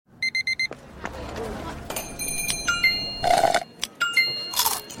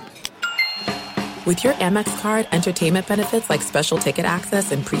With your Amex card, entertainment benefits like special ticket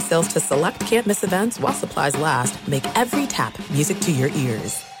access and pre-sales to select campus events while supplies last, make every tap music to your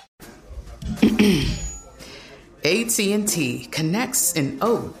ears. AT&T connects an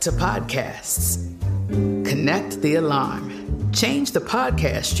ode to podcasts. Connect the alarm. Change the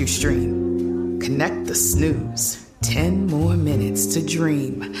podcast you stream. Connect the snooze. 10 more minutes to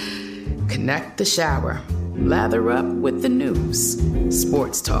dream. Connect the shower. Lather up with the news.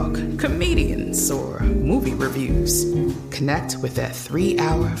 Sports talk, comedians, or movie reviews. Connect with that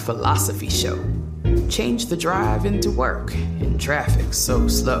 3-hour philosophy show. Change the drive into work in traffic so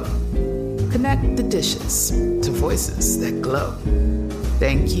slow. Connect the dishes to voices that glow.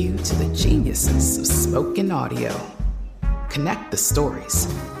 Thank you to the geniuses of spoken audio. Connect the stories.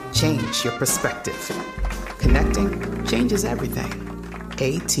 Change your perspective. Connecting changes everything.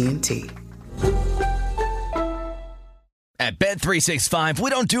 AT&T. At Bet365, we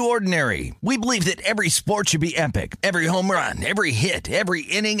don't do ordinary. We believe that every sport should be epic. Every home run, every hit, every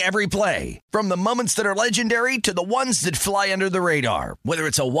inning, every play. From the moments that are legendary to the ones that fly under the radar. Whether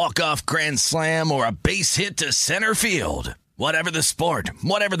it's a walk-off grand slam or a base hit to center field. Whatever the sport,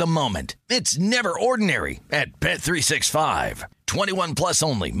 whatever the moment. It's never ordinary at Bet365. 21 plus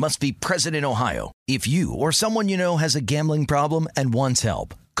only. Must be present in Ohio. If you or someone you know has a gambling problem and wants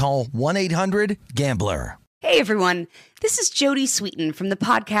help, call 1-800-GAMBLER. Hey everyone, this is Jody Sweeten from the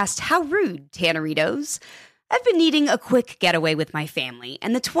podcast How Rude, Tanneritos. I've been needing a quick getaway with my family,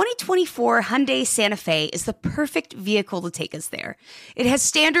 and the 2024 Hyundai Santa Fe is the perfect vehicle to take us there. It has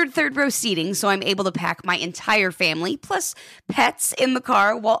standard third-row seating, so I'm able to pack my entire family, plus pets, in the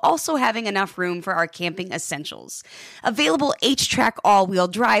car, while also having enough room for our camping essentials. Available H-Track all-wheel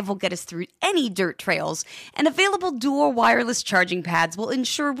drive will get us through any dirt trails, and available dual wireless charging pads will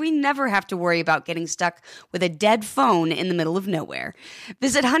ensure we never have to worry about getting stuck with a dead phone in the middle of nowhere.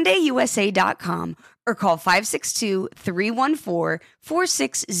 Visit HyundaiUSA.com or call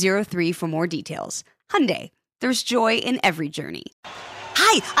 562-314-4603 for more details. Hyundai, there's joy in every journey.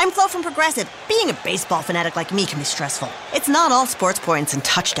 Hi, I'm Flo from Progressive. Being a baseball fanatic like me can be stressful. It's not all sports points and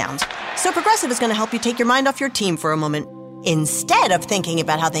touchdowns. So Progressive is going to help you take your mind off your team for a moment. Instead of thinking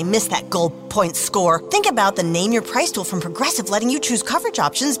about how they missed that goal point score, think about the Name Your Price tool from Progressive, letting you choose coverage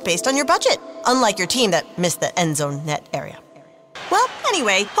options based on your budget. Unlike your team that missed the end zone net area. Well,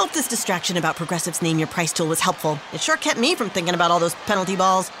 anyway, hope this distraction about Progressive's Name Your Price tool was helpful. It sure kept me from thinking about all those penalty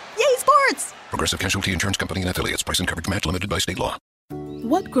balls. Yay, sports! Progressive Casualty Insurance Company and Affiliates. Price and coverage match limited by state law.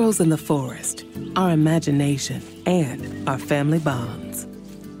 What grows in the forest? Our imagination and our family bonds.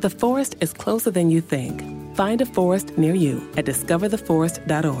 The forest is closer than you think. Find a forest near you at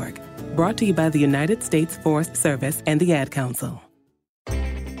discovertheforest.org. Brought to you by the United States Forest Service and the Ad Council.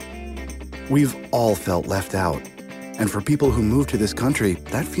 We've all felt left out. And for people who move to this country,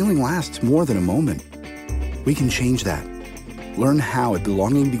 that feeling lasts more than a moment. We can change that. Learn how at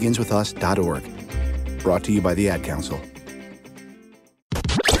belongingbeginswithus.org. Brought to you by the Ad Council.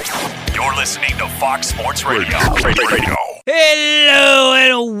 You're listening to Fox Sports Radio. Hello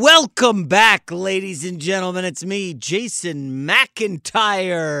and welcome back, ladies and gentlemen. It's me, Jason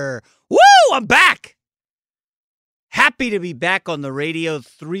McIntyre. Woo! I'm back. Happy to be back on the radio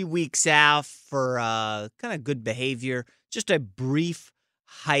 3 weeks out for kind of good behavior. Just a brief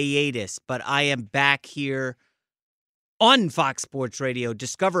hiatus, but I am back here on Fox Sports Radio.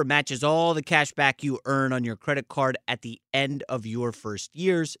 Discover matches all the cash back you earn on your credit card at the end of your first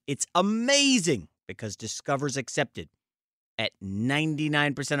years. It's amazing because Discover's accepted at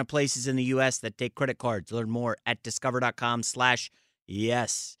 99% of places in the U.S. that take credit cards. Learn more at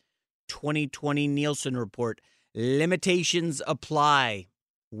discover.com/yes. 2020 Nielsen Report. Limitations apply.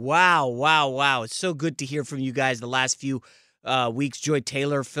 Wow. It's so good to hear from you guys the last few weeks. Joy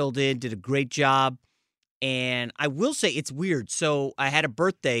Taylor filled in, did a great job. And I will say it's weird. So I had a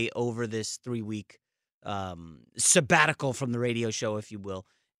birthday over this 3-week sabbatical from the radio show, if you will.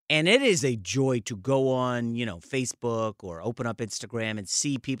 And it is a joy to go on, Facebook or open up Instagram and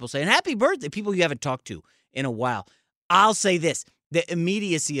see people saying, happy birthday, people you haven't talked to in a while. I'll say this, the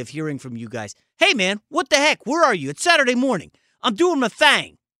immediacy of hearing from you guys. Hey, man, what the heck? Where are you? It's Saturday morning. I'm doing my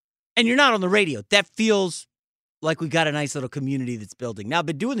thing. And you're not on the radio. That feels like we got a nice little community that's building. Now, I've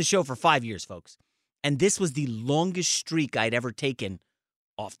been doing the show for 5 years, folks. And this was the longest streak I'd ever taken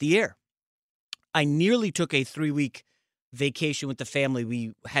off the air. I nearly took a 3-week vacation with the family.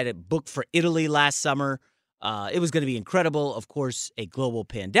 We had it booked for Italy last summer. It was going to be incredible. Of course, a global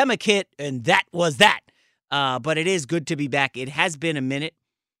pandemic hit, and that was that. But it is good to be back. It has been a minute.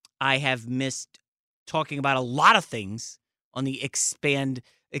 I have missed talking about a lot of things on the expanded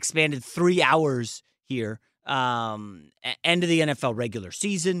 3 hours here. End of the NFL regular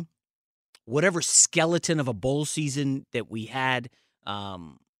season. whatever skeleton of a bowl season that we had,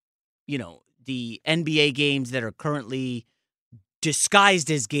 the NBA games that are currently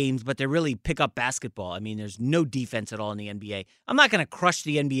disguised as games, but they're really pickup basketball. I mean, there's no defense at all in the NBA. I'm not going to crush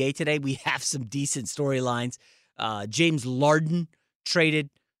the NBA today. We have some decent storylines. James Harden traded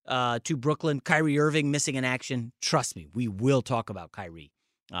to Brooklyn. Kyrie Irving missing in action. Trust me, we will talk about Kyrie.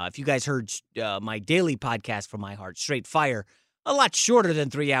 If you guys heard my daily podcast from my heart, Straight Fire, a lot shorter than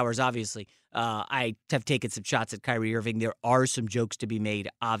 3 hours, obviously. I have taken some shots at Kyrie Irving. There are some jokes to be made,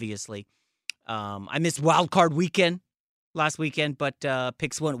 obviously. I missed Wild Card Weekend last weekend, but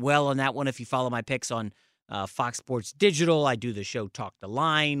picks went well on that one. If you follow my picks on Fox Sports Digital, I do the show Talk the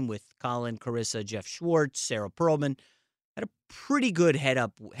Line with Colin, Carissa, Jeff Schwartz, Sarah Perlman. Had a pretty good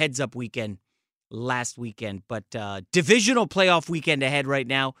heads up weekend last weekend, but divisional playoff weekend ahead right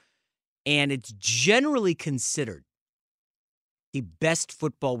now, and it's generally considered the best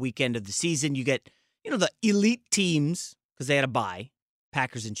football weekend of the season. You get, the elite teams, because they had a bye,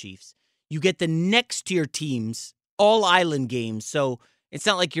 Packers and Chiefs. You get the next tier teams, all island games, so it's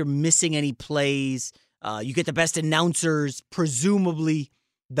not like you're missing any plays. You get the best announcers, presumably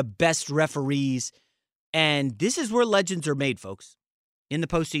the best referees, and this is where legends are made, folks, in the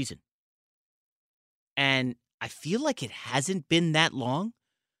postseason. And I feel like it hasn't been that long,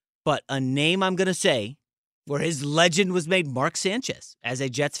 but a name I'm going to say where his legend was made, Mark Sanchez. As a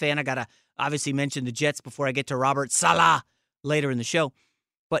Jets fan, I got to obviously mention the Jets before I get to Robert Saleh later in the show.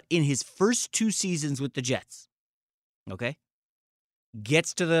 But in his first 2 seasons with the Jets, okay,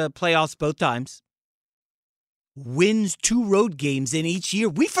 gets to the playoffs both times, wins 2 road games in each year.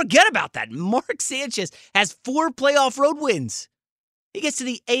 We forget about that. Mark Sanchez has 4 playoff road wins. He gets to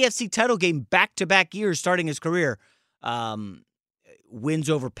the AFC title game back-to-back years starting his career. Wins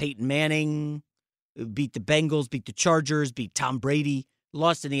over Peyton Manning, beat the Bengals, beat the Chargers, beat Tom Brady,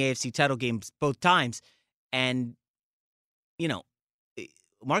 lost in the AFC title games both times. And,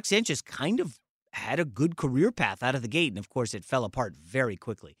 Mark Sanchez kind of had a good career path out of the gate. And, of course, it fell apart very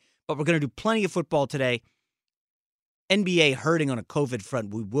quickly. But we're going to do plenty of football today. NBA hurting on a COVID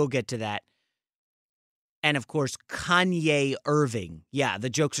front. We will get to that. And, of course, Kanye Irving. Yeah, the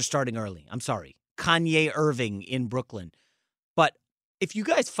jokes are starting early. I'm sorry. Kanye Irving in Brooklyn. But if you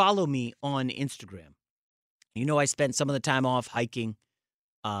guys follow me on Instagram, I spent some of the time off hiking.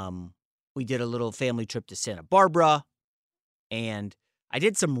 We did a little family trip to Santa Barbara. And I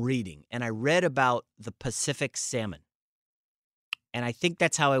did some reading. And I read about the Pacific salmon. And I think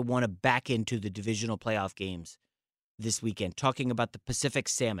that's how I want to back into the divisional playoff games this weekend, talking about the Pacific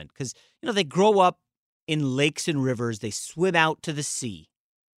salmon. Because, they grow up in lakes and rivers. They swim out to the sea.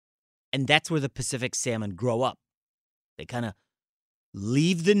 And that's where the Pacific salmon grow up. They kind of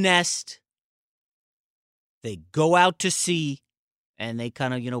leave the nest. They go out to sea. And they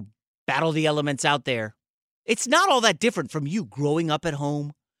kind of, battle the elements out there. It's not all that different from you growing up at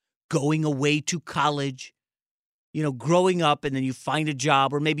home, going away to college, growing up and then you find a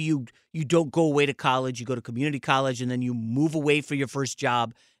job, or maybe you don't go away to college, you go to community college and then you move away for your first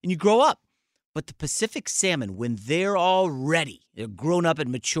job and you grow up. But the Pacific salmon, when they're all ready, they're grown up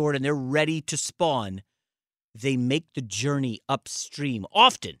and matured and they're ready to spawn, they make the journey upstream,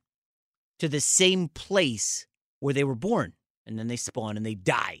 often to the same place where they were born. And then they spawn and they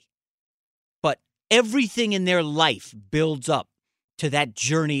die. But everything in their life builds up to that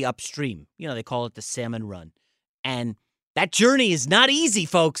journey upstream. They call it the salmon run. And that journey is not easy,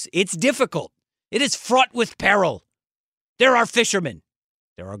 folks. It's difficult. It is fraught with peril. There are fishermen.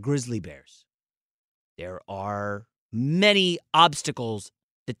 There are grizzly bears. There are many obstacles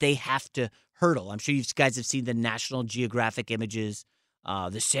that they have to hurdle. I'm sure you guys have seen the National Geographic images,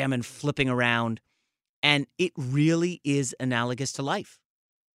 the salmon flipping around. And it really is analogous to life.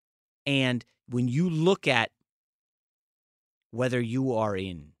 And when you look at whether you are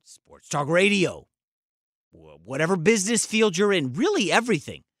in sports talk radio, whatever business field you're in, really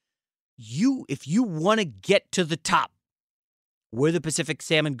everything, if you want to get to the top where the Pacific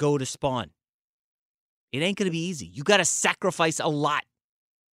salmon go to spawn, it ain't going to be easy. You got to sacrifice a lot.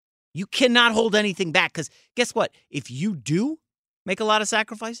 You cannot hold anything back because guess what? If you do make a lot of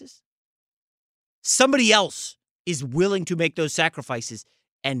sacrifices, somebody else is willing to make those sacrifices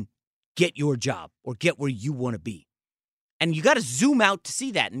and get your job or get where you want to be. And you got to zoom out to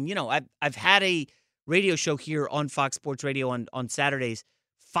see that. And, I've had a radio show here on Fox Sports Radio on Saturdays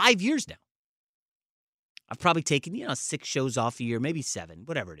 5 years now. I've probably taken, 6 shows off a year, maybe 7,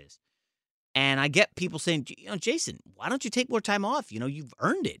 whatever it is. And I get people saying, Jason, why don't you take more time off? You've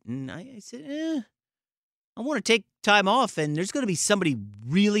earned it. And I said, I want to take time off. And there's going to be somebody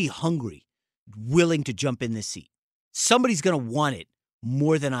really hungry, willing to jump in this seat. Somebody's going to want it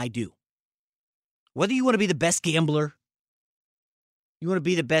more than I do. Whether you want to be the best gambler, you want to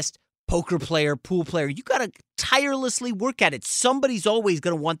be the best poker player, pool player, you got to tirelessly work at it. Somebody's always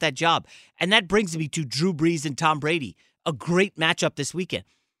going to want that job. And that brings me to Drew Brees and Tom Brady, a great matchup this weekend.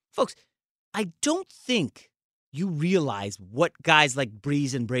 Folks, I don't think you realize what guys like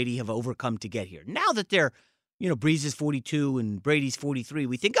Brees and Brady have overcome to get here. Now that they're, Brees is 42 and Brady's 43,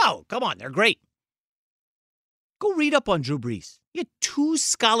 we think, oh, come on, they're great. Go read up on Drew Brees. He had 2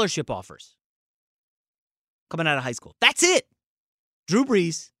 scholarship offers coming out of high school. That's it. Drew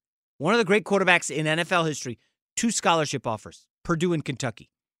Brees, one of the great quarterbacks in NFL history, 2 scholarship offers, Purdue and Kentucky.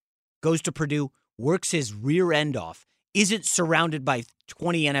 Goes to Purdue, works his rear end off, isn't surrounded by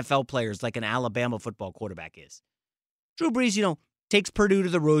 20 NFL players like an Alabama football quarterback is. Drew Brees, takes Purdue to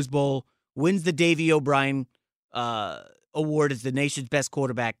the Rose Bowl, wins the Davey O'Brien award as the nation's best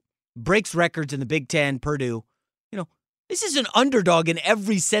quarterback, breaks records in the Big Ten, Purdue. This is an underdog in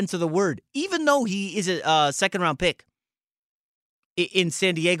every sense of the word, even though he is a second-round pick in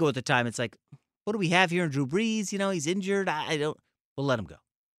San Diego at the time. It's like, what do we have here in Drew Brees? He's injured. We'll let him go.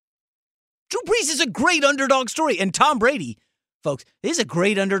 Drew Brees is a great underdog story. And Tom Brady, folks, is a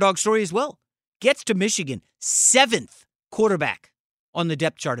great underdog story as well. Gets to Michigan, 7th quarterback on the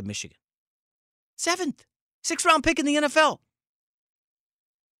depth chart of Michigan. 7th. 6th-round pick in the NFL.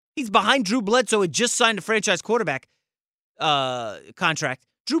 He's behind Drew Bledsoe, who had just signed a franchise quarterback contract.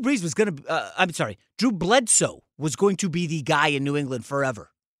 Drew Bledsoe was going to be the guy in New England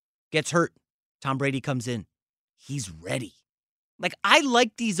forever. Gets hurt. Tom Brady comes in. He's ready. I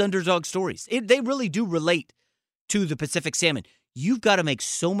like these underdog stories. They really do relate to the Pacific Salmon. You've got to make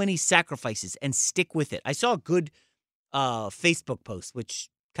so many sacrifices and stick with it. I saw a good Facebook post, which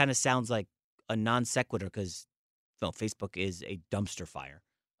kind of sounds like a non sequitur because Facebook is a dumpster fire.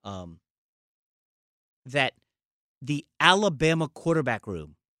 That the Alabama quarterback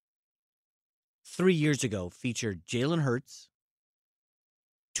room 3 years ago featured Jalen Hurts,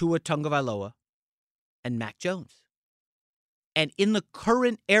 Tua Tagovailoa, and Mac Jones. And in the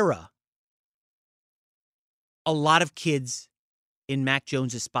current era, a lot of kids in Mac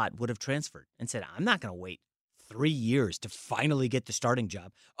Jones' spot would have transferred and said, I'm not going to wait 3 years to finally get the starting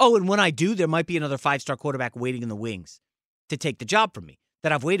job. Oh, and when I do, there might be another 5-star quarterback waiting in the wings to take the job from me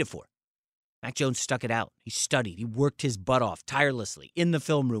that I've waited for. Mac Jones stuck it out. He studied. He worked his butt off tirelessly in the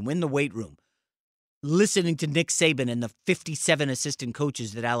film room, in the weight room, listening to Nick Saban and the 57 assistant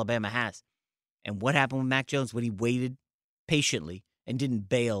coaches that Alabama has. And what happened with Mac Jones when he waited patiently and didn't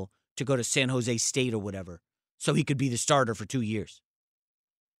bail to go to San Jose State or whatever so he could be the starter for 2 years?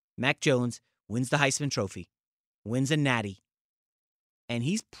 Mac Jones wins the Heisman Trophy, wins a Natty, and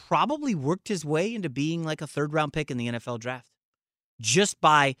he's probably worked his way into being like a 3rd-round pick in the NFL draft just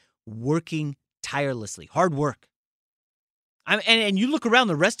by working tirelessly. Hard work. And you look around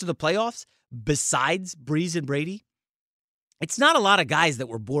the rest of the playoffs, besides Brees and Brady, it's not a lot of guys that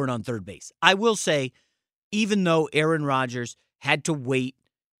were born on third base. I will say, even though Aaron Rodgers had to wait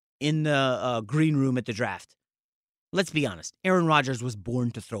in the green room at the draft, let's be honest, Aaron Rodgers was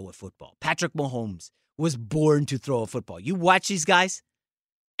born to throw a football. Patrick Mahomes was born to throw a football. You watch these guys,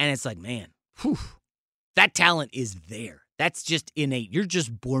 and it's like, man, that talent is there. That's just innate. You're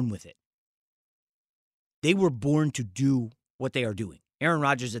just born with it. They were born to do what they are doing. Aaron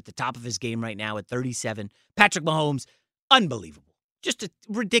Rodgers at the top of his game right now at 37. Patrick Mahomes, unbelievable. Just a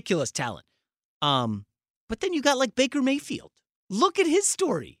ridiculous talent. But then you got like Baker Mayfield. Look at his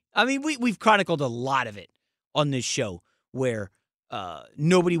story. I mean, we've chronicled a lot of it on this show where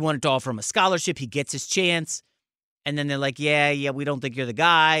nobody wanted to offer him a scholarship. He gets his chance. And then they're like, yeah, we don't think you're the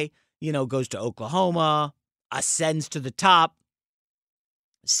guy. Goes to Oklahoma, ascends to the top,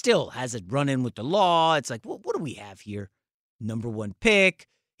 still has a run-in with the law. It's like, what do we have here? Number 1 pick.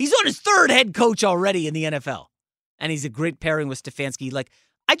 He's on his 3rd head coach already in the NFL. And he's a great pairing with Stefanski.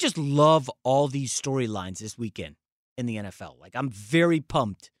 I just love all these storylines this weekend in the NFL. I'm very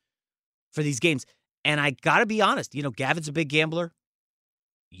pumped for these games. And I got to be honest, Gavin's a big gambler.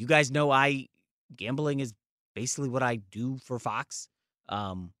 You guys know gambling is basically what I do for Fox.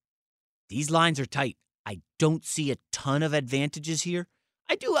 These lines are tight. I don't see a ton of advantages here.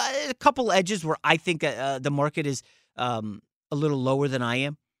 I do a couple edges where I think the market is a little lower than I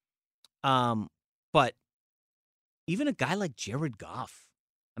am. But even a guy like Jared Goff,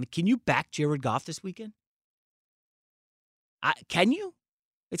 can you back Jared Goff this weekend? Can you?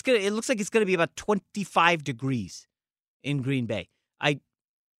 It looks like it's gonna be about 25 degrees in Green Bay.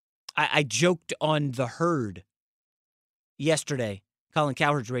 I joked on The Herd yesterday, Colin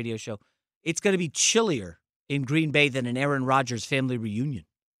Cowherd's radio show. It's gonna be chillier in Green Bay than an Aaron Rodgers family reunion.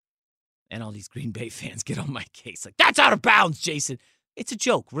 And all these Green Bay fans get on my case. That's out of bounds, Jason. It's a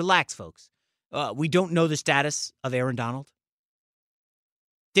joke. Relax, folks. We don't know the status of Aaron Donald.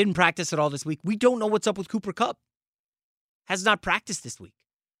 Didn't practice at all this week. We don't know what's up with Cooper Kupp. Has not practiced this week.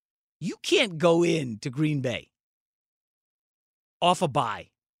 You can't go in to Green Bay off a bye,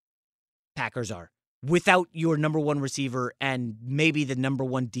 Packers are, without your number one receiver and maybe the number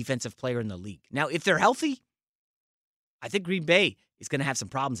one defensive player in the league. Now, if they're healthy, I think Green Bay is going to have some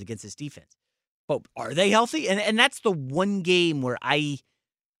problems against this defense. But are they healthy? And that's the one game where I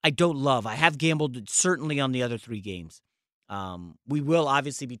don't love. I have gambled certainly on the other three games. We will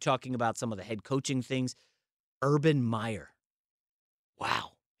obviously be talking about some of the head coaching things. Urban Meyer.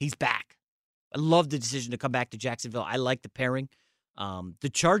 Wow, he's back. I love the decision to come back to Jacksonville. I like the pairing. The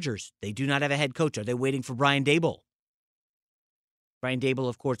Chargers, they do not have a head coach. Are they waiting for Brian Daboll? Brian Daboll,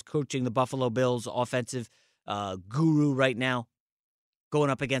 of course, coaching the Buffalo Bills, offensive guru right now, going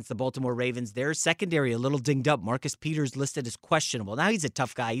up against the Baltimore Ravens. Their secondary a little dinged up. Marcus Peters listed as questionable. Now he's a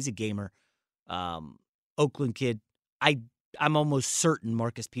tough guy. He's a gamer. Oakland kid. I'm almost certain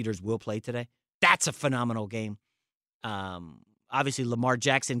Marcus Peters will play today. That's a phenomenal game. Obviously, Lamar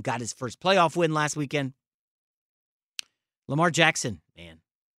Jackson got his first playoff win last weekend. Lamar Jackson, man,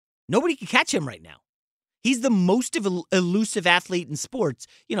 nobody can catch him right now. He's the most elusive athlete in sports.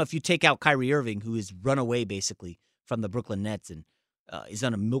 You know, if you take out Kyrie Irving, who has run away basically from the Brooklyn Nets and is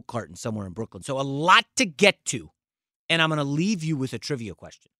on a milk carton somewhere in Brooklyn. So a lot to get to. And I'm going to leave you with a trivia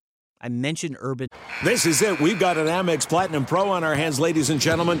question. I mentioned Urban. This is it. We've got an Amex Platinum Pro on our hands, ladies and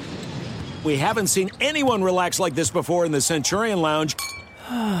gentlemen. We haven't seen anyone relax like this before in the Centurion Lounge.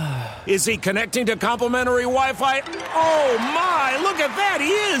 Is he connecting to complimentary Wi-Fi? Oh, my. Look at that. He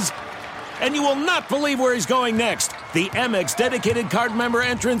is. And you will not believe where he's going next. The Amex dedicated card member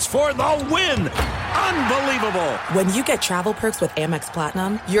entrance for the win. Unbelievable. When you get travel perks with Amex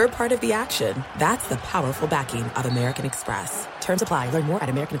Platinum, you're part of the action. That's the powerful backing of American Express. Terms apply. Learn more at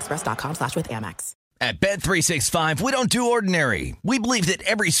americanexpress.com/withAmex. At Bet365, we don't do ordinary. We believe that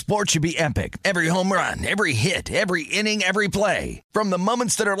every sport should be epic. Every home run, every hit, every inning, every play. From the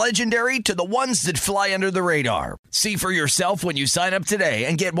moments that are legendary to the ones that fly under the radar. See for yourself when you sign up today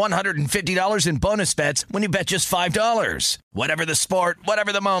and get $150 in bonus bets when you bet just $5. Whatever the sport,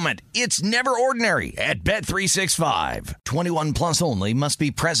 whatever the moment, it's never ordinary at Bet365. 21 plus only. Must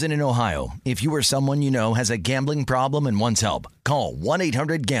be present in Ohio. If you or someone you know has a gambling problem and wants help, call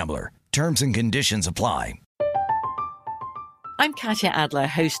 1-800-GAMBLER. Terms and conditions apply. I'm Katya Adler,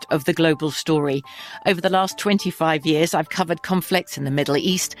 host of The Global Story. Over the last 25 years, I've covered conflicts in the Middle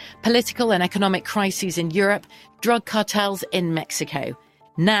East, political and economic crises in Europe, drug cartels in Mexico.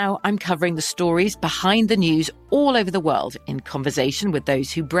 Now I'm covering the stories behind the news all over the world in conversation with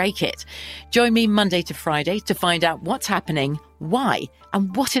those who break it. Join me Monday to Friday to find out what's happening, why,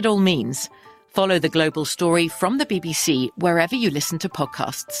 and what it all means. Follow The Global Story from the BBC wherever you listen to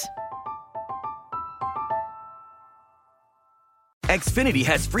podcasts. Xfinity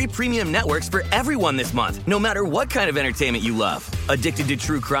has free premium networks for everyone this month, no matter what kind of entertainment you love. Addicted to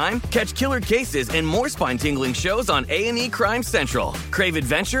true crime? Catch killer cases and more spine-tingling shows on A&E Crime Central. Crave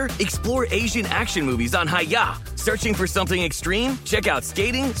adventure? Explore Asian action movies on Hi-YAH. Searching for something extreme? Check out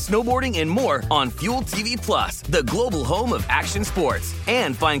skating, snowboarding, and more on Fuel TV Plus, the global home of action sports.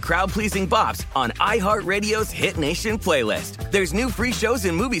 And find crowd-pleasing bops on iHeartRadio's Hit Nation playlist. There's new free shows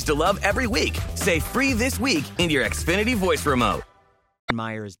and movies to love every week. Say free this week in your Xfinity voice remote.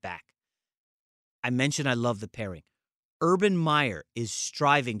 Meyer is back. I mentioned I love the pairing. Urban Meyer is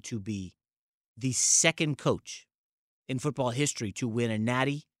striving to be the second coach in football history to win a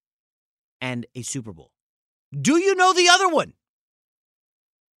Natty and a Super Bowl. Do you know the other one?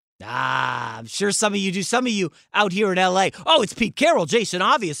 I'm sure some of you do. Some of you out here in L.A. Oh, it's Pete Carroll, Jason,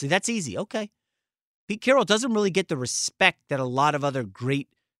 obviously. That's easy. Okay. Pete Carroll doesn't really get the respect that a lot of other great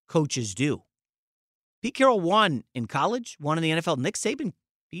coaches do. Pete Carroll won in college, won in the NFL. Nick Saban,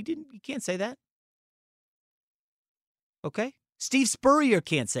 you can't say that. Okay? Steve Spurrier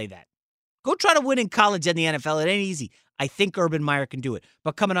can't say that. Go try to win in college and the NFL. It ain't easy. I think Urban Meyer can do it.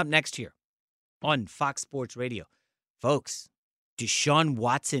 But coming up next here on Fox Sports Radio, folks, Deshaun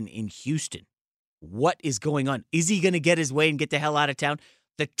Watson in Houston. What is going on? Is he going to get his way and get the hell out of town?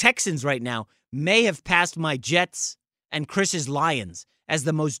 The Texans right now may have passed my Jets and Chris's Lions as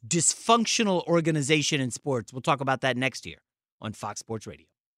the most dysfunctional organization in sports. We'll talk about that next year on Fox Sports Radio.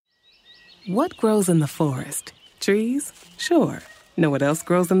 What grows in the forest? Trees? Sure. Know what else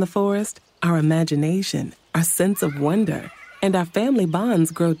grows in the forest? Our imagination, our sense of wonder, and our family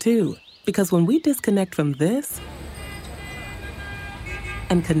bonds grow too. Because when we disconnect from this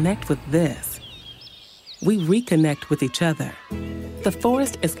and connect with this, we reconnect with each other. The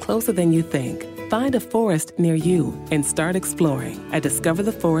forest is closer than you think. Find a forest near you and start exploring at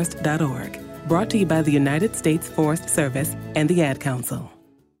discovertheforest.org. Brought to you by the United States Forest Service and the Ad Council.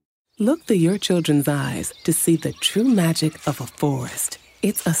 Look through your children's eyes to see the true magic of a forest.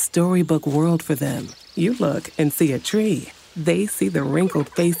 It's a storybook world for them. You look and see a tree. They see the wrinkled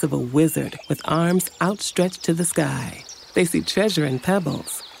face of a wizard with arms outstretched to the sky. They see treasure in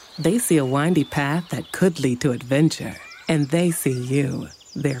pebbles. They see a windy path that could lead to adventure. And they see you,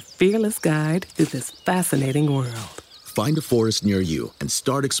 their fearless guide through this fascinating world. Find a forest near you and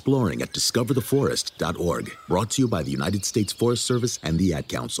start exploring at discovertheforest.org. Brought to you by the United States Forest Service and the Ad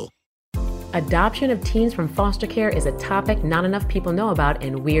Council. Adoption of teens from foster care is a topic not enough people know about,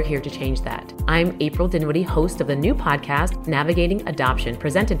 and we're here to change that. I'm April Dinwiddie, host of the new podcast, Navigating Adoption,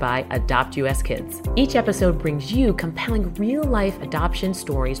 presented by Adopt US Kids. Each episode brings you compelling real-life adoption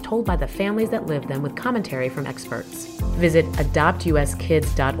stories told by the families that live them with commentary from experts. Visit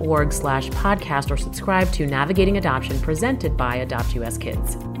adoptuskids.org/podcast or subscribe to Navigating Adoption, presented by Adopt US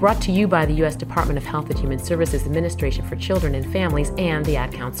Kids. Brought to you by the U.S. Department of Health and Human Services Administration for Children and Families and the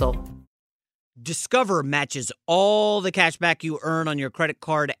Ad Council. Discover matches all the cash back you earn on your credit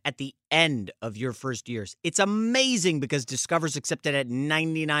card at the end of your first years. It's amazing because Discover's accepted at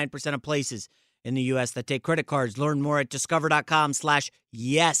 99% of places in the U.S. that take credit cards. Learn more at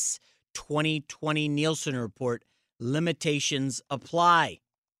discover.com/yes. 2020 Nielsen Report. Limitations apply.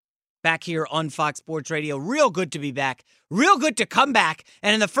 Back here on Fox Sports Radio. Real good to be back. Real good to come back.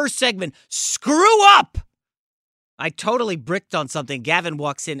 And in the first segment, screw up! I totally bricked on something. Gavin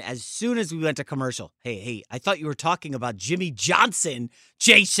walks in as soon as we went to commercial. Hey, I thought you were talking about Jimmy Johnson,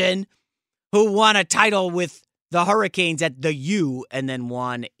 Jason, who won a title with the Hurricanes at the U and then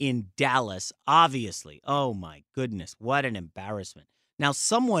won in Dallas, obviously. Oh, my goodness. What an embarrassment. Now,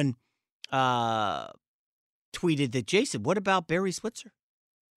 someone tweeted that, Jason, what about Barry Switzer?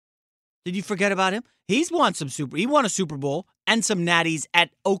 Did you forget about him? He won a Super Bowl and some natties at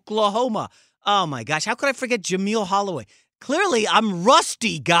Oklahoma. Oh, my gosh. How could I forget Jameel Holloway? Clearly, I'm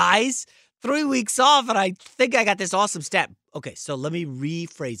rusty, guys. 3 weeks off, and I think I got this awesome stat. Okay, so let me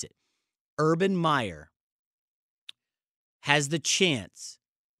rephrase it. Urban Meyer has the chance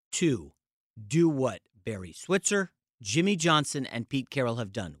to do what Barry Switzer, Jimmy Johnson, and Pete Carroll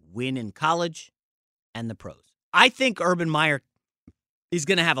have done. Win in college and the pros. I think Urban Meyer is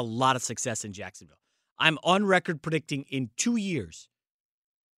going to have a lot of success in Jacksonville. I'm on record predicting in 2 years,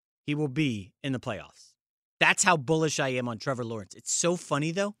 he will be in the playoffs. That's how bullish I am on Trevor Lawrence. It's so funny,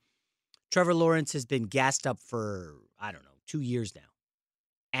 though. Trevor Lawrence has been gassed up for, 2 years now.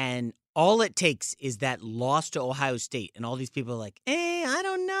 And all it takes is that loss to Ohio State. And all these people are like, I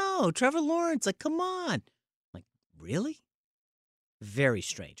don't know. Trevor Lawrence, come on. I'm like, really? Very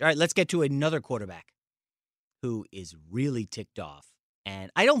strange. All right, let's get to another quarterback who is really ticked off. And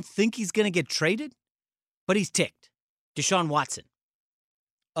I don't think he's going to get traded, but he's ticked. Deshaun Watson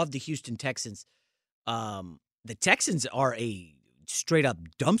of the Houston Texans. The Texans are a straight-up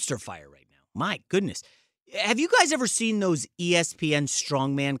dumpster fire right now. My goodness. Have you guys ever seen those ESPN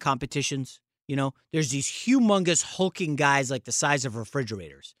strongman competitions? You know, there's these humongous hulking guys like the size of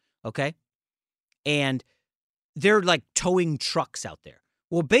refrigerators, okay? And they're like towing trucks out there.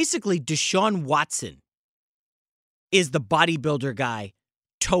 Well, basically, Deshaun Watson is the bodybuilder guy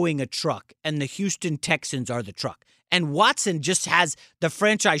towing a truck, and the Houston Texans are the truck. And Watson just has the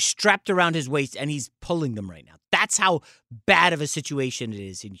franchise strapped around his waist, and he's pulling them right now. That's how bad of a situation it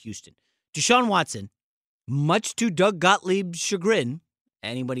is in Houston. Deshaun Watson, much to Doug Gottlieb's chagrin,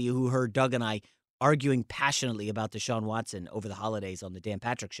 anybody who heard Doug and I arguing passionately about Deshaun Watson over the holidays on the Dan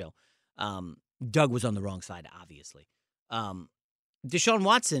Patrick Show, Doug was on the wrong side, obviously. Deshaun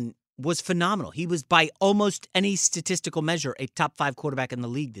Watson was phenomenal. He was, by almost any statistical measure, a top 5 quarterback in the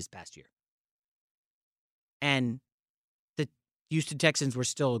league this past year. And the Houston Texans were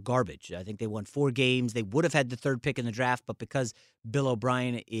still garbage. I think they won 4 games. They would have had the 3rd pick in the draft, but because Bill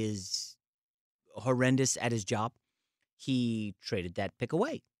O'Brien is horrendous at his job, he traded that pick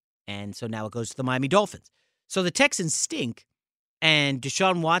away. And so now it goes to the Miami Dolphins. So the Texans stink, and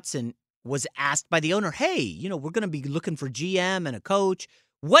Deshaun Watson was asked by the owner, hey, we're going to be looking for GM and a coach.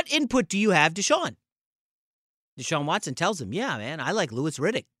 What input do you have, Deshaun? Deshaun Watson tells him, yeah, man, I like Louis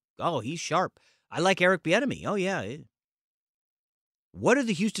Riddick. Oh, he's sharp. I like Eric Bieniemy. Oh, yeah. What do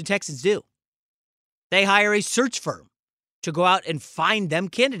the Houston Texans do? They hire a search firm to go out and find them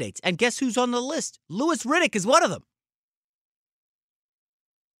candidates. And guess who's on the list? Louis Riddick is one of them.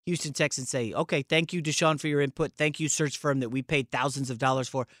 Houston Texans say, okay, thank you, Deshaun, for your input. Thank you, search firm that we paid thousands of dollars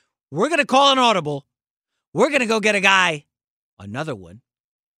for. We're going to call an audible. We're going to go get a guy, another one,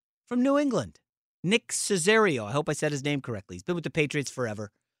 from New England, Nick Caserio. I hope I said his name correctly. He's been with the Patriots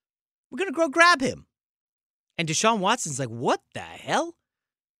forever. We're going to go grab him. And Deshaun Watson's like, what the hell?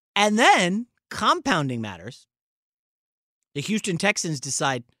 And then compounding matters, the Houston Texans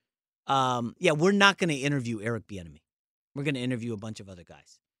decide, we're not going to interview Eric Bieniemy. We're going to interview a bunch of other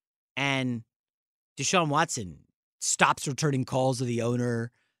guys. And Deshaun Watson stops returning calls to the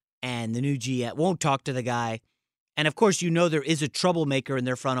owner, and the new GM won't talk to the guy. And, of course, there is a troublemaker in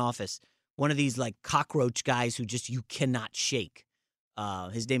their front office, one of these, like, cockroach guys who just you cannot shake.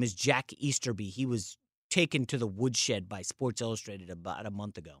 His name is Jack Easterby. He was taken to the woodshed by Sports Illustrated about a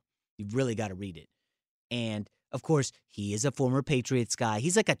month ago. You've really got to read it. And, of course, he is a former Patriots guy.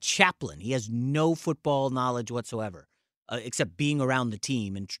 He's like a chaplain. He has no football knowledge whatsoever, except being around the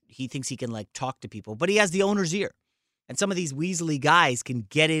team. And he thinks he can, like, talk to people. But he has the owner's ear. And some of these weaselly guys can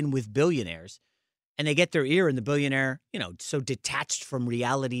get in with billionaires. And they get their ear, and the billionaire, so detached from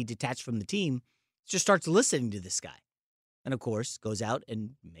reality, detached from the team, just starts listening to this guy. And, of course, goes out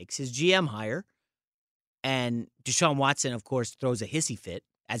and makes his GM hire. And Deshaun Watson, of course, throws a hissy fit,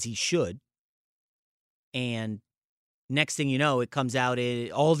 as he should. And next thing you know, it comes out,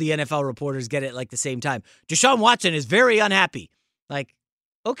 all the NFL reporters get it like the same time. Deshaun Watson is very unhappy. Like,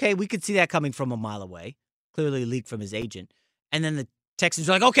 okay, we could see that coming from a mile away. Clearly leaked from his agent. And then the Texans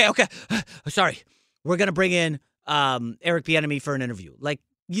are like, okay, sorry. We're going to bring in Eric Bieniemy for an interview. Like,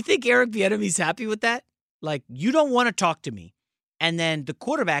 you think Eric Bieniemy's happy with that? Like, you don't want to talk to me. And then the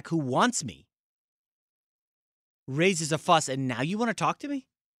quarterback who wants me raises a fuss, and now you want to talk to me?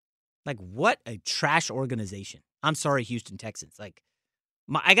 Like, what a trash organization. I'm sorry, Houston Texans. Like,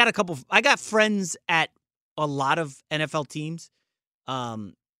 I got friends at a lot of NFL teams.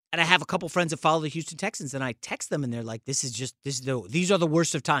 And I have a couple friends that follow the Houston Texans, and I text them, and they're like, these are the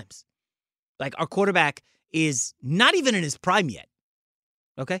worst of times. Like, our quarterback is not even in his prime yet.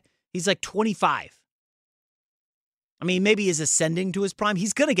 Okay? He's like 25. I mean, maybe he's ascending to his prime.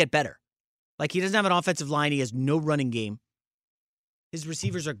 He's going to get better. Like, he doesn't have an offensive line. He has no running game. His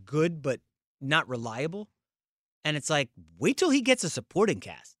receivers are good, but not reliable. And it's like, wait till he gets a supporting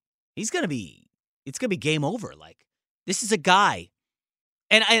cast. It's going to be game over. Like, this is a guy.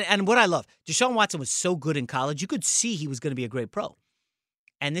 And what I love, Deshaun Watson was so good in college, you could see he was going to be a great pro.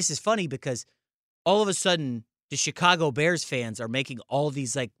 And this is funny because all of a sudden, the Chicago Bears fans are making all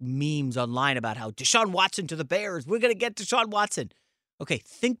these like memes online about how Deshaun Watson to the Bears. We're going to get Deshaun Watson. Okay,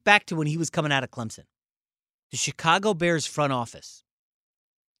 think back to when he was coming out of Clemson. The Chicago Bears front office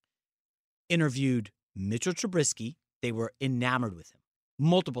interviewed Mitchell Trubisky. They were enamored with him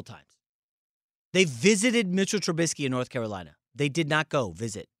multiple times. They visited Mitchell Trubisky in North Carolina. They did not go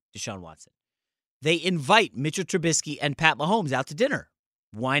visit Deshaun Watson. They invite Mitchell Trubisky and Pat Mahomes out to dinner.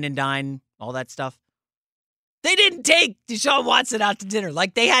 Wine and dine, all that stuff. They didn't take Deshaun Watson out to dinner.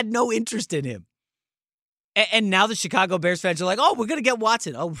 Like, they had no interest in him. And now the Chicago Bears fans are like, oh, we're going to get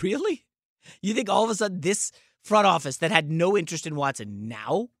Watson. Oh, really? You think all of a sudden this front office that had no interest in Watson,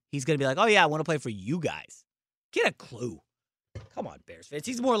 now he's going to be like, oh, yeah, I want to play for you guys. Get a clue. Come on, Bears fans.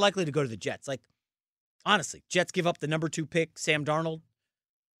 He's more likely to go to the Jets. Like, honestly, Jets give up the number 2 pick, Sam Darnold.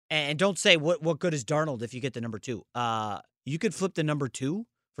 And don't say what good is Darnold if you get the number 2. You could flip the number 2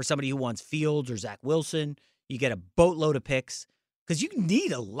 for somebody who wants Fields or Zach Wilson. You get a boatload of picks because you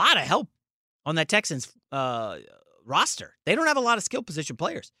need a lot of help on that Texans roster. They don't have a lot of skill position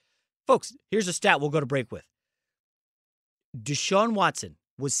players. Folks, here's a stat we'll go to break with. Deshaun Watson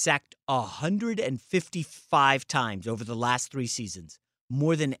was sacked 155 times over the last 3 seasons,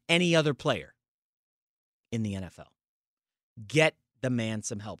 more than any other player in the NFL. Get the man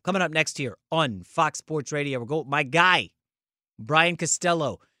some help. Coming up next here on Fox Sports Radio, we'll go with my guy, Brian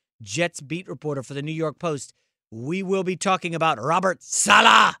Costello, Jets beat reporter for the New York Post. We will be talking about Robert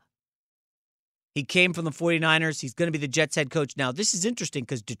Saleh. He came from the 49ers. He's going to be the Jets head coach. Now, this is interesting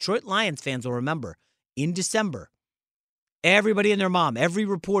because Detroit Lions fans will remember in December, everybody and their mom, every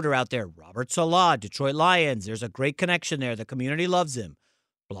reporter out there, Robert Saleh, Detroit Lions, there's a great connection there. The community loves him.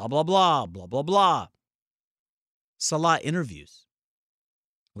 Blah, blah, blah, blah, blah, blah. Saleh interviews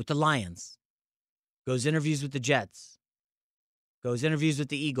with the Lions, goes interviews with the Jets, goes interviews with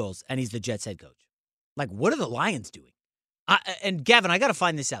the Eagles, and he's the Jets head coach. Like, what are the Lions doing? And Gavin, I got to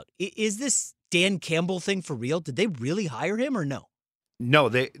find this out. Is this Dan Campbell thing for real? Did they really hire him or no? No,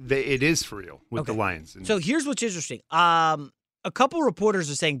 it is for real with the Lions. So here's what's interesting. A couple reporters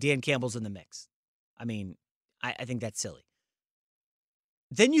are saying Dan Campbell's in the mix. I mean, I think that's silly.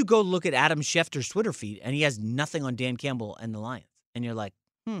 Then you go look at Adam Schefter's Twitter feed, and he has nothing on Dan Campbell and the Lions. And you're like,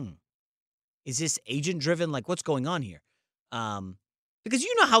 is this agent-driven? Like, what's going on here? Because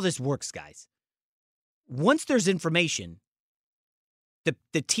you know how this works, guys. Once there's information,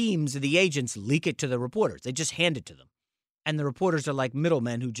 the teams and the agents leak it to the reporters. They just hand it to them. And the reporters are like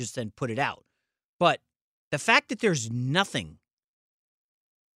middlemen who just then put it out. But the fact that there's nothing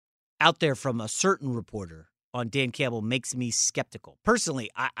out there from a certain reporter on Dan Campbell makes me skeptical. Personally,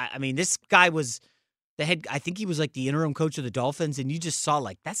 I mean, this guy was the head. I think he was like the interim coach of the Dolphins, and you just saw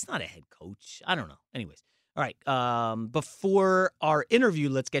like that's not a head coach. I don't know. Anyways, all right. Before our interview,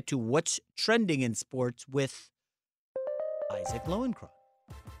 let's get to what's trending in sports with Isaac Lowenkron.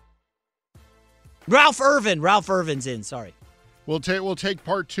 Ralph Irvin's in. Sorry. We'll take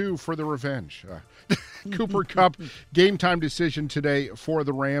part two for the revenge. Cooper Kupp, game time decision today for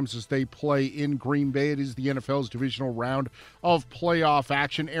the Rams as they play in Green Bay. It is the NFL's divisional round of playoff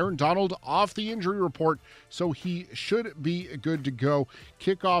action. Aaron Donald off the injury report, so he should be good to go.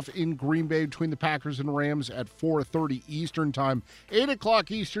 Kickoff in Green Bay between the Packers and Rams at 4:30 Eastern time. 8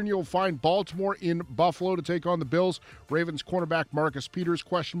 o'clock Eastern, you'll find Baltimore in Buffalo to take on the Bills. Ravens cornerback Marcus Peters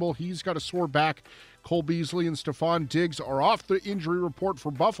questionable. He's got a sore back. Cole Beasley and Stephon Diggs are off the injury report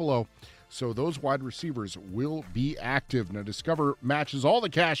for Buffalo, so those wide receivers will be active. Now, Discover matches all the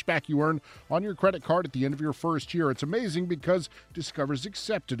cash back you earn on your credit card at the end of your first year. It's amazing because Discover's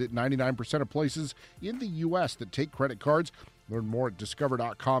accepted at 99% of places in the U.S. that take credit cards. Learn more at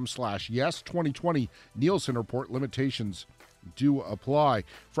discover.com/yes. 2020 Nielsen Report limitations do apply.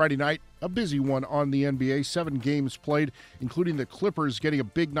 Friday night, a busy one on the NBA. 7 games played, including the Clippers getting a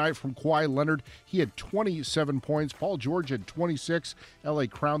big night from Kawhi Leonard. He had 27 points. Paul George had 26. LA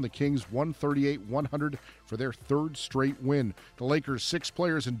crowned the Kings 138-100 for their third straight win. The Lakers, 6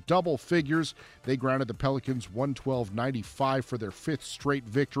 players in double figures. They grounded the Pelicans 112-95 for their 5th straight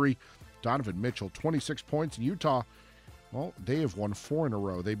victory. Donovan Mitchell, 26 points in Utah. Well, they have won 4 in a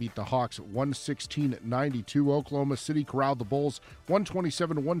row. They beat the Hawks 116-92. Oklahoma City corralled the Bulls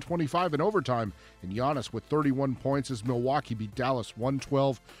 127-125 in overtime. And Giannis with 31 points as Milwaukee beat Dallas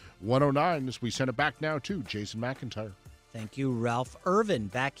 112-109. As we send it back now to Jason McIntyre. Thank you, Ralph Irvin.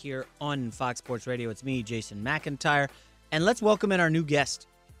 Back here on Fox Sports Radio. It's me, Jason McIntyre. And let's welcome in our new guest.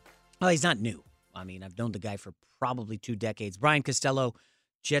 Well, he's not new. I mean, I've known the guy for probably 2 decades. Brian Costello,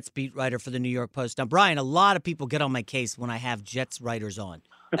 Jets beat writer for the New York Post. Now, Brian, a lot of people get on my case when I have Jets writers on.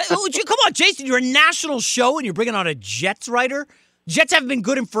 Come on, Jason, you're a national show and you're bringing on a Jets writer? Jets haven't been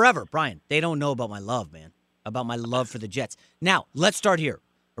good in forever. Brian, they don't know about my love, man, about my love for the Jets. Now, let's start here.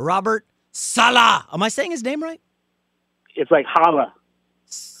 Robert Saleh. Am I saying his name right? It's like Hala.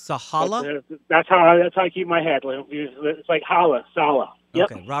 Sahala? That's how I keep my head. It's like Hala, Saleh.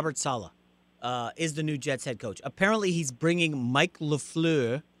 Yep. Okay, Robert Saleh. Is the new Jets head coach. Apparently, he's bringing Mike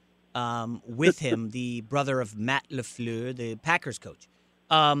LaFleur with him, the brother of Matt LaFleur, the Packers coach.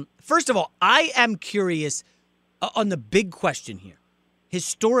 First of all, I am curious on the big question here.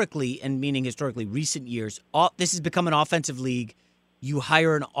 Historically, and meaning historically, recent years, this has become an offensive league. You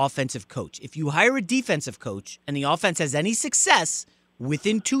hire an offensive coach. If you hire a defensive coach and the offense has any success,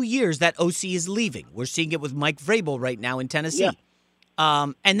 within 2 years, that OC is leaving. We're seeing it with Mike Vrabel right now in Tennessee. Yeah.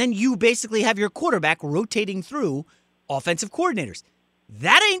 And then you basically have your quarterback rotating through offensive coordinators.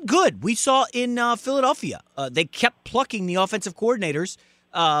 That ain't good. We saw in Philadelphia. They kept plucking the offensive coordinators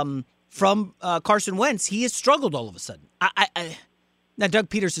from Carson Wentz. He has struggled all of a sudden. Now, Doug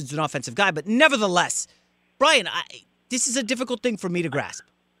Peterson's an offensive guy, but nevertheless, Brian, this is a difficult thing for me to grasp.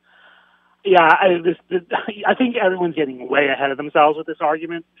 Yeah, I think everyone's getting way ahead of themselves with this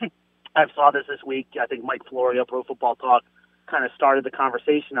argument. I saw this week. I think Mike Florio, Pro Football Talk, kind of started the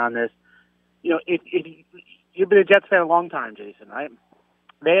conversation on this. You know, if you've been a Jets fan a long time, Jason, right?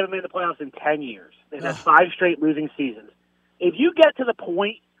 They haven't made the playoffs in 10 years. They've had 5 straight losing seasons. If you get to the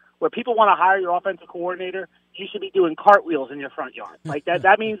point where people want to hire your offensive coordinator, you should be doing cartwheels in your front yard. Like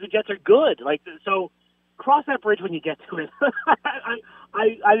that means the Jets are good. Like, so cross that bridge when you get to it.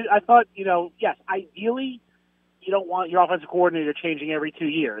 I thought, yes, ideally you don't want your offensive coordinator changing every 2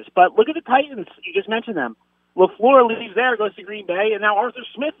 years. But look at the Titans. You just mentioned them. LaFleur leaves there, goes to Green Bay, and now Arthur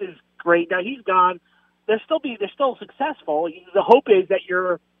Smith is great. Now he's gone. They're still successful. The hope is that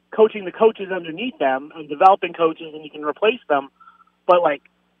you're coaching the coaches underneath them and developing coaches, and you can replace them. But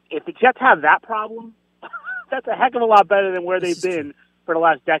if the Jets have that problem, that's a heck of a lot better than where they've been for the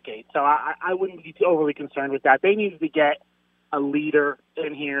last decade. So I wouldn't be too overly concerned with that. They need to get a leader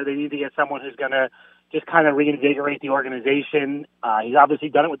in here. They need to get someone who's going to just kind of reinvigorate the organization. He's obviously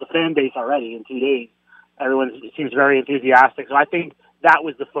done it with the fan base already in 2 days. Everyone seems very enthusiastic. So I think that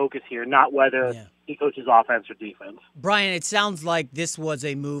was the focus here, not whether he coaches offense or defense. Brian, it sounds like this was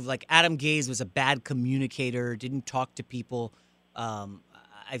a move. Like Adam Gase was a bad communicator, didn't talk to people.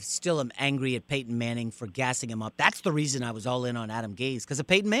 I still am angry at Peyton Manning for gassing him up. That's the reason I was all in on Adam Gase, because of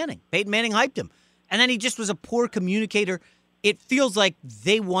Peyton Manning. Peyton Manning hyped him. And then he just was a poor communicator. It feels like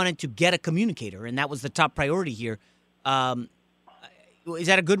they wanted to get a communicator, and that was the top priority here. Is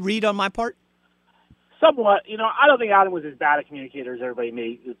that a good read on my part? somewhat. I don't think Adam was as bad a communicator as everybody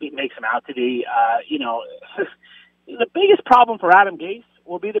makes him out to be. The biggest problem for Adam Gase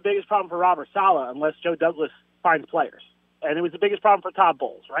will be the biggest problem for Robert Saleh unless Joe Douglas finds players. And it was the biggest problem for Todd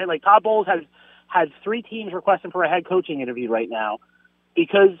Bowles, right? Like, Todd Bowles has 3 teams requesting for a head coaching interview right now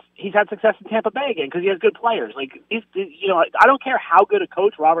because he's had success in Tampa Bay again because he has good players. Like, I don't care how good a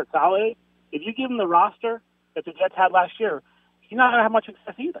coach Robert Saleh is. If you give him the roster that the Jets had last year, he's not going to have much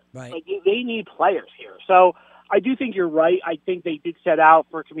success either. Right. Like, they need players here. So I do think you're right. I think they did set out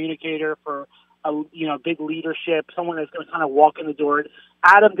for a communicator, for big leadership, someone that's going to kind of walk in the door.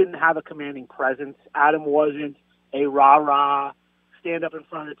 Adam didn't have a commanding presence. Adam wasn't a rah-rah, stand up in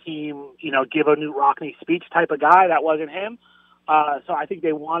front of the team, give a Knute Rockne speech type of guy. That wasn't him. So I think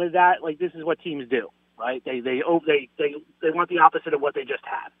they wanted that. Like, this is what teams do, right? They want the opposite of what they just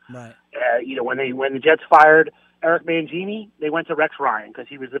had. Right. When the Jets fired Eric Mangini, they went to Rex Ryan because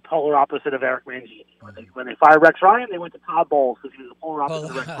he was the polar opposite of Eric Mangini. When they fired Rex Ryan, they went to Todd Bowles because he was the polar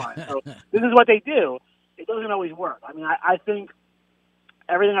opposite of Rex Ryan. So this is what they do. It doesn't always work. I mean, I think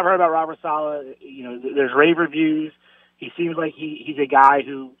everything I've heard about Robert Saleh, there's rave reviews. He seems like he's a guy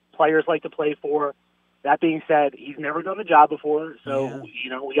who players like to play for. That being said, he's never done the job before, so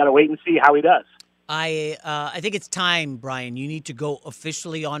we got to wait and see how he does. I think it's time, Brian. You need to go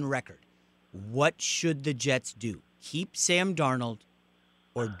officially on record. What should the Jets do? Keep Sam Darnold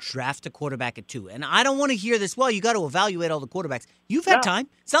or draft a quarterback at 2? And I don't want to hear this, well, you got to evaluate all the quarterbacks. You've had time.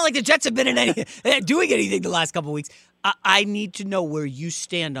 It's not like the Jets have been doing anything the last couple of weeks. I need to know where you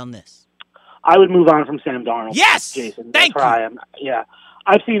stand on this. I would move on from Sam Darnold. Yes! Jason. Thank you. That's where I am. Yeah.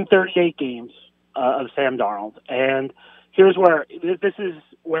 I've seen 38 games of Sam Darnold, and here's where this is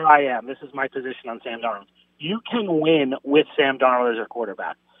where I am. This is my position on Sam Darnold. You can win with Sam Darnold as your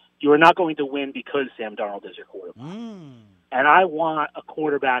quarterback. You are not going to win because Sam Darnold is your quarterback. And I want a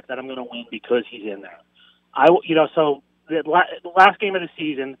quarterback that I'm going to win because he's in there. So the last game of the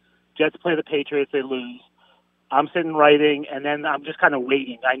season, Jets play the Patriots, they lose. I'm sitting writing, and then I'm just kind of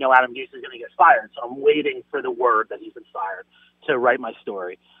waiting. I know Adam Gase is going to get fired, so I'm waiting for the word that he's been fired to write my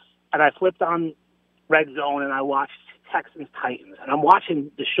story. And I flipped on Red Zone, and I watched Texans-Titans, and I'm watching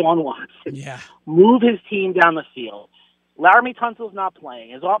Deshaun Watson move his team down the field. Laramie Tunsil's not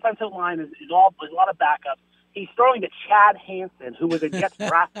playing. His offensive line is a lot of backups. He's throwing to Chad Hansen, who was a Jets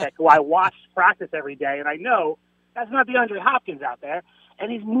draft pick, who I watched practice every day, and I know that's not DeAndre Hopkins out there.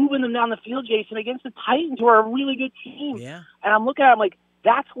 And he's moving them down the field, Jason, against the Titans, who are a really good team. Yeah. And I'm looking at him like,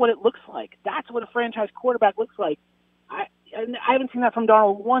 that's what it looks like. That's what a franchise quarterback looks like. I haven't seen that from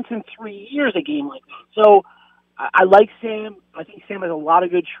Darnold once in 3 years, a game like that. So I like Sam. I think Sam has a lot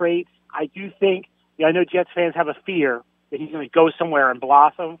of good traits. I do think, I know Jets fans have a fear that he's going to go somewhere and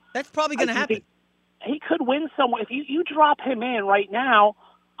blossom. That's probably going to happen. He could win somewhere. If you drop him in right now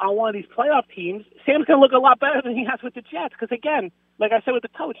on one of these playoff teams, Sam's going to look a lot better than he has with the Jets. Because, again, like I said with the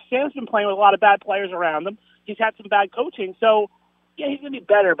coach, Sam's been playing with a lot of bad players around him. He's had some bad coaching. So, yeah, he's going to be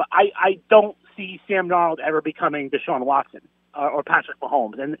better. But I don't see Sam Darnold ever becoming Deshaun Watson or Patrick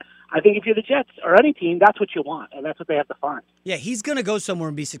Mahomes. And I think if you're the Jets or any team, that's what you want. And that's what they have to find. Yeah, he's going to go somewhere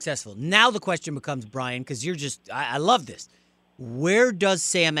and be successful. Now the question becomes, Brian, because I love this. Where does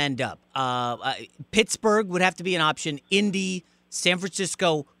Sam end up? Pittsburgh would have to be an option. Indy, San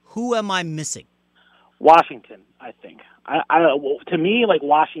Francisco. Who am I missing? Washington, I think. To me, like,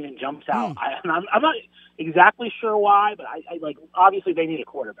 Washington jumps out. I'm not exactly sure why, but I like, obviously they need a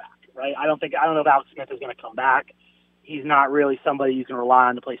quarterback, right? I don't know if Alex Smith is going to come back. He's not really somebody you can rely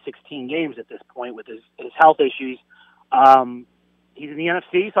on to play 16 games at this point with his health issues. He's in the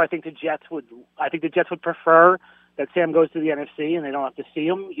NFC, so I think the Jets would prefer that Sam goes to the NFC and they don't have to see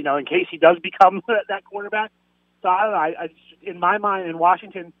him, in case he does become that quarterback. So I don't know. In my mind, in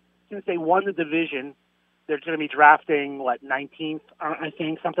Washington, since they won the division, they're going to be drafting 19th, I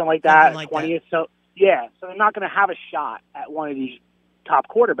think, something like that, 20th. So yeah, so they're not going to have a shot at one of these top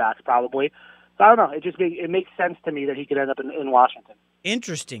quarterbacks probably. So I don't know. It makes sense to me that he could end up in Washington.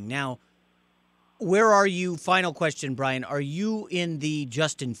 Interesting. Now, where are you? Final question, Brian. Are you in the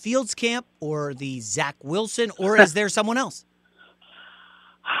Justin Fields camp or the Zach Wilson, or is there someone else?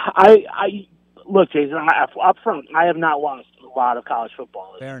 Look, Jason. Up front, I have not watched a lot of college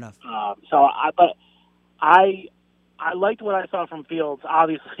football. Fair enough. But I liked what I saw from Fields.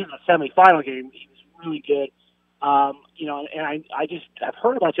 Obviously, in the semifinal game, he was really good. And I just have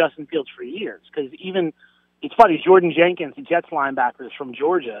heard about Justin Fields for years because even. It's funny, Jordan Jenkins, the Jets linebacker from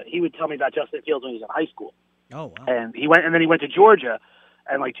Georgia, he would tell me about Justin Fields when he was in high school. Oh, wow. And then he went to Georgia,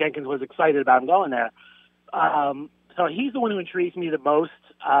 and Jenkins was excited about him going there. So he's the one who intrigues me the most.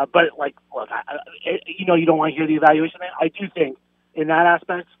 But look, you don't want to hear the evaluation. I do think in that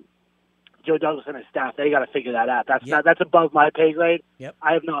aspect, Joe Douglas and his staff, they got to figure that out. That's above my pay grade. Yep.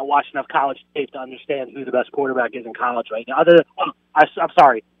 I have not watched enough college tape to understand who the best quarterback is in college right now. I'm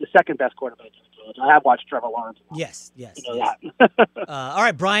sorry, the second best quarterback in college. I have watched Trevor Lawrence. Yes. You know that. All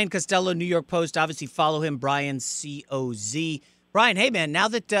right, Brian Costello, New York Post. Obviously, follow him, Brian COZ. Brian, hey, man, now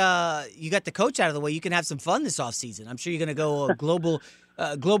that you got the coach out of the way, you can have some fun this offseason. I'm sure you're going to go a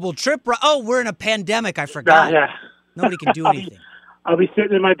global trip. Oh, we're in a pandemic. I forgot. Yeah. Nobody can do anything. I'll be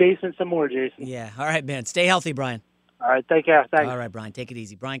sitting in my basement some more, Jason. Yeah. All right, man. Stay healthy, Brian. All right. Take care. Thanks. All right, Brian. Take it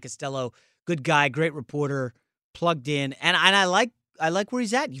easy. Brian Costello, good guy, great reporter, plugged in. And I like where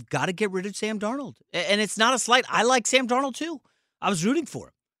he's at. You've got to get rid of Sam Darnold. And it's not a slight. I like Sam Darnold, too. I was rooting for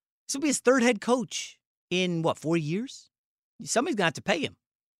him. This will be his third head coach in, 4 years? Somebody's going to have to pay him.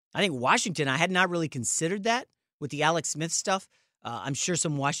 I think Washington, I had not really considered that with the Alex Smith stuff. I'm sure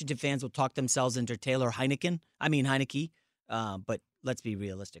some Washington fans will talk themselves into Taylor Heineke. But let's be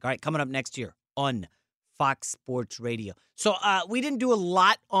realistic. All right, coming up next year on Fox Sports Radio. So we didn't do a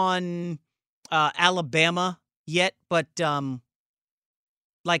lot on Alabama yet, but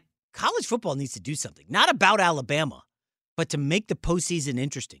college football needs to do something. Not about Alabama, but to make the postseason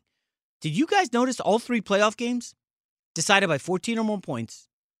interesting. Did you guys notice all 3 playoff games decided by 14 or more points?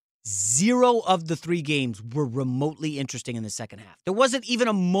 0 of the 3 games were remotely interesting in the second half. There wasn't even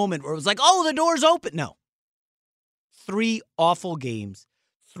a moment where it was like, oh, the door's open. No. 3 awful games,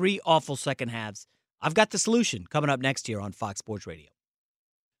 3 awful second halves. I've got the solution coming up next year on Fox Sports Radio.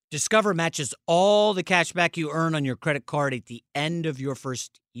 Discover matches all the cash back you earn on your credit card at the end of your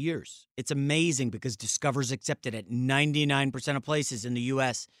first years. It's amazing because Discover's accepted at 99% of places in the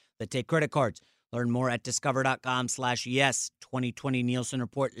U.S. that take credit cards. Learn more at discover.com/yes. 2020 Nielsen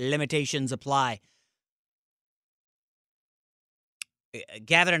Report. Limitations apply.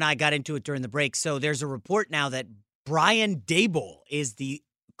 Gavin and I got into it during the break. So there's a report now that Brian Daboll is the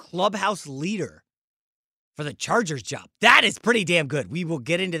clubhouse leader for the Chargers job. That is pretty damn good. We will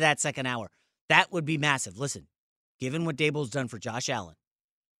get into that second hour. That would be massive. Listen, given what Daboll's done for Josh Allen,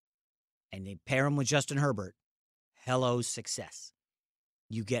 and they pair him with Justin Herbert, hello success.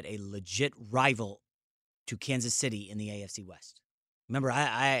 You get a legit rival to Kansas City in the AFC West. Remember,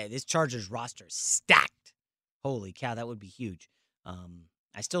 this Chargers roster is stacked. Holy cow, that would be huge.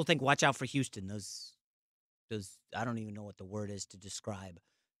 I still think watch out for Houston. Those I don't even know what the word is to describe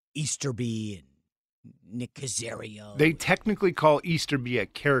Easterby and Nick Caserio. They technically call Easterby a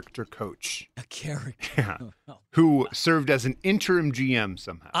character coach. A character? Yeah. Who served as an interim GM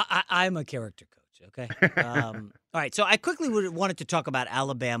somehow. I'm a character coach. Okay. All right. So I quickly wanted to talk about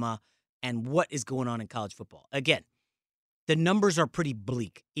Alabama and what is going on in college football. Again, the numbers are pretty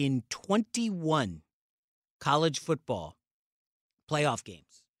bleak. In 21 college football playoff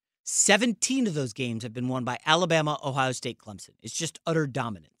games, 17 of those games have been won by Alabama, Ohio State, Clemson. It's just utter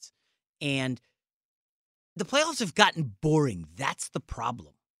dominance. And the playoffs have gotten boring. That's the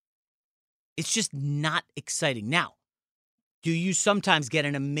problem. It's just not exciting. Now, do you sometimes get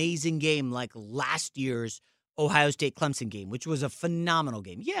an amazing game like last year's Ohio State-Clemson game, which was a phenomenal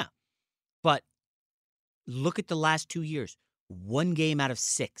game? Yeah. But look at the last 2 years. 1 game out of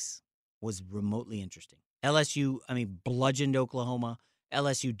 6 was remotely interesting. LSU, bludgeoned Oklahoma.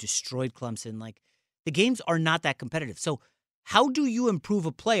 LSU destroyed Clemson. The games are not that competitive. So how do you improve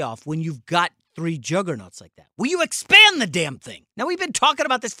a playoff when you've got 3 juggernauts like that? Will you expand the damn thing? Now, we've been talking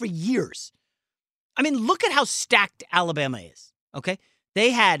about this for years. Look at how stacked Alabama is, okay?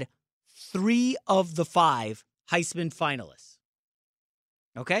 They had 3 of the 5 Heisman finalists,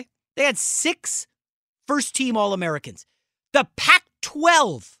 okay? They had 6 first-team All-Americans. The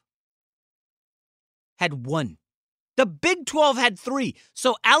Pac-12 had 1. The Big 12 had 3.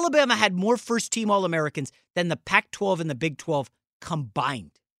 So Alabama had more first-team All-Americans than the Pac-12 and the Big 12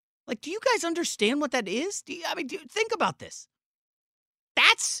 combined. Do you guys understand what that is? Think about this.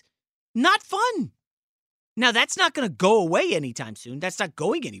 That's not fun. Now, that's not going to go away anytime soon. That's not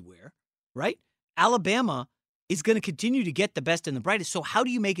going anywhere, right? Alabama is going to continue to get the best and the brightest. So how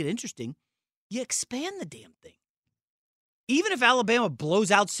do you make it interesting? You expand the damn thing. Even if Alabama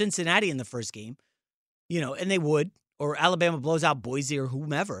blows out Cincinnati in the first game, and they would, or Alabama blows out Boise or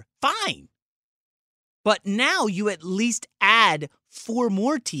whomever, fine. But now you at least add 4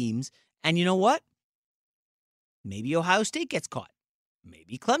 more teams, and you know what? Maybe Ohio State gets caught.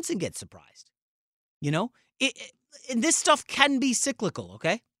 Maybe Clemson gets surprised. And this stuff can be cyclical,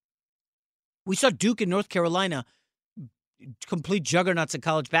 okay? We saw Duke and North Carolina complete juggernauts in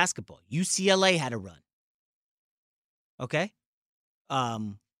college basketball. UCLA had a run, okay?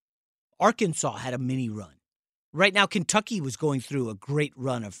 Arkansas had a mini run. Right now, Kentucky was going through a great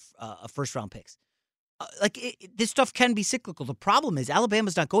run of first-round picks. This stuff can be cyclical. The problem is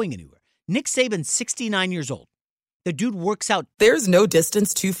Alabama's not going anywhere. Nick Saban's 69 years old. The dude works out. There's no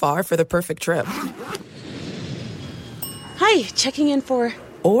distance too far for the perfect trip. Hi, checking in for...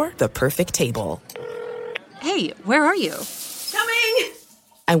 Or the perfect table. Hey, where are you? Coming!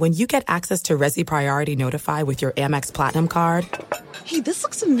 And when you get access to Resi Priority Notify with your Amex Platinum card... Hey, this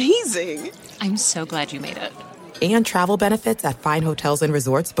looks amazing. I'm so glad you made it. And travel benefits at fine hotels and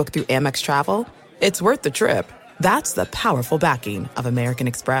resorts booked through Amex Travel, it's worth the trip. That's the powerful backing of American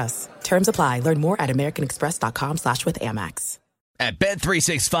Express. Terms apply. Learn more at americanexpress.com/withAmex. At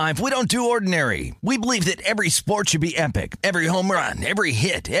Bet365, we don't do ordinary. We believe that every sport should be epic. Every home run, every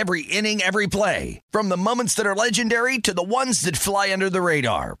hit, every inning, every play. From the moments that are legendary to the ones that fly under the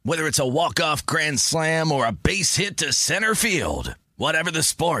radar. Whether it's a walk-off grand slam or a base hit to center field. Whatever the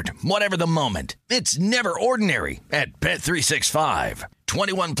sport, whatever the moment, it's never ordinary at Bet365.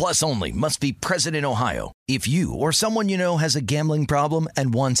 21 plus only. Must be present in Ohio. If you or someone you know has a gambling problem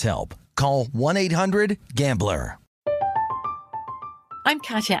and wants help, call 1-800-GAMBLER. I'm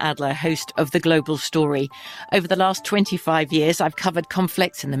Katya Adler, host of The Global Story. Over the last 25 years, I've covered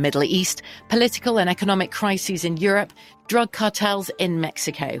conflicts in the Middle East, political and economic crises in Europe, drug cartels in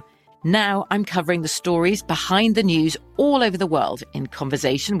Mexico. Now I'm covering the stories behind the news all over the world in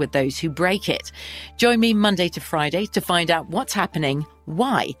conversation with those who break it. Join me Monday to Friday to find out what's happening,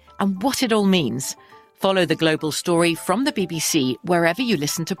 why, and what it all means. Follow The Global Story from the BBC wherever you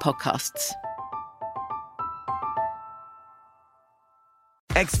listen to podcasts.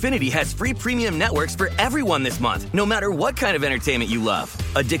 Xfinity has free premium networks for everyone this month, no matter what kind of entertainment you love.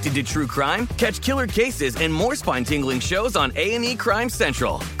 Addicted to true crime? Catch killer cases and more spine-tingling shows on A&E Crime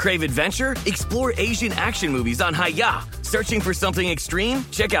Central. Crave adventure? Explore Asian action movies on Hi-YAH. Searching for something extreme?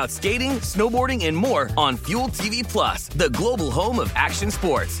 Check out skating, snowboarding, and more on Fuel TV Plus, the global home of action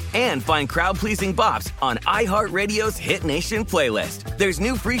sports. And find crowd-pleasing bops on iHeartRadio's Hit Nation playlist. There's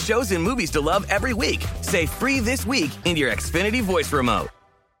new free shows and movies to love every week. Say free this week in your Xfinity voice remote.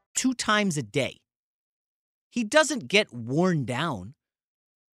 2 times a day. He doesn't get worn down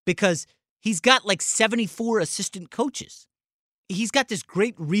because he's got like 74 assistant coaches. He's got this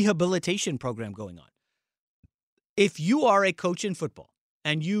great rehabilitation program going on. If you are a coach in football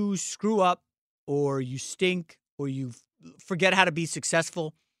and you screw up or you stink or you forget how to be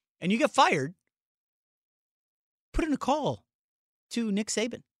successful and you get fired, put in a call to Nick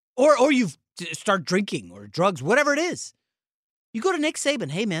Saban. Or you start drinking or drugs, whatever it is. You go to Nick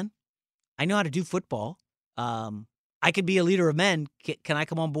Saban. Hey, man, I know how to do football. I could be a leader of men. Can I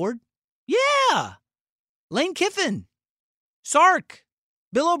come on board? Yeah. Lane Kiffin, Sark,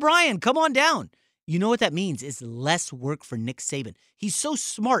 Bill O'Brien, come on down. You know what that means is less work for Nick Saban. He's so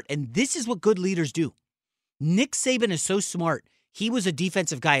smart, and this is what good leaders do. Nick Saban is so smart. He was a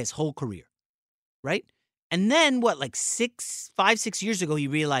defensive guy his whole career, right? And then, 5-6 years ago, he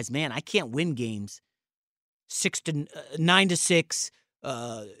realized, man, I can't win games 9-6,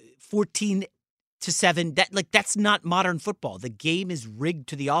 14-7. That's not modern football. The game is rigged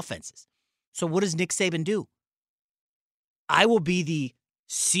to the offenses. So what does Nick Saban do? I will be the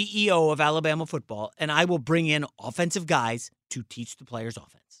CEO of Alabama football, and I will bring in offensive guys to teach the players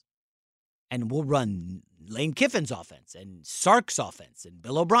offense. And we'll run Lane Kiffin's offense and Sark's offense and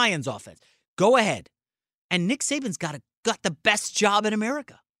Bill O'Brien's offense. Go ahead. And Nick Saban's got the best job in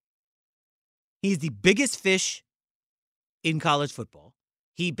America. He's the biggest fish in college football.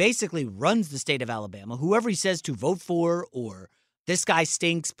 He basically runs the state of Alabama. Whoever he says to vote for or this guy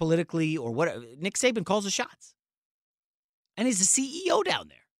stinks politically or whatever, Nick Saban calls the shots. And he's the CEO down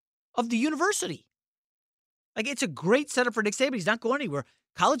there of the university. It's a great setup for Nick Saban. He's not going anywhere.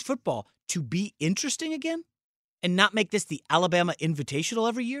 College football, to be interesting again and not make this the Alabama Invitational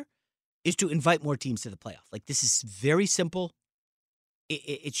every year, is to invite more teams to the playoff. This is very simple.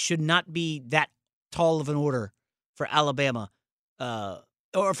 It should not be that tall of an order for Alabama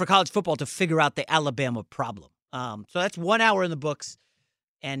or for college football to figure out the Alabama problem. So that's 1 hour in the books,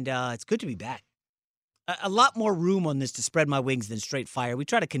 and it's good to be back. A lot more room on this to spread my wings than straight fire. We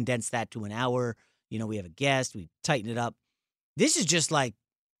try to condense that to an hour. We have a guest. We tighten it up. This is just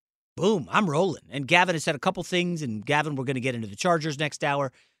boom, I'm rolling. And Gavin has said a couple things, and Gavin, we're going to get into the Chargers next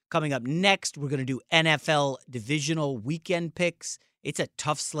hour. Coming up next, we're going to do NFL divisional weekend picks. It's a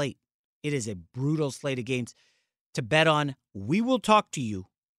tough slate. It is a brutal slate of games to bet on. We will talk to you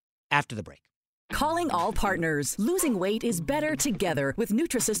after the break. Calling all partners. Losing weight is better together with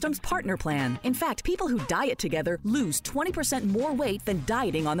Nutrisystem's Partner Plan. In fact, people who diet together lose 20% more weight than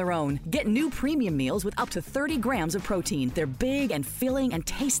dieting on their own. Get new premium meals with up to 30 grams of protein. They're big and filling and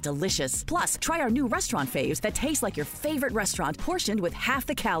taste delicious. Plus, try our new restaurant faves that taste like your favorite restaurant, portioned with half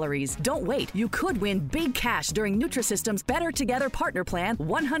the calories. Don't wait. You could win big cash during Nutrisystem's Better Together Partner Plan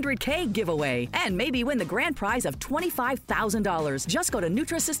 100K giveaway. And maybe win the grand prize of $25,000. Just go to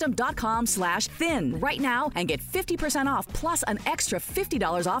Nutrisystem.com/thin right now and get 50% off plus an extra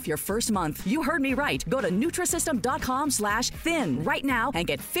 $50 off your first month. You heard me right. Go to Nutrisystem.com/thin right now and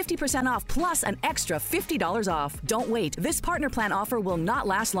get 50% off plus an extra $50 off. Don't wait. This Partner Plan offer will not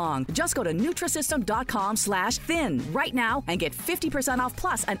last long. Just go to Nutrisystem.com/thin right now and get 50% off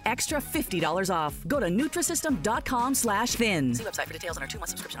plus an extra $50 off. Go to Nutrisystem.com/thin. See website for details on our 2-month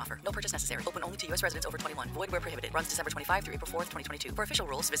subscription offer. No purchase necessary. Open only to U.S. residents over 21. Void where prohibited. Runs December 25 through April 4th, 2022. For official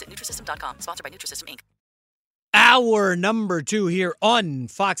rules, visit Nutrisystem.com. Sponsored by Nutrisystem, Inc. Hour number 2 here on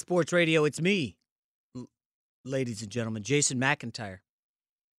Fox Sports Radio. It's me, ladies and gentlemen, Jason McIntyre.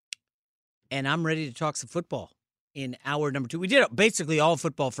 And I'm ready to talk some football in hour number 2. We did basically all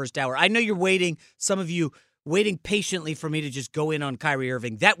football first hour. I know you're waiting, some of you waiting patiently for me to just go in on Kyrie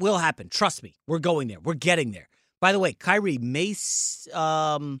Irving. That will happen. Trust me. We're going there. We're getting there. By the way, Kyrie may suit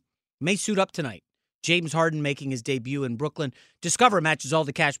up tonight. James Harden making his debut in Brooklyn. Discover matches all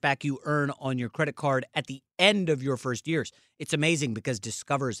the cash back you earn on your credit card at the end of your first years. It's amazing because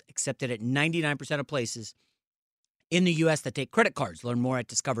Discover's accepted at 99% of places in the U.S. that take credit cards. Learn more at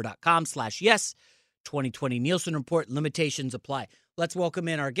discover.com/yes. 2020 Nielsen Report. Limitations apply. Let's welcome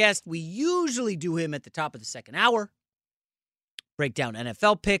in our guest. We usually do him at the top of the second hour. Break down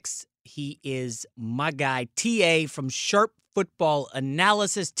NFL picks. He is my guy, TA from Sharp Football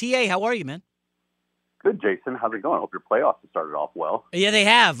Analysis. TA, how are you, man? Good, Jason. How's it going? I hope your playoffs have started off well. Yeah, they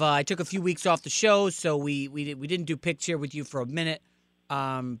have. I took a few weeks off the show, so we didn't do picks here with you for a minute.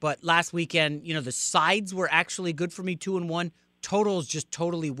 But last weekend, the sides were actually good for me, 2-1. Totals just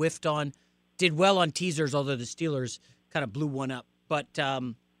totally whiffed on. Did well on teasers, although the Steelers kind of blew one up. But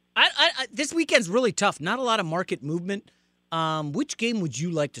this weekend's really tough. Not a lot of market movement. Which game would you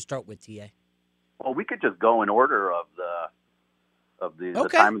like to start with, TA? Well, we could just go in order of the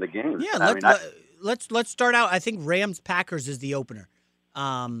time of the game. Yeah, let's start out. I think Rams-Packers is the opener.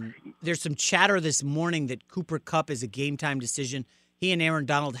 There's some chatter this morning that Cooper Kupp is a game-time decision. He and Aaron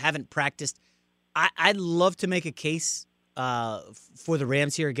Donald haven't practiced. I'd love to make a case for the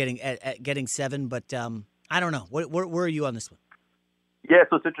Rams here getting 7, but I don't know. Where are you on this one? Yeah,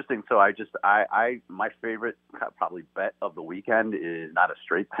 so it's interesting. So my favorite probably bet of the weekend is not a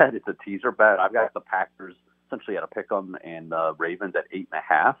straight bet. It's a teaser bet. I've got the Packers essentially at a pick 'em and the Ravens at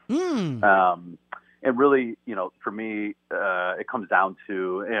 8.5. And really, for me, it comes down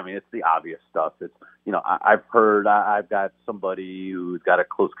to, it's the obvious stuff. It's, I've got somebody who's got a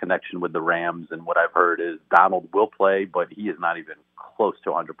close connection with the Rams, and what I've heard is Donald will play, but he is not even close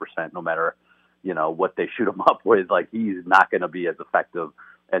to 100%, no matter, what they shoot him up with. Like, he's not going to be as effective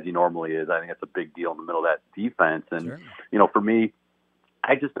as he normally is. I think that's a big deal in the middle of that defense. And, for me,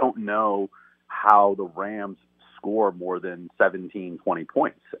 I just don't know how the Rams score more than 17, 20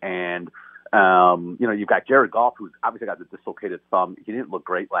 points. And, you've got Jared Goff, who's obviously got the dislocated thumb. He didn't look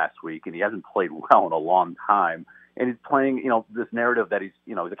great last week, and he hasn't played well in a long time. And he's playing, this narrative that he's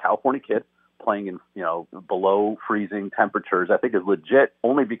a California kid playing in, below freezing temperatures, I think is legit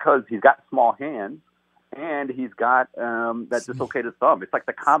only because he's got small hands and he's got that dislocated thumb. It's like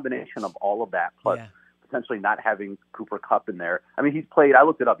the combination of all of that, plus potentially not having Cooper Kupp in there. I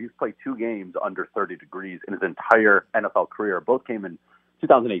looked it up, he's played 2 games under 30 degrees in his entire NFL career. Both came in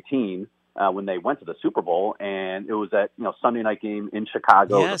 2018 when they went to the Super Bowl, and it was that Sunday night game in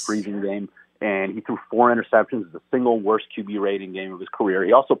Chicago, the freezing game, and he threw 4 interceptions, the single worst QB rating game of his career.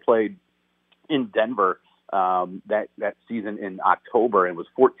 He also played in Denver that season in October and was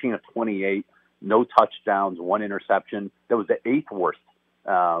 14 of 28, no touchdowns, 1 interception. That was the 8th worst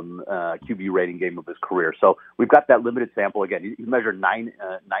QB rating game of his career. So we've got that limited sample. Again, he measured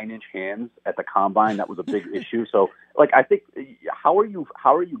 9-inch hands at the combine. That was a big issue. So, I think how are you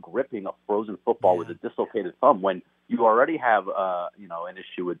gripping a frozen football with a dislocated thumb when you already have an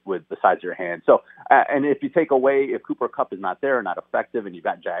issue with the size of your hand? So, and if you take away, if Cooper Kupp is not there, not effective, and you've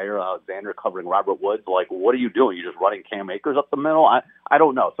got Jair Alexander covering Robert Woods, what are you doing? You're just running Cam Akers up the middle? I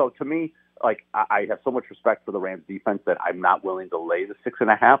don't know. So to me, I have so much respect for the Rams defense that I'm not willing to lay the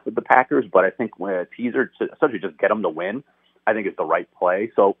 6.5 with the Packers, but I think when a teaser to essentially just get them to win, I think it's the right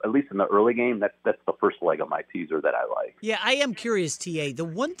play. So at least in the early game, that's the first leg of my teaser that I like. Yeah, I am curious, TA. The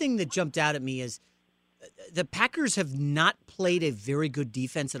one thing that jumped out at me is the Packers have not played a very good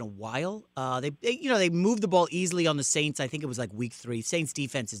defense in a while. They moved the ball easily on the Saints. I think it was like week 3. Saints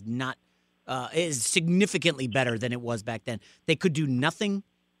defense is significantly better than it was back then. They could do nothing.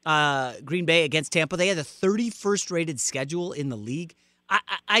 Green Bay against Tampa. They had the 31st rated schedule in the league.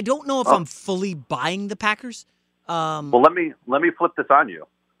 I don't know if I'm fully buying the Packers. Well, let me flip this on you.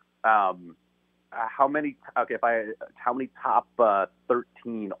 How many top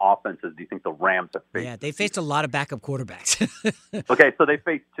 13 offenses do you think the Rams have faced? Yeah, they faced a lot of backup quarterbacks. Okay, so they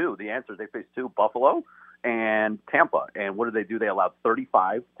faced 2. The answer is they faced 2, Buffalo and Tampa. And what did they do? They allowed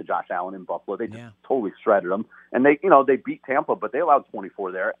 35 to Josh Allen in Buffalo. They just totally shredded them. And they beat Tampa, but they allowed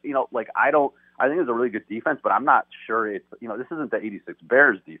 24 there. I think it's a really good defense, but I'm not sure it's, this isn't the 86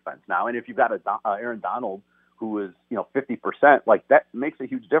 Bears defense now. And if you've got Aaron Donald who is, 50%, like that makes a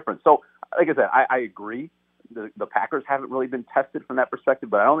huge difference. So, like I said, I agree. The Packers haven't really been tested from that perspective,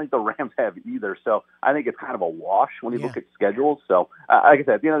 but I don't think the Rams have either. So I think it's kind of a wash when you look at schedules. So, like I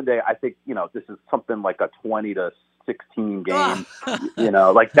said, at the end of the day, I think, this is something like a 20-16 game.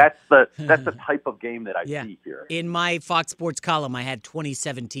 That's the type of game that I see here. In my Fox Sports column, I had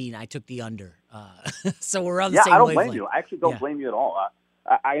 2017. I took the under. So we're on the same wavelength. I don't blame you. I actually don't blame you at all.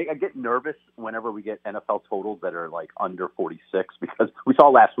 I get nervous whenever we get NFL totals that are like under 46 because we saw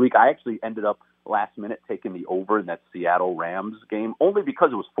last week. I actually ended up last minute taking the over in that Seattle Rams game only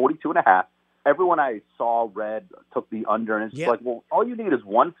because it was 42.5. Everyone I saw read took the under, and it's like, well, all you need is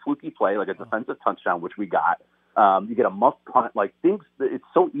one fluky play, like a defensive touchdown, which we got. You get a muff punt, like things. It's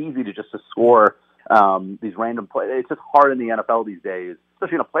so easy to score these random plays. It's just hard in the NFL these days,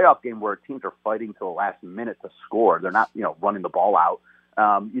 especially in a playoff game where teams are fighting to the last minute to score. They're not, running the ball out.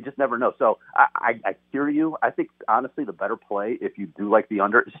 You just never know. So I hear you. I think, honestly, the better play, if you do like the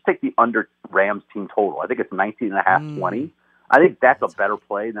under, just take the under Rams team total. I think it's 19.5, 20. I think that's a better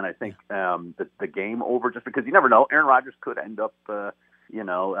play than I think the game over, just because you never know. Aaron Rodgers could end up,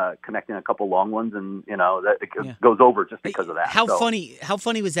 connecting a couple long ones, and, that it goes over just because of that. How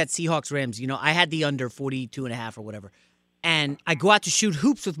funny was that Seahawks-Rams? I had the under 42.5 or whatever, and I go out to shoot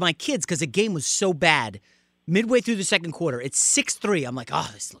hoops with my kids because the game was so bad. Midway through the second quarter, it's 6-3. I'm like, oh,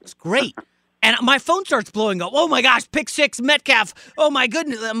 this looks great. And my phone starts blowing up. Oh, my gosh, pick 6, Metcalf. Oh, my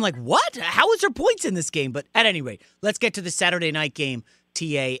goodness. I'm like, what? How is there points in this game? But at any rate, let's get to the Saturday night game,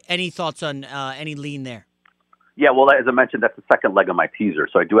 TA. Any thoughts on any lean there? Yeah, well, as I mentioned, that's the second leg of my teaser.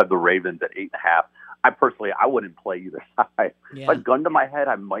 So I do have the Ravens at 8.5. I wouldn't play either side. Yeah. If I gun to my head,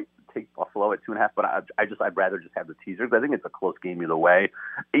 I might take Buffalo at 2.5, but I'd rather just have the teaser because I think it's a close game either way.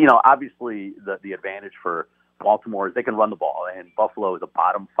 Obviously the advantage for Baltimore is they can run the ball, and Buffalo is a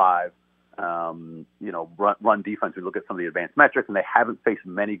bottom 5, run defense. We look at some of the advanced metrics, and they haven't faced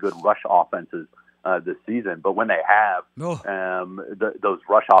many good rush offenses this season. But when they have, those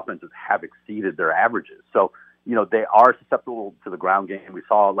rush offenses have exceeded their averages. So, they are susceptible to the ground game. We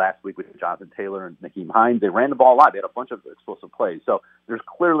saw last week with Jonathan Taylor and Nyheim Hines. They ran the ball a lot. They had a bunch of explosive plays. So there's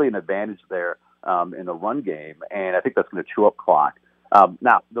clearly an advantage there in the run game, and I think that's going to chew up clock.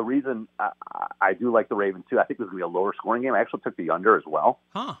 Now, the reason I do like the Ravens, too, I think this is going to be a lower scoring game. I actually took the under as well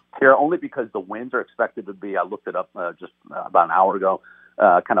here, only because the winds are expected to be, I looked it up just about an hour ago,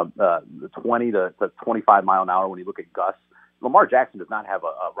 kind of 20 to 25 mile an hour when you look at gusts. Lamar Jackson does not have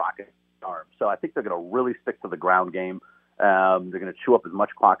a rocket arm, so I think they're going to really stick to the ground game. They're going to chew up as much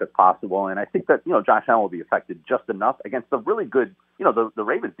clock as possible, and I think that, Josh Allen will be affected just enough against the really good, the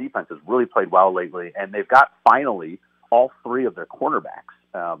Ravens defense has really played well lately, and they've got finally all 3 of their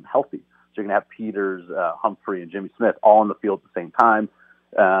cornerbacks healthy. So you're going to have Peters, Humphrey, and Jimmy Smith all on the field at the same time.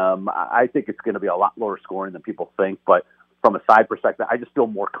 I think it's going to be a lot lower scoring than people think, but from a side perspective, I just feel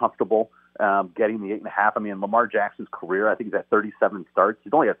more comfortable getting the 8.5. I mean, Lamar Jackson's career, I think he's at 37 starts.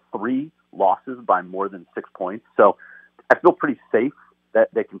 He's only had 3 losses by more than 6 points. So I feel pretty safe that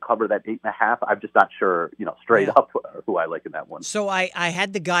they can cover that 8.5. I'm just not sure, straight up who I like in that one. So I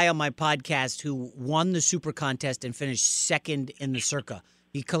had the guy on my podcast who won the Super Contest and finished second in the Circa.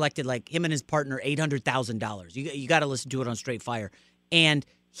 He collected, him and his partner, $800,000. You got to listen to it on Straight Fire. And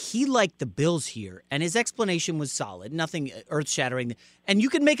he liked the Bills here, and his explanation was solid, nothing earth-shattering. And you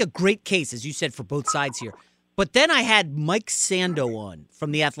can make a great case, as you said, for both sides here. But then I had Mike Sando on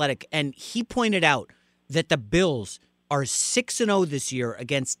from The Athletic, and he pointed out that the Bills are 6-0 this year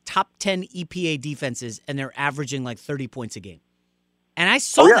against top 10 EPA defenses, and they're averaging 30 points a game. And I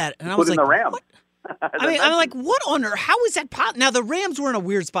saw that, and I was like, what? I'm like, what on earth? How is that possible? Now, the Rams were in a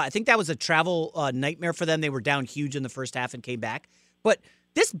weird spot. I think that was a travel nightmare for them. They were down huge in the first half and came back. But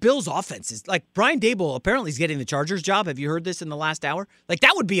this Bills offense is Brian Daboll apparently is getting the Chargers job. Have you heard this in the last hour?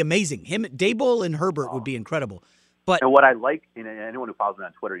 That would be amazing. Daboll and Herbert would be incredible. But and what I like, and anyone who follows me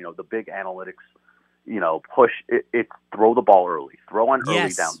on Twitter, the big analytics, push. It's throw the ball early, throw on early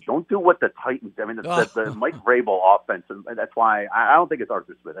Yes. downs. Don't do what the Titans. I mean, the Mike Vrabel offense, and that's why I don't think it's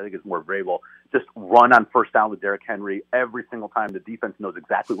Arthur Smith. I think it's more Vrabel. Just run on first down with Derrick Henry every single time. The defense knows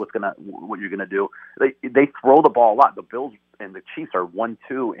exactly what you're gonna do. They throw the ball a lot. The Bills and the Chiefs are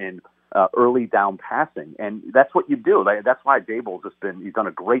 1-2 in early down passing, and that's what you do. That's why Daboll's he's done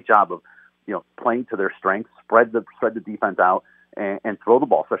a great job of playing to their strengths, spread the defense out, and throw the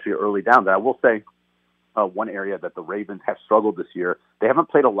ball, especially early down. But I will say one area that the Ravens have struggled this year, they haven't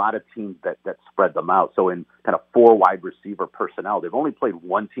played a lot of teams that spread them out. So in kind of 4 wide receiver personnel, they've only played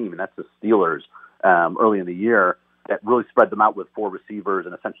one team, and that's the Steelers early in the year, that really spread them out with 4 receivers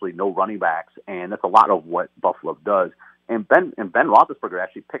and essentially no running backs. And that's a lot of what Buffalo does. And Ben Roethlisberger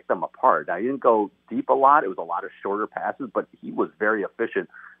actually picked them apart. Now, he didn't go deep a lot. It was a lot of shorter passes, but he was very efficient.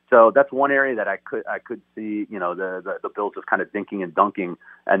 So that's one area that I could see, the Bills just kind of dinking and dunking,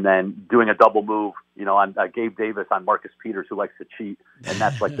 and then doing a double move, on Gabe Davis on Marcus Peters, who likes to cheat, and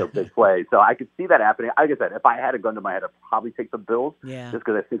that's like their big play. So I could see that happening. Like I said, if I had a gun to my head, I'd probably take the Bills, just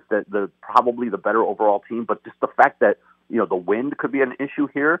because I think that they're probably the better overall team. But just the fact that the wind could be an issue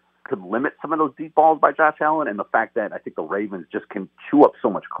here, could limit some of those deep balls by Josh Allen, and the fact that I think the Ravens just can chew up so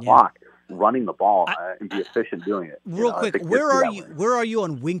much clock. Running the ball and be efficient doing it. Real quick, where are you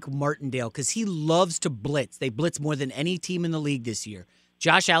on Wink Martindale? Because he loves to blitz. They blitz more than any team in the league this year.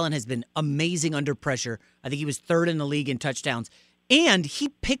 Josh Allen has been amazing under pressure. I think he was 3rd in the league in touchdowns. And he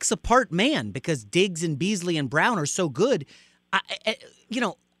picks apart man because Diggs and Beasley and Brown are so good.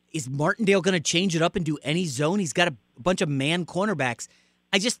 Is Martindale going to change it up and do any zone? He's got a bunch of man cornerbacks.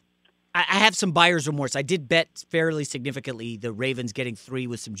 I have some buyer's remorse. I did bet fairly significantly the Ravens getting 3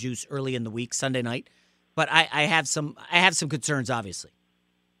 with some juice early in the week, Sunday night. But I have some concerns, obviously.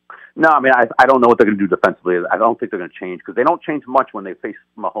 No, I mean, I don't know what they're going to do defensively. I don't think they're going to change because they don't change much when they face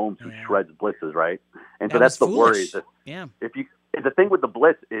Mahomes, who shreds blitzes, right? And so that's the worry. The thing with the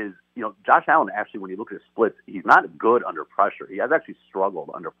blitz is, Josh Allen actually, when you look at his splits, he's not good under pressure. He has actually struggled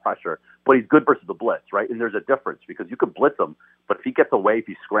under pressure, but he's good versus the blitz, right? And there's a difference because you can blitz him, but if he gets away, if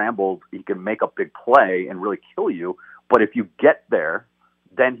he scrambles, he can make a big play and really kill you. But if you get there,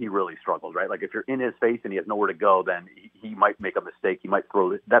 then he really struggles, right? Like if you're in his face and he has nowhere to go, then he might make a mistake. He might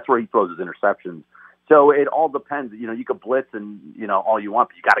throw it. That's where he throws his interceptions. So it all depends. You could blitz and all you want,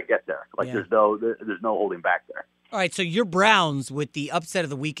 but you got to get there. There's no holding back there. All right, so your Browns, with the upset of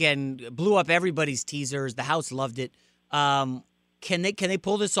the weekend, blew up everybody's teasers. The house loved it. Can they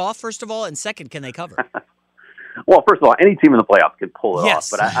pull this off, first of all? And second, can they cover? Well, first of all, any team in the playoffs can pull it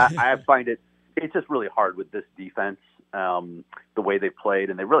Yes. off. But I find it's just really hard with this defense, the way they played.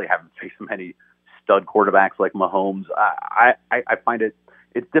 And they really haven't faced many stud quarterbacks like Mahomes. I find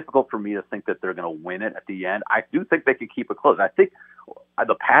it's difficult for me to think that they're going to win it at the end. I do think they could keep it close. I think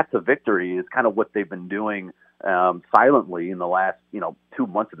the path to victory is kind of what they've been doing silently in the last 2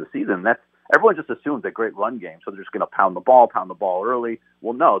 months of the season. That's everyone just assumes a great run game, so they're just going to pound the ball early.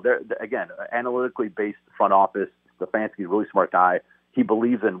 Well, no, they're again analytically based front office. Stefanski's a really smart guy. He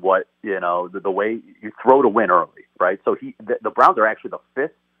believes in what the way you throw to win early, right? So the Browns are actually the 5th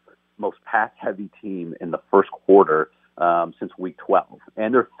most pass heavy team in the first quarter since week 12,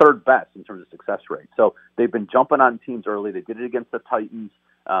 and they're 3rd best in terms of success rate. So they've been jumping on teams early. They did it against the Titans.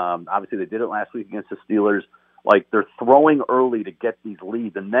 Obviously, they did it last week against the Steelers. Like they're throwing early to get these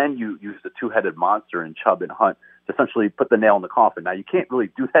leads, and then you use the 2-headed monster in Chubb and Hunt to essentially put the nail in the coffin. Now, you can't really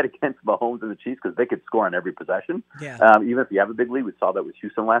do that against Mahomes and the Chiefs because they could score on every possession. Yeah. Even if you have a big lead, we saw that with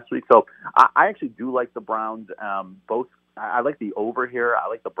Houston last week. So I actually do like the Browns. I like the over here. I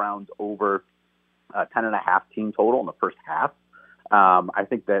like the Browns over 10.5 team total in the first half. I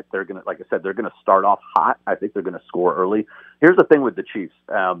think that they're going to, like I said, they're going to start off hot. I think they're going to score early. Here's the thing with the Chiefs,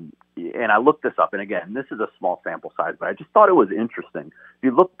 and I looked this up, and again, this is a small sample size, but I just thought it was interesting. If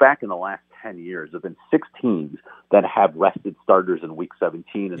you look back in the last 10 years, there have been 6 teams that have rested starters in Week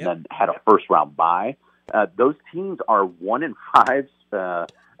 17 and then had a first-round bye. Those teams are 1-5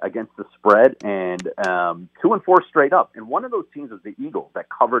 against the spread and 2-4 straight up. And one of those teams was the Eagles that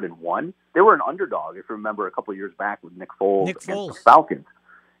covered and won. They were an underdog, if you remember, a couple of years back with Nick Foles against the Falcons.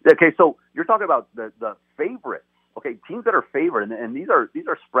 Okay, so you're talking about the favorites. Okay, teams that are favored, and these are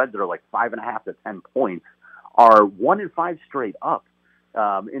spreads that are like 5.5 to 10 points, are 1-5 straight up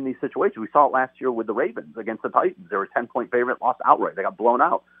in these situations. We saw it last year with the Ravens against the Titans. They were a 10-point favorite, lost outright. They got blown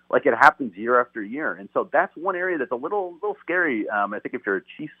out. Like it happens year after year. And so that's one area that's a little scary, I think, if you're a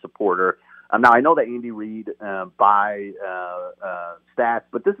Chiefs supporter. Now, I know that Andy Reid by stats,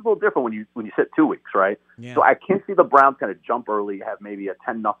 but this is a little different when you sit 2 weeks, right? Yeah. So I can see the Browns kind of jump early, have maybe a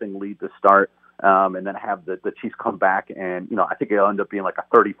 10-0 lead to start. and then have the Chiefs come back, and I think it'll end up being like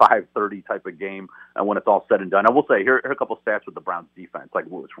a 35-30 type of game when it's all said and done. I will say here are a couple of stats with the Browns defense,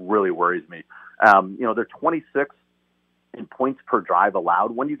 which really worries me. They're 26 in points per drive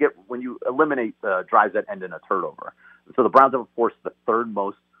allowed when you eliminate drives that end in a turnover. So the Browns have forced the third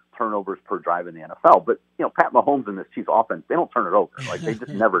most turnovers per drive in the NFL. But Pat Mahomes and this Chiefs offense, they don't turn it over. They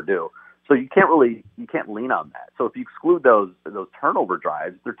just never do. So you can't lean on that. So if you exclude those turnover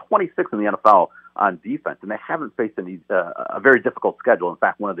drives, they're 26 in the NFL on defense, and they haven't faced a very difficult schedule. In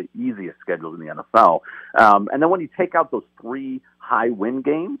fact, one of the easiest schedules in the NFL. And then when you take out those 3 high win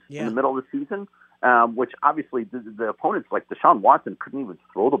games in the middle of the season, which obviously the opponents like Deshaun Watson couldn't even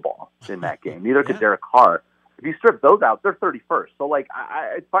throw the ball in that game. Neither could Derek Carr. If you strip those out, they're 31st. So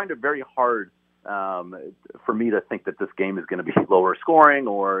I find it very hard for me to think that this game is going to be lower scoring,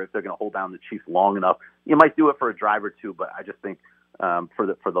 or if they're going to hold down the Chiefs long enough. You might do it for a drive or two, but I just think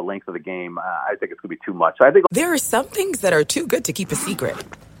for the length of the game, I think it's going to be too much. So I think there are some things that are too good to keep a secret,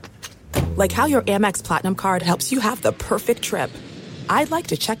 like how your Amex Platinum card helps you have the perfect trip. I'd like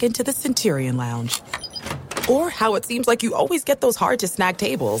to check into the Centurion Lounge, or how it seems like you always get those hard to snag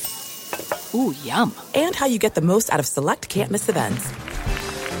tables. Ooh, yum. And how you get the most out of select can't-miss events.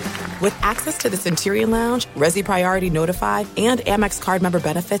 With access to the Centurion Lounge, Resi Priority Notify, and Amex card member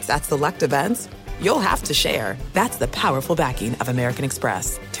benefits at select events, you'll have to share. That's the powerful backing of American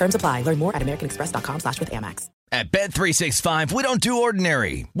Express. Terms apply. Learn more at americanexpress.com/withAmex. At Bet365, we don't do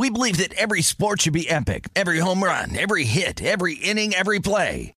ordinary. We believe that every sport should be epic. Every home run, every hit, every inning, every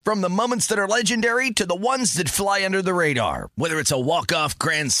play. From the moments that are legendary to the ones that fly under the radar. Whether it's a walk-off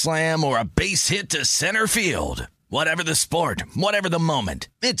grand slam or a base hit to center field. Whatever the sport, whatever the moment,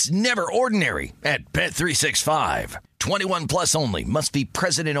 it's never ordinary at Bet365. 21 plus only. Must be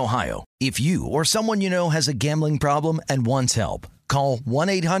present in Ohio. If you or someone you know has a gambling problem and wants help, call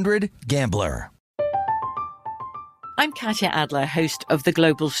 1-800-GAMBLER. I'm Katya Adler, host of The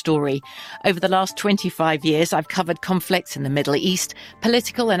Global Story. Over the last 25 years, I've covered conflicts in the Middle East,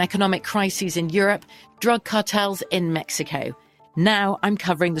 political and economic crises in Europe, drug cartels in Mexico. Now I'm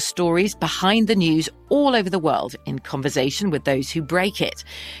covering the stories behind the news all over the world in conversation with those who break it.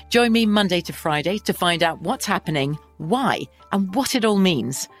 Join me Monday to Friday to find out what's happening, why, and what it all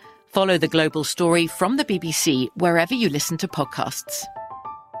means. Follow The Global Story from the BBC wherever you listen to podcasts.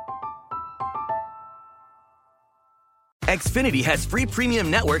 Xfinity has free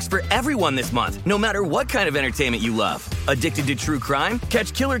premium networks for everyone this month, no matter what kind of entertainment you love. Addicted to true crime?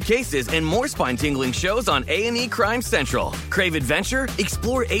 Catch killer cases and more spine-tingling shows on A&E Crime Central. Crave adventure?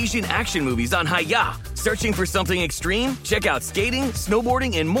 Explore Asian action movies on Hi-YAH. Searching for something extreme? Check out skating,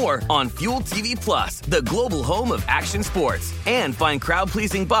 snowboarding, and more on Fuel TV Plus, the global home of action sports. And find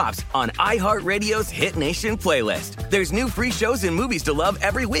crowd-pleasing bops on iHeartRadio's Hit Nation playlist. There's new free shows and movies to love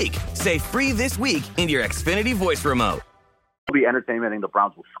every week. Say free this week in your Xfinity voice remote. It'll be entertainment. I think the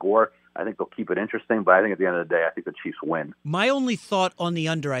Browns will score. I think they'll keep it interesting, but I think at the end of the day, I think the Chiefs win. My only thought on the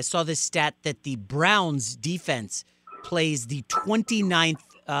under, I saw this stat that the Browns defense plays the 29th.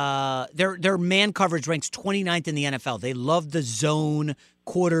 Their man coverage ranks 29th in the NFL. They love the zone,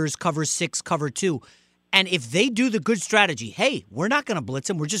 quarters, cover 6, cover 2. And if they do the good strategy, hey, we're not going to blitz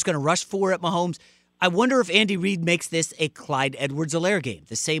him. We're just going to rush 4 at Mahomes. I wonder if Andy Reid makes this a Clyde Edwards-Helaire game,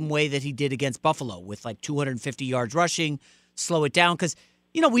 the same way that he did against Buffalo with like 250 yards rushing, slow it down. Because,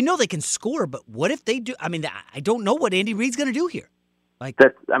 we know they can score, but what if they do? I mean, I don't know what Andy Reid's going to do here.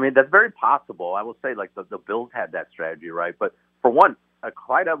 That's very possible. I will say, the Bills had that strategy, right? But for one,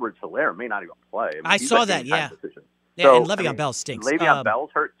 Clyde Edwards-Helaire may not even play. I saw that, yeah. Yeah, so, and Le'Veon Bell stinks. Le'Veon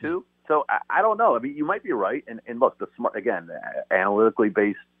Bell's hurt too. So I don't know. I mean, you might be right. And look, the smart, again, analytically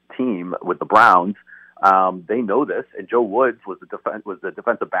based team with the Browns, they know this. And Joe Woods was the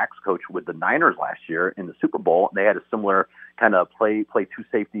defensive backs coach with the Niners last year in the Super Bowl. They had a similar kind of play 2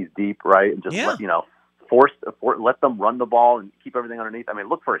 safeties deep, right, and just let them run the ball and keep everything underneath. I mean,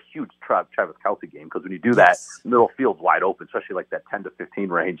 look for a huge Travis Kelce game, because when you do that, middle field's wide open, especially like that 10 to 15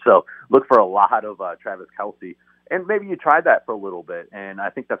 range. So look for a lot of Travis Kelce. And maybe you try that for a little bit, and I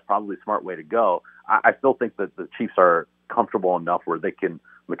think that's probably a smart way to go. I still think that the Chiefs are comfortable enough where they can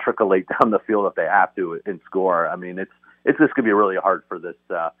matriculate down the field if they have to and score. I mean, it's just going to be really hard for this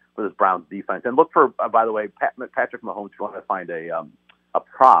Browns defense. And look for, by the way, Patrick Mahomes. If you want to find a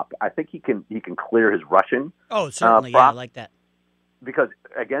prop, I think he can clear his rushing. Oh, certainly, yeah, I like that. Because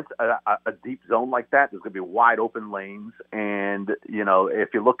against a deep zone like that, there's going to be wide open lanes. And, if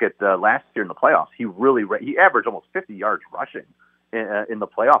you look at last year in the playoffs, he averaged almost 50 yards rushing in the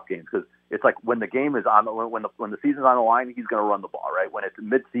playoff games, because it's like when the game is on, when the season's on the line, he's going to run the ball, right? When it's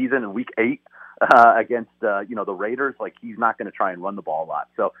mid-season in week 8 against the Raiders, like he's not going to try and run the ball a lot.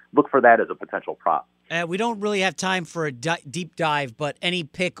 So look for that as a potential prop. We don't really have time for a deep dive, but any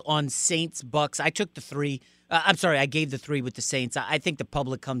pick on Saints Bucks? I took the 3. I gave the 3 with the Saints. I think the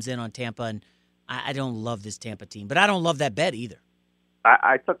public comes in on Tampa, and I don't love this Tampa team, but I don't love that bet either.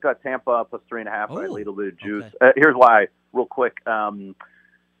 I took Tampa plus 3.5. I laid a little juice. Okay. Here's why, real quick.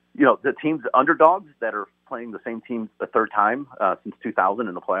 The teams, underdogs that are playing the same team the third time since 2000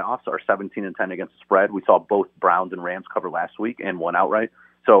 in the playoffs are 17-10 against the spread. We saw both Browns and Rams cover last week and won outright.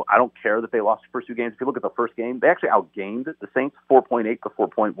 So I don't care that they lost the first 2 games. If you look at the first game, they actually outgained the Saints 4.8 to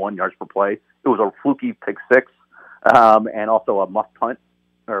 4.1 yards per play. It was a fluky pick 6 and also a muff punt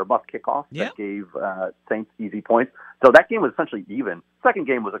or muff kickoff that gave Saints easy points. So that game was essentially even. Second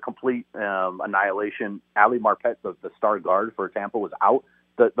game was a complete annihilation. Ali Marpet, the star guard for Tampa, was out.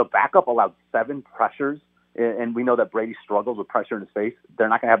 The backup allowed 7 pressures, and we know that Brady struggles with pressure in his face. They're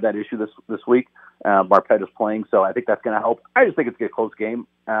not going to have that issue this week. Marpet is playing, so I think that's going to help. I just think it's going to be a close game.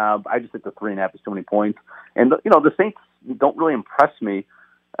 I just think the 3.5 is too many points. And, the Saints don't really impress me,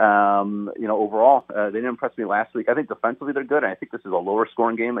 overall. They didn't impress me last week. I think defensively they're good, and I think this is a lower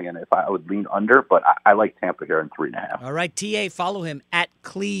scoring game. Again, if I would lean under, but I like Tampa here in 3.5. All right, TA, follow him at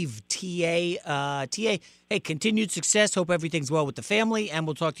Cleve, TA. TA, hey, continued success. Hope everything's well with the family, and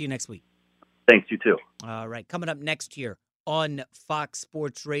we'll talk to you next week. Thanks, you too. All right, coming up next here on Fox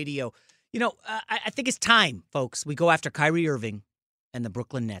Sports Radio. I think it's time, folks, we go after Kyrie Irving and the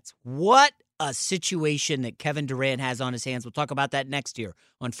Brooklyn Nets. What a situation that Kevin Durant has on his hands. We'll talk about that next year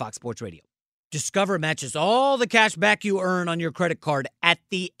on Fox Sports Radio. Discover matches all the cash back you earn on your credit card at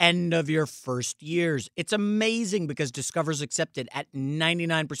the end of your first years. It's amazing because Discover's accepted at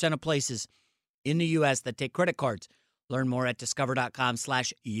 99% of places in the U.S. that take credit cards. Learn more at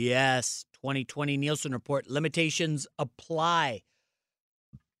discover.com/yes. 2020 Nielsen Report. Limitations apply.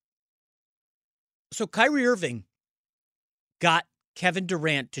 So Kyrie Irving got Kevin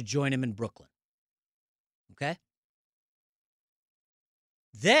Durant to join him in Brooklyn. Okay?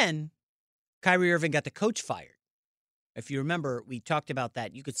 Then Kyrie Irving got the coach fired. If you remember, we talked about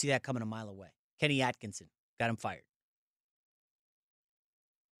that. You could see that coming a mile away. Kenny Atkinson got him fired.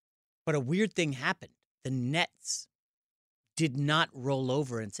 But a weird thing happened. The Nets did not roll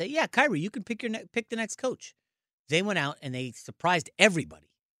over and say, yeah, Kyrie, you can pick the next coach. They went out and they surprised everybody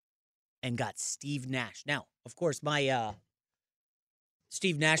and got Steve Nash. Now, of course, my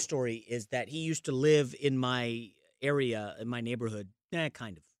Steve Nash story is that he used to live in my area, in my neighborhood,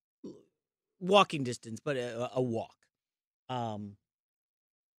 kind of walking distance, but a walk. And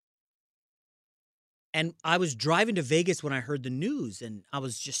I was driving to Vegas when I heard the news, and I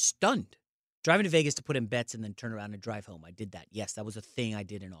was just stunned. Driving to Vegas to put in bets and then turn around and drive home. I did that. Yes, that was a thing I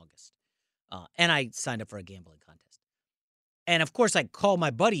did in August. And I signed up for a gambling contest. And, of course, I called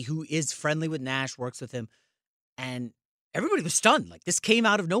my buddy who is friendly with Nash, works with him, and everybody was stunned. Like, this came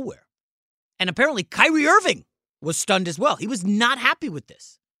out of nowhere. And apparently Kyrie Irving was stunned as well. He was not happy with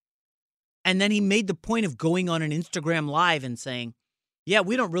this. And then he made the point of going on an Instagram Live and saying, yeah,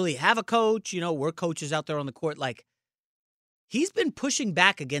 we don't really have a coach. We're coaches out there on the court. Like, he's been pushing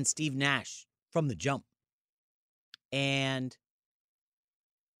back against Steve Nash from the jump. And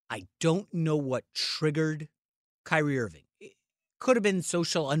I don't know what triggered Kyrie Irving. It could have been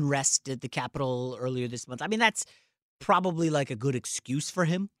social unrest at the Capitol earlier this month. I mean, that's probably like a good excuse for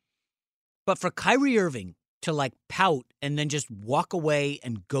him. But for Kyrie Irving to like pout and then just walk away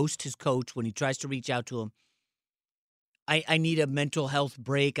and ghost his coach when he tries to reach out to him, I need a mental health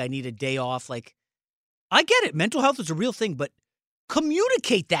break. I need a day off. Like, I get it. Mental health is a real thing, but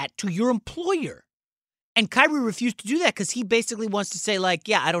communicate that to your employer. And Kyrie refused to do that because he basically wants to say, like,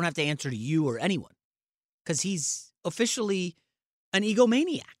 yeah, I don't have to answer to you or anyone because he's officially an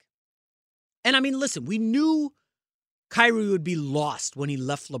egomaniac. And I mean, listen, we knew Kyrie would be lost when he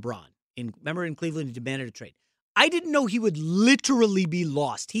left LeBron. Remember in Cleveland, he demanded a trade. I didn't know he would literally be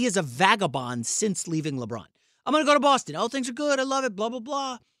lost. He is a vagabond since leaving LeBron. I'm going to go to Boston. Oh, things are good. I love it. Blah, blah,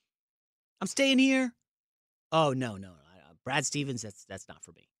 blah. I'm staying here. Oh, no. Brad Stevens, that's not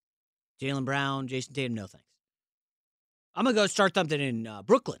for me. Jaylen Brown, Jason Tatum, no thanks. I'm going to go start something in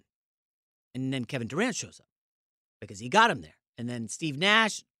Brooklyn. And then Kevin Durant shows up because he got him there. And then Steve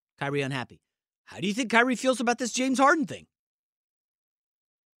Nash, Kyrie unhappy. How do you think Kyrie feels about this James Harden thing?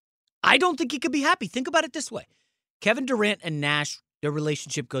 I don't think he could be happy. Think about it this way. Kevin Durant and Nash, their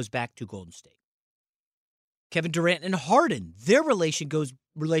relationship goes back to Golden State. Kevin Durant and Harden, their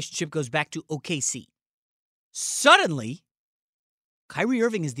relationship goes back to OKC. Suddenly, Kyrie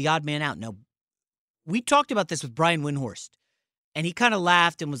Irving is the odd man out. Now, we talked about this with Brian Windhorst And he kind of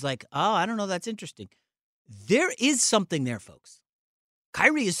laughed and was like, oh, I don't know, that's interesting. There is something there, folks.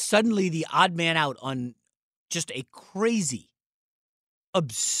 Kyrie is suddenly the odd man out on just a crazy,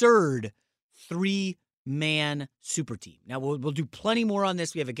 absurd 3-man super team. Now, we'll do plenty more on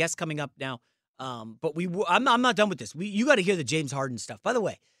this. We have a guest coming up now. But I'm not done with this. You got to hear the James Harden stuff. By the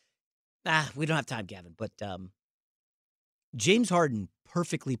way, we don't have time, Gavin, but James Harden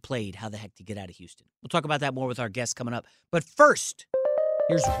perfectly played how the heck to get out of Houston. We'll talk about that more with our guest coming up. But first,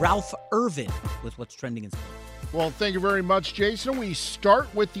 here's Ralph Irvin with what's trending in sports. Well, thank you very much, Jason. We start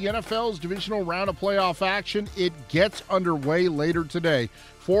with the NFL's divisional round of playoff action. It gets underway later today,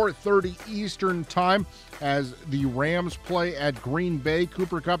 4:30 Eastern time, as the Rams play at Green Bay.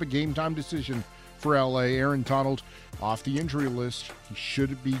 Cooper Kupp, a game-time decision for L.A. Aaron Donald off the injury list. He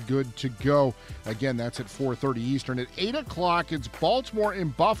should be good to go. Again, that's at 4:30 Eastern. At 8 o'clock, it's Baltimore in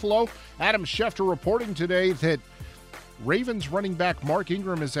Buffalo. Adam Schefter reporting today that Ravens running back Mark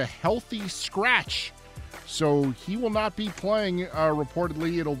Ingram is a healthy scratch. So he will not be playing,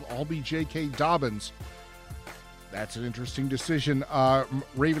 reportedly. It'll all be J.K. Dobbins. That's an interesting decision.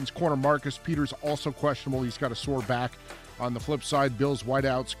 Ravens corner Marcus Peters also questionable. He's got a sore back. On the flip side, Bills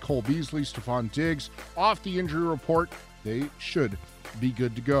wideouts Cole Beasley, Stephon Diggs off the injury report. They should be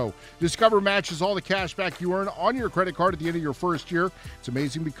good to go. Discover matches all the cash back you earn on your credit card at the end of your first year. It's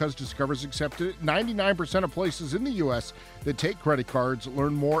amazing because Discover's accepted at 99% of places in the U.S. that take credit cards.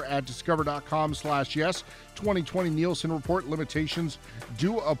 Learn more at discover.com/yes. 2020 Nielsen report limitations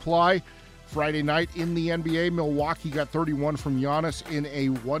do apply. Friday night in the NBA, Milwaukee got 31 from Giannis in a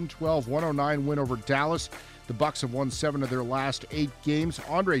 112-109 win over Dallas. The Bucks have won 7 of their last 8 games.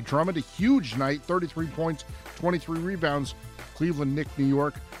 Andre Drummond, a huge night, 33 points, 23 rebounds. Cleveland nicked New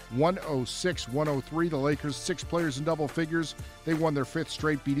York 106-103. The Lakers, 6 players in double figures. They won their 5th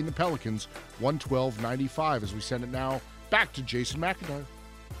straight, beating the Pelicans 112-95. As we send it now back to Jason McIntyre.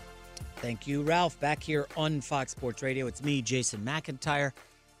 Thank you, Ralph. Back here on Fox Sports Radio. It's me, Jason McIntyre.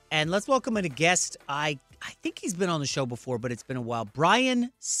 And let's welcome in a guest. I think he's been on the show before, but it's been a while.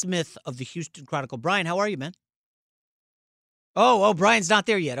 Brian Smith of the Houston Chronicle. Brian, how are you, man? Oh, Brian's not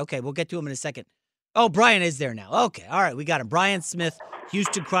there yet. Okay, we'll get to him in a second. Oh, Brian is there now. Okay, all right, we got him. Brian Smith,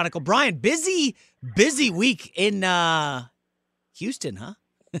 Houston Chronicle. Brian, busy week in Houston, huh?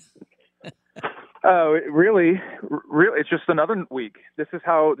 Really, it's just another week. This is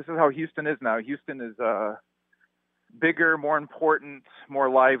how Houston is now. Houston is bigger, more important, more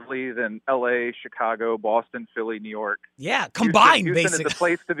lively than L.A., Chicago, Boston, Philly, New York. Yeah, combined, Houston basically. is the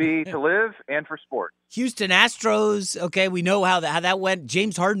place to live and for sport. Houston Astros, okay, we know how that went.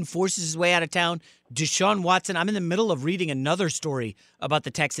 James Harden forces his way out of town. Deshaun Watson, I'm in the middle of reading another story about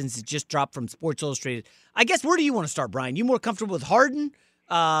the Texans that just dropped from Sports Illustrated. I guess, where do you want to start, Brian? You more comfortable with Harden?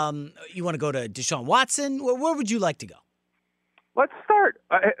 You want to go to Deshaun Watson? Where would you like to go? Let's start.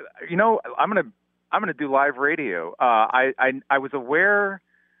 I'm gonna do live radio. I was aware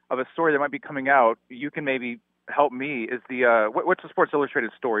of a story that might be coming out. You can maybe help me. Is what's the Sports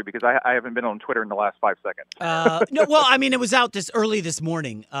Illustrated story? Because I haven't been on Twitter in the last 5 seconds. No, well, I mean, it was out early this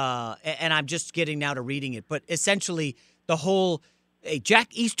morning, and I'm just getting now to reading it. But essentially, the whole Jack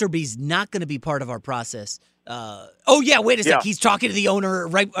Easterby's not going to be part of our process. Wait a sec. Yeah. He's talking to the owner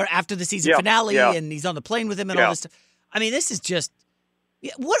right after the season finale, and he's on the plane with him and all this stuff. I mean, this is just.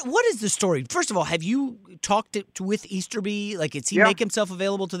 Yeah, what is the story? First of all, have you talked with Easterby? Like, does he make himself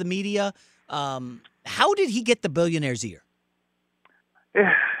available to the media? How did he get the billionaire's ear?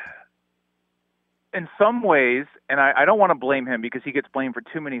 In some ways, and I don't want to blame him because he gets blamed for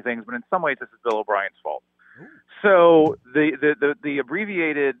too many things, but in some ways this is Bill O'Brien's fault. Ooh. So the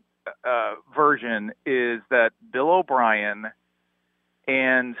abbreviated version is that Bill O'Brien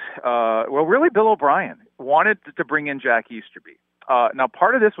and, really Bill O'Brien wanted to bring in Jack Easterby. Now,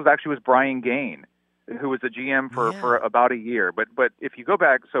 part of this was Brian Gain, who was the GM for about a year. But if you go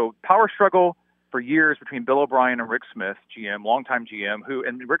back, so power struggle for years between Bill O'Brien and Rick Smith, GM, longtime GM,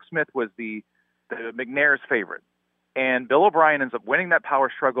 and Rick Smith was the McNair's favorite. And Bill O'Brien ends up winning that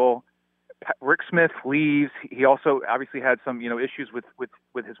power struggle. Rick Smith leaves. He also obviously had some issues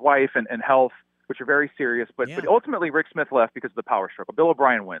with his wife and health, which are very serious. But ultimately, Rick Smith left because of the power struggle. Bill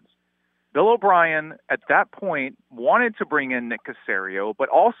O'Brien wins. Bill O'Brien, at that point, wanted to bring in Nick Caserio, but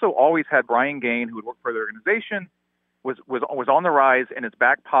also always had Brian Gain, who had worked for the organization, was on the rise in his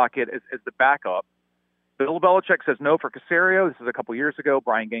back pocket as the backup. Bill Belichick says no for Caserio. This is a couple years ago.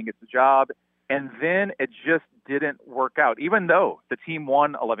 Brian Gain gets the job. And then it just didn't work out. Even though the team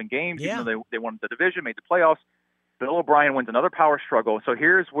won 11 games, even though they won the division, made the playoffs, Bill O'Brien wins another power struggle. So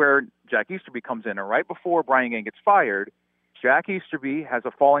here's where Jack Easterby comes in. And right before Brian Gain gets fired, Jack Easterby has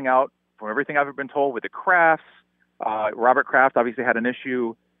a falling out, from everything I've been told, with the Crafts, Robert Kraft obviously had an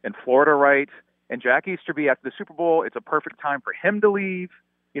issue in Florida, right? And Jack Easterby after the Super Bowl, it's a perfect time for him to leave,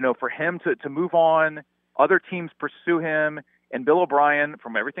 for him to move on. Other teams pursue him. And Bill O'Brien,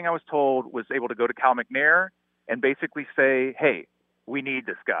 from everything I was told, was able to go to Cal McNair and basically say, hey, we need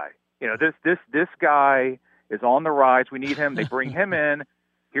this guy. This guy is on the rise. We need him. They bring him in.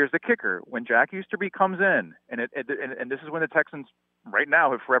 Here's the kicker. When Jack Easterby comes in, and this is when the Texans right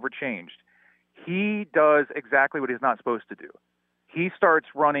now have forever changed, he does exactly what he's not supposed to do. He starts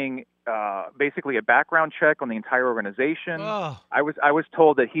running basically a background check on the entire organization. Oh. I was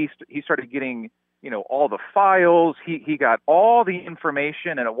told that he started getting all the files. He got all the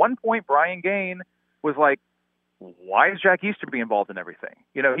information. And at one point, Brian Gaine was like, why is Jack Easterby involved in everything?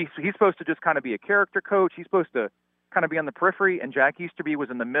 He's supposed to just kind of be a character coach. He's supposed to kind of be on the periphery. And Jack Easterby was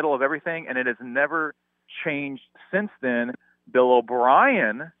in the middle of everything. And it has never changed since then. Bill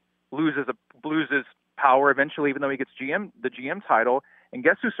O'Brien loses power eventually, even though he gets the GM title. And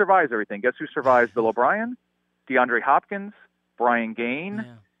guess who survives everything? Guess who survives Bill O'Brien? DeAndre Hopkins, Brian Gaine.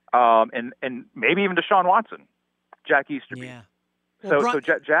 Yeah. And maybe even Deshaun Watson, Jack Easterby. Yeah. Well, so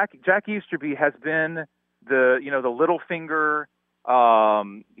Jack Easterby has been the little finger.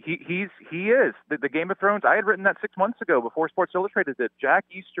 He is the Game of Thrones. I had written that 6 months ago before Sports Illustrated that Jack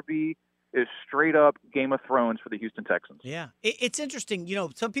Easterby is straight up Game of Thrones for the Houston Texans. Yeah, it's interesting.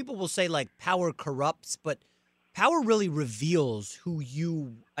 Some people will say like power corrupts, but power really reveals who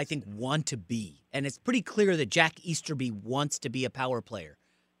you, I think, want to be, and it's pretty clear that Jack Easterby wants to be a power player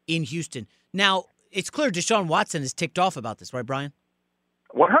in Houston. Now, it's clear Deshaun Watson is ticked off about this, right, Brian?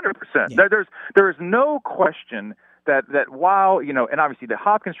 100%. Yeah. There is no question that while, and obviously the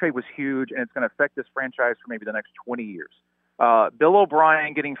Hopkins trade was huge and it's going to affect this franchise for maybe the next 20 years. Bill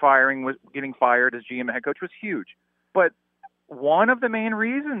O'Brien getting fired as GM and head coach was huge. But one of the main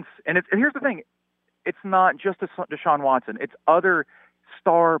reasons, and here's the thing, it's not just Deshaun Watson. It's other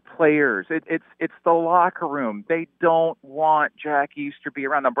star players. It's the locker room. They don't want Jack Easterby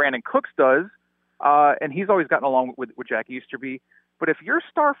around. Now, Brandon Cooks does, and he's always gotten along with Jack Easterby. But if your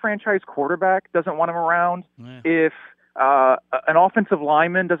star franchise quarterback doesn't want him around, if an offensive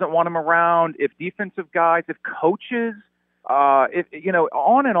lineman doesn't want him around, if defensive guys, if coaches,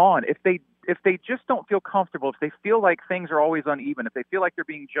 on and on, if they just don't feel comfortable, if they feel like things are always uneven, if they feel like they're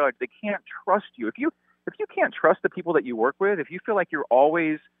being judged, they can't trust you. If you can't trust the people that you work with, if you feel like you're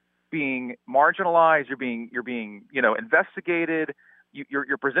always being marginalized, you're being investigated,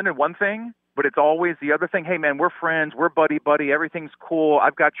 you're presented one thing, but it's always the other thing. Hey man, we're friends, we're buddy, everything's cool,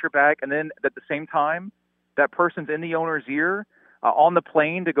 I've got your back. And then at the same time, that person's in the owner's ear on the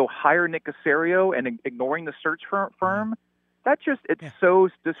plane to go hire Nick Caserio and ignoring the search firm. That just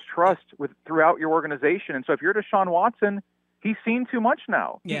sows distrust throughout your organization. And so if you're Deshaun Watson, he's seen too much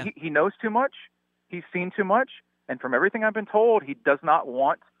now. Yeah. He knows too much. He's seen too much. And from everything I've been told, he does not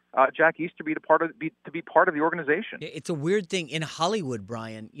want Jack Easterby to be part of the organization. It's a weird thing in Hollywood,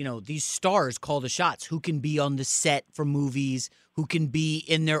 Brian. These stars call the shots. Who can be on the set for movies? Who can be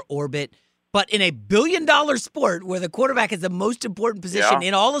in their orbit? But in a billion-dollar sport where the quarterback is the most important position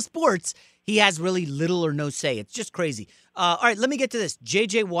in all the sports, he has really little or no say. It's just crazy. All right, let me get to this.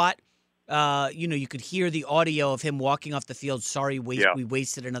 J.J. Watt, you could hear the audio of him walking off the field. Sorry, we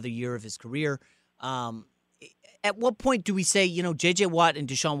wasted another year of his career. At what point do we say, J.J. Watt and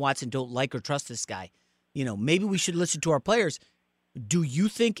Deshaun Watson don't like or trust this guy? Maybe we should listen to our players. Do you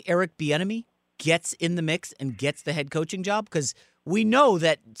think Eric Bieniemy gets in the mix and gets the head coaching job? Because we know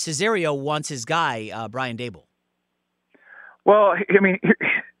that Caserio wants his guy, Brian Daboll. Well, I mean,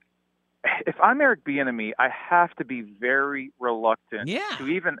 if I'm Eric Bieniemy, I have to be very reluctant to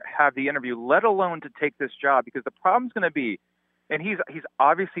even have the interview, let alone to take this job, because the problem's going to be, and he's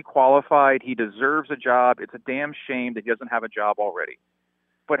obviously qualified. He deserves a job. It's a damn shame that he doesn't have a job already.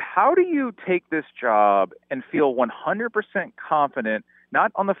 But how do you take this job and feel 100% confident,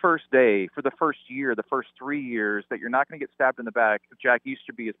 not on the first day, for the first year, the first 3 years, that you're not going to get stabbed in the back if Jack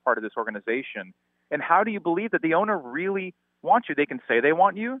Easterby is part of this organization? And how do you believe that the owner really wants you? They can say they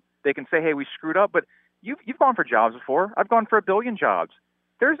want you. They can say, hey, we screwed up. But you've gone for jobs before. I've gone for 1 billion jobs.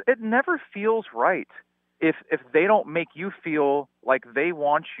 It never feels right if they don't make you feel like they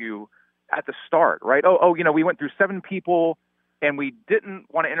want you at the start, right? We went through 7 people and we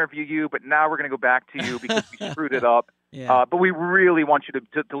didn't want to interview you, but now we're going to go back to you because we screwed it up. But we really want you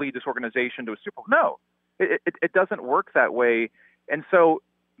to lead this organization to a Super Bowl. No, it doesn't work that way. And so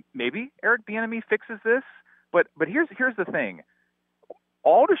maybe Eric Bieniemy fixes this. But here's the thing.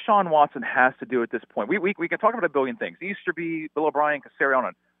 All Deshaun Watson has to do at this point, we can talk about 1 billion things. Easterby, Bill O'Brien, Caserio,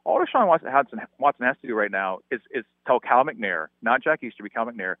 on. All Deshaun Watson has to do right now is tell Cal McNair, not Jack Easterby, Cal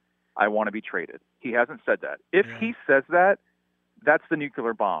McNair, I want to be traded. He hasn't said that. If he says that, that's the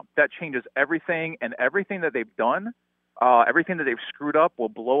nuclear bomb. That changes everything, and everything that they've done, everything that they've screwed up will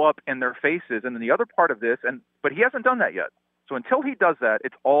blow up in their faces. And then the other part of this, but he hasn't done that yet. So until he does that,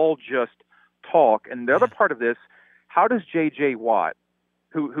 it's all just talk. And the other part of this, how does J.J. Watt,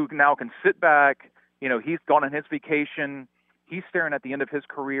 who now can sit back, he's gone on his vacation, he's staring at the end of his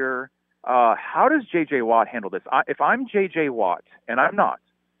career, how does J.J. Watt handle this? If I'm J.J. Watt, and I'm not,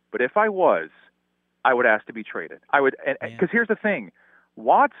 but if I was, I would ask to be traded. I would, because here's the thing: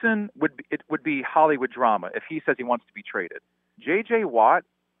 Watson would be Hollywood drama if he says he wants to be traded. J.J. Watt,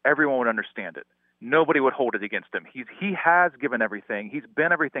 everyone would understand it. Nobody would hold it against him. He has given everything. He's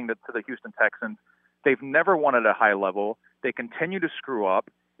been everything to the Houston Texans. They've never won at a high level. They continue to screw up.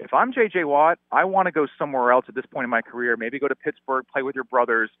 If I'm J.J. Watt, I want to go somewhere else at this point in my career. Maybe go to Pittsburgh, play with your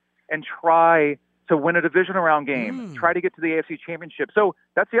brothers, and try to win a divisional round game, try to get to the AFC Championship. So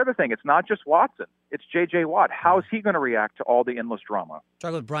that's the other thing. It's not just Watson. It's J.J. Watt. How is he going to react to all the endless drama?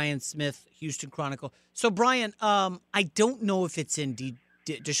 Talking with Brian Smith, Houston Chronicle. So, Brian, I don't know if it's in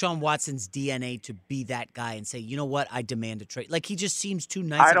Deshaun Watson's DNA to be that guy and say, you know what, I demand a trade. Like, he just seems too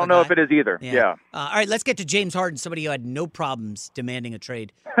nice. I don't know if it is either. Yeah. All right, let's get to James Harden, somebody who had no problems demanding a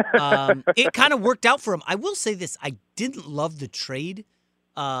trade. It kind of worked out for him. I will say this. I didn't love the trade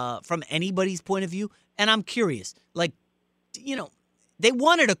from anybody's point of view. And I'm curious, they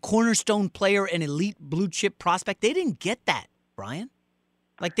wanted a cornerstone player, an elite blue chip prospect. They didn't get that, Brian.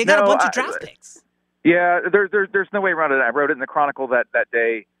 Like, they got a bunch of draft picks. Yeah, there's no way around it. I wrote it in the Chronicle that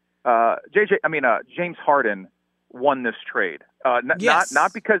day. James Harden won this trade.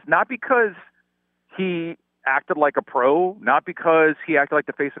 Not because he acted like a pro, not because he acted like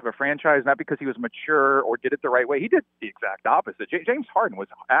the face of a franchise, not because he was mature or did it the right way. He did the exact opposite. James Harden was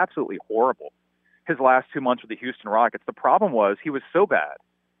absolutely horrible his last 2 months with the Houston Rockets. The problem was he was so bad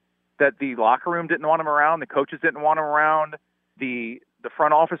that the locker room didn't want him around, the coaches didn't want him around, the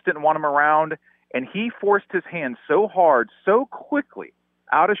front office didn't want him around, and he forced his hand so hard, so quickly,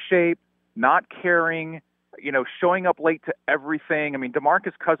 out of shape, not caring, showing up late to everything. I mean,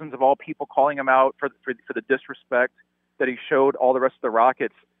 DeMarcus Cousins, of all people, calling him out for the disrespect that he showed all the rest of the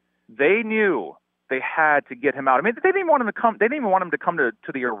Rockets. They knew they had to get him out. I mean, they didn't even want him to come. They didn't even want him to come to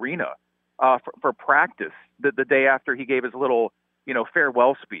the arena for practice the day after he gave his little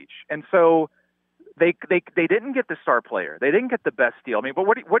farewell speech. And so they didn't get the star player. They didn't get the best deal. I mean, but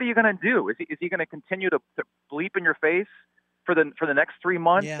what are you going to do? Is he going to continue to bleep in your face for the next 3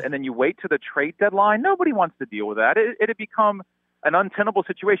 months, and then you wait to the trade deadline? Nobody wants to deal with that. It had become an untenable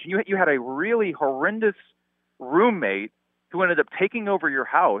situation. You had a really horrendous roommate who ended up taking over your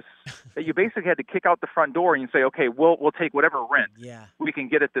house that you basically had to kick out the front door and you say, okay, we'll take whatever rent we can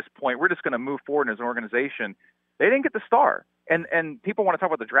get at this point. We're just going to move forward as an organization. They didn't get the star. And people want to talk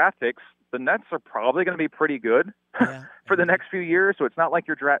about the draft picks. The Nets are probably going to be pretty good for the next few years. So it's not like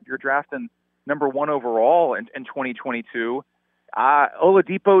you're drafting number one overall in 2022.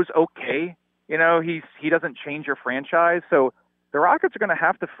 Oladipo's okay. He doesn't change your franchise. So the Rockets are going to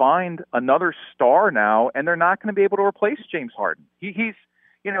have to find another star now, and they're not going to be able to replace James Harden. He's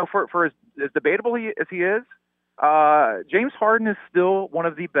for as debatable as he is, James Harden is still one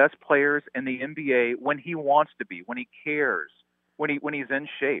of the best players in the NBA when he wants to be, when he cares, when he's in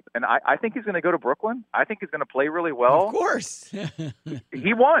shape. And I think he's going to go to Brooklyn. I think he's going to play really well. Of course.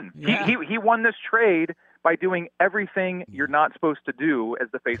 He won. Yeah. He won this trade by doing everything you're not supposed to do as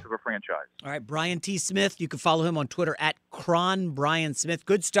the face of a franchise. All right, Brian T. Smith. You can follow him on Twitter at @CronBrianSmith.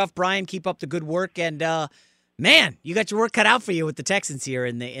 Good stuff, Brian. Keep up the good work. And, man, you got your work cut out for you with the Texans here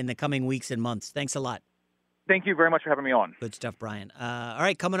in the coming weeks and months. Thanks a lot. Thank you very much for having me on. Good stuff, Brian. All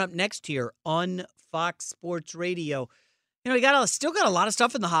right, coming up next here on Fox Sports Radio. We still got a lot of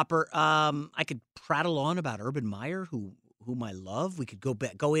stuff in the hopper. I could prattle on about Urban Meyer, whom I love. We could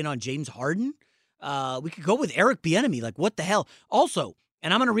go in on James Harden. We could go with Eric Bieniemy. Like, what the hell? Also,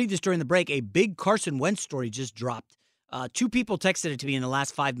 and I'm going to read this during the break, a big Carson Wentz story just dropped. 2 people texted it to me in the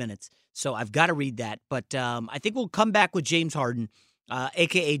last 5 minutes, so I've got to read that. But I think we'll come back with James Harden,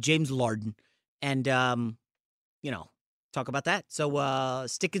 a.k.a. James Larden, and, talk about that. So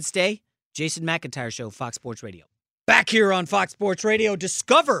stick and stay. Jason McIntyre Show, Fox Sports Radio. Back here on Fox Sports Radio,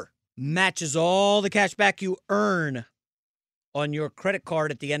 Discover matches all the cash back you earn on your credit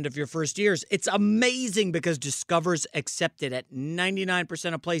card at the end of your first years. It's amazing because Discover's accepted at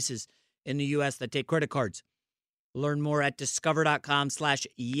 99% of places in the U.S. that take credit cards. Learn more at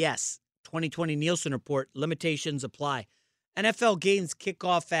discover.com/yes. 2020 Nielsen Report. Limitations apply. NFL games kick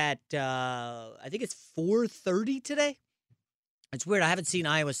off at, I think it's 4:30 today. It's weird. I haven't seen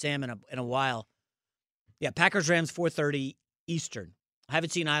Iowa Sam in a while. Yeah, Packers-Rams, 4:30 Eastern. I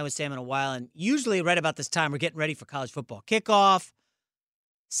haven't seen Iowa Sam in a while, and usually right about this time, we're getting ready for college football kickoff.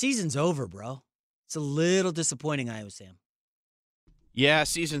 Season's over, bro. It's a little disappointing, Iowa Sam. Yeah,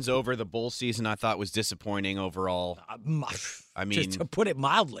 season's over. The bowl season I thought was disappointing overall. I mean, just to put it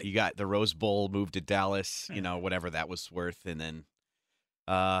mildly. You got the Rose Bowl moved to Dallas, whatever that was worth. And then,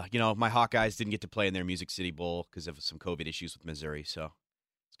 my Hawkeyes didn't get to play in their Music City Bowl because of some COVID issues with Missouri. So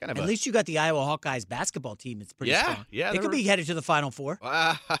it's kind of At least you got the Iowa Hawkeyes basketball team. It's pretty strong. Yeah. They could be headed to the Final Four.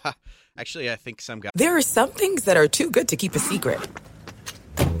 Actually, I think some guys. There are some things that are too good to keep a secret.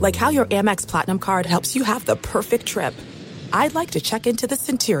 Like how your Amex Platinum card helps you have the perfect trip. I'd like to check into the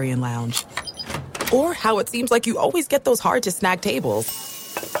Centurion Lounge. Or how it seems like you always get those hard-to-snag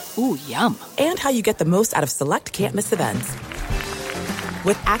tables. Ooh, yum. And how you get the most out of select can't-miss events.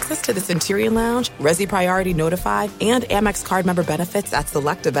 With access to the Centurion Lounge, Resi Priority Notified, and Amex card member benefits at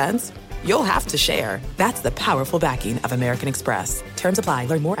select events, you'll have to share. That's the powerful backing of American Express. Terms apply.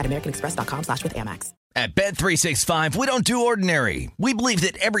 Learn more at americanexpress.com/withAmex. At Bet365, we don't do ordinary. We believe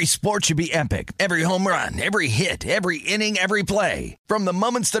that every sport should be epic. Every home run, every hit, every inning, every play. From the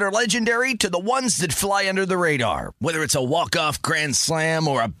moments that are legendary to the ones that fly under the radar. Whether it's a walk-off grand slam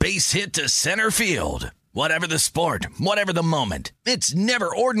or a base hit to center field. Whatever the sport, whatever the moment. It's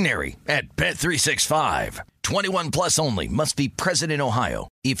never ordinary at Bet365. 21 plus only. Must be present in Ohio.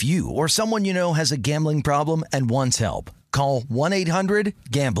 If you or someone you know has a gambling problem and wants help, call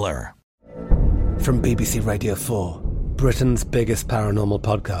 1-800-GAMBLER. From BBC Radio 4, Britain's biggest paranormal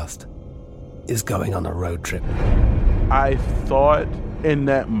podcast is going on a road trip. I thought in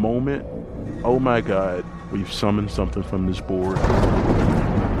that moment, oh my God, we've summoned something from this board.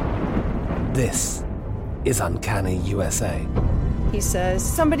 This is Uncanny USA. He says,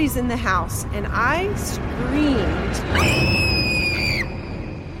 somebody's in the house, and I screamed.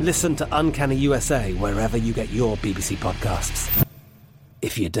 Listen to Uncanny USA wherever you get your BBC podcasts,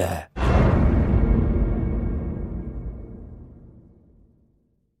 if you dare.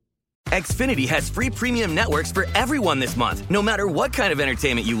 Xfinity has free premium networks for everyone this month, no matter what kind of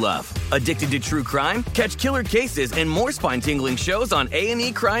entertainment you love. Addicted to true crime? Catch killer cases and more spine-tingling shows on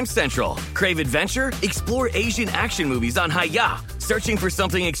A&E Crime Central. Crave adventure? Explore Asian action movies on Hi-YAH. Searching for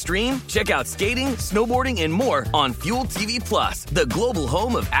something extreme? Check out skating, snowboarding, and more on Fuel TV Plus, the global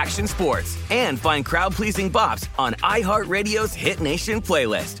home of action sports. And find crowd-pleasing bops on iHeartRadio's Hit Nation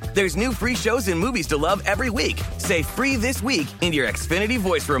playlist. There's new free shows and movies to love every week. Say free this week in your Xfinity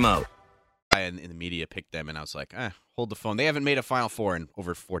voice remote. In the media picked them, and I was like, hold the phone. They haven't made a Final Four in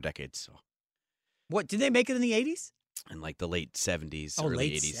over 4 decades. So, what did they make it in the 80s? In like the late 70s, early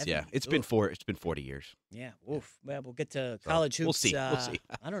late 80s. 70s. Yeah, it's been 40 years. Yeah, oof. Well, we'll get to college hoops. We'll see.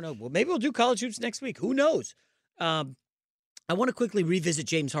 I don't know. Well, maybe we'll do college hoops next week. Who knows? I want to quickly revisit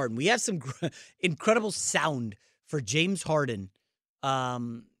James Harden. We have some incredible sound for James Harden.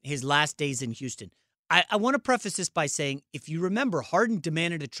 His last days in Houston. I want to preface this by saying, if you remember, Harden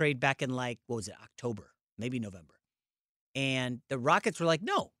demanded a trade back in October, maybe November. And the Rockets were like,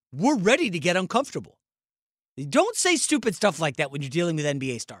 no, we're ready to get uncomfortable. Don't say stupid stuff like that when you're dealing with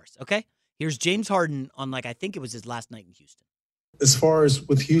NBA stars, okay? Here's James Harden on, I think it was his last night in Houston. As far as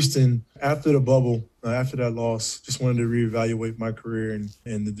with Houston, after the bubble, after that loss, just wanted to reevaluate my career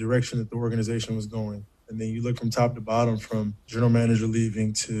and the direction that the organization was going. And then you look from top to bottom, from general manager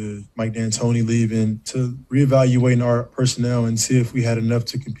leaving to Mike D'Antoni leaving, to reevaluating our personnel and see if we had enough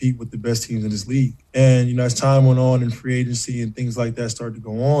to compete with the best teams in this league. And, as time went on and free agency and things like that started to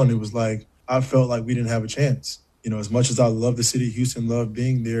go on, it was like I felt like we didn't have a chance. As much as I love the city of Houston, love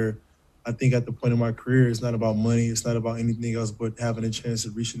being there, I think at the point in my career, it's not about money. It's not about anything else but having a chance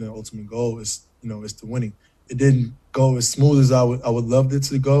of reaching the ultimate goal. It's to winning. It didn't go as smooth as I would love it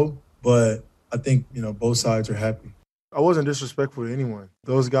to go, but I think, both sides are happy. I wasn't disrespectful to anyone.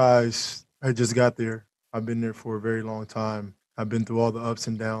 Those guys had just got there. I've been there for a very long time. I've been through all the ups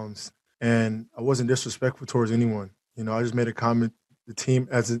and downs, and I wasn't disrespectful towards anyone. I just made a comment. The team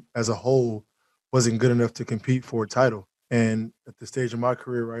as a whole wasn't good enough to compete for a title. And at the stage of my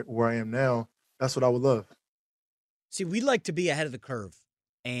career, right where I am now, that's what I would love. See, we like to be ahead of the curve.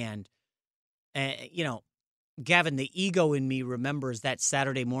 And Gavin, the ego in me remembers that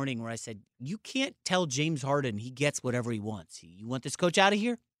Saturday morning where I said, you can't tell James Harden he gets whatever he wants. You want this coach out of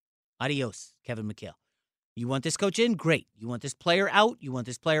here? Adios, Kevin McHale. You want this coach in? Great. You want this player out? You want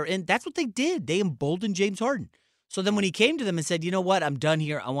this player in? That's what they did. They emboldened James Harden. So then when he came to them and said, you know what, I'm done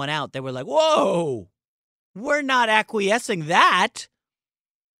here, I want out, they were like, whoa, we're not acquiescing that.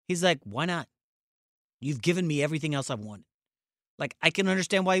 He's like, why not? You've given me everything else I've wanted. I can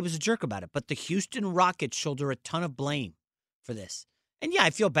understand why he was a jerk about it, but the Houston Rockets shoulder a ton of blame for this. And yeah, I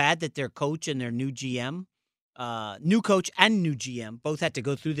feel bad that their coach and their new GM new coach and new GM both had to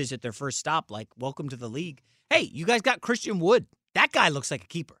go through this at their first stop. Like, welcome to the league. Hey, you guys got Christian Wood. That guy looks like a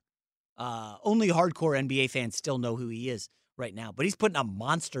keeper. Only hardcore NBA fans still know who he is right now, but he's putting up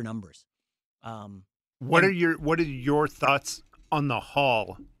monster numbers. What are your thoughts on the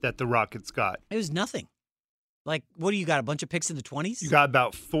haul that the Rockets got? It was nothing. Like, what do you got? A bunch of picks in the 20s? You got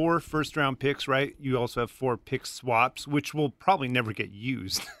about 4 first-round picks, right? You also have 4 pick swaps, which will probably never get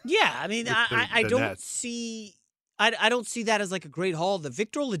used. Yeah, I mean, I don't see that as like a great haul. The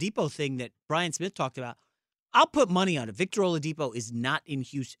Victor Oladipo thing that Brian Smith talked about, I'll put money on it. Victor Oladipo is not in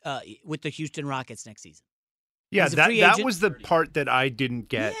Houston with the Houston Rockets next season. Yeah, that was the part that I didn't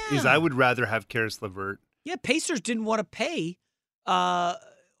get. Yeah. Is I would rather have Karis LeVert. Yeah, Pacers didn't want to pay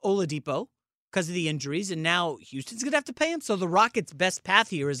Oladipo because of the injuries, and now Houston's going to have to pay him. So the Rockets' best path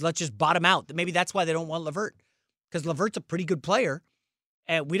here is let's just bottom out. Maybe that's why they don't want LeVert, because LeVert's a pretty good player,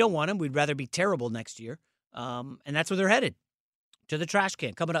 and we don't want him. We'd rather be terrible next year, and that's where they're headed, to the trash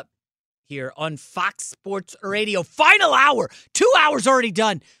can. Coming up here on Fox Sports Radio, final hour, 2 hours already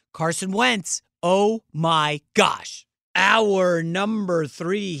done. Carson Wentz, oh my gosh. Hour number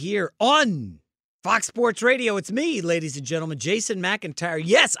 3 here on Fox Sports Radio. It's me, ladies and gentlemen, Jason McIntyre.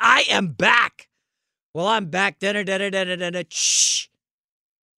 Yes, I am back. Well, I'm back. Shh.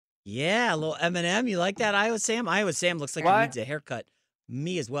 Yeah, a little Eminem. You like that, Iowa Sam? Iowa Sam looks like he needs a haircut.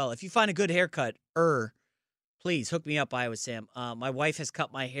 Me as well. If you find a good haircut, please hook me up, Iowa Sam. My wife has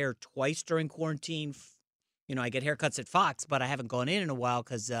cut my hair twice during quarantine. You know, I get haircuts at Fox, but I haven't gone in a while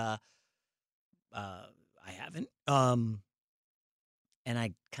because I haven't. And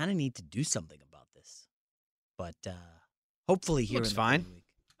I kind of need to do something about this. But hopefully here looks fine. Week.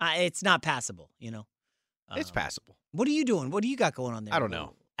 It's not passable, you know. It's passable. What are you doing? What do you got going on there? I don't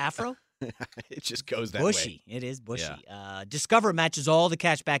know. Afro? It just goes that bushy. way. It is bushy. Yeah. Discover matches all the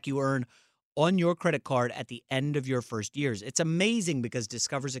cash back you earn on your credit card at the end of your first years. It's amazing because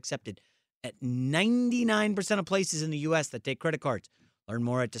Discover's accepted at 99% of places in the U.S. that take credit cards. Learn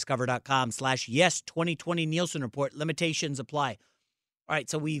more at discover.com/yes2020 Nielsen Report. Limitations apply. All right,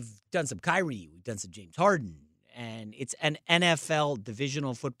 so we've done some Kyrie. We've done some James Harden. And it's an NFL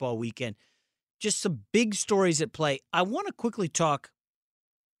divisional football weekend. Just some big stories at play. I want to quickly talk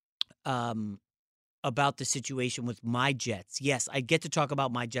about the situation with my Jets. Yes, I get to talk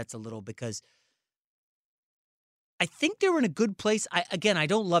about my Jets a little because I think they're in a good place. I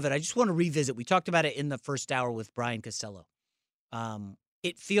don't love it. I just want to revisit. We talked about it in the first hour with Brian Costello.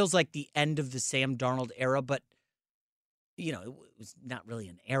 It feels like the end of the Sam Darnold era, but you know, it was not really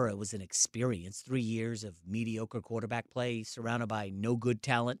an era. It was an experience. 3 years of mediocre quarterback play surrounded by no good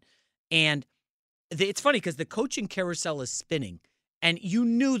talent. And it's funny because the coaching carousel is spinning. And you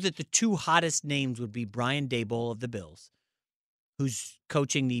knew that the 2 hottest names would be Brian Daboll of the Bills, who's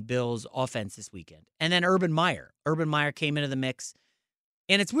coaching the Bills offense this weekend, and then Urban Meyer. Urban Meyer came into the mix.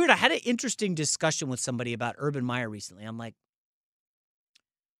 And it's weird. I had an interesting discussion with somebody about Urban Meyer recently. I'm like,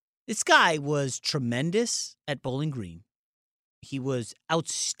 this guy was tremendous at Bowling Green. He was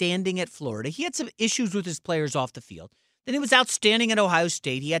outstanding at Florida. He had some issues with his players off the field. Then he was outstanding at Ohio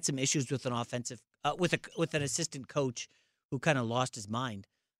State. He had some issues with an with an assistant coach who kind of lost his mind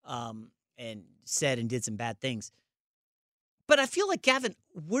and said and did some bad things. But I feel like, Gavin,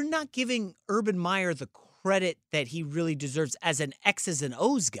 we're not giving Urban Meyer the credit that he really deserves as an X's and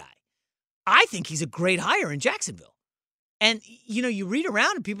O's guy. I think he's a great hire in Jacksonville. And, you know, you read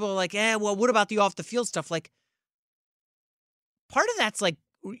around and people are like, well, what about the off-the-field stuff? Like, part of that's like,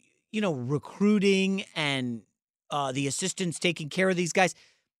 you know, recruiting and the assistants taking care of these guys.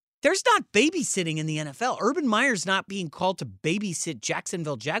 There's not babysitting in the NFL. Urban Meyer's not being called to babysit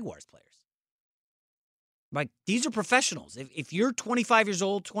Jacksonville Jaguars players. Like, these are professionals. If you're 25 years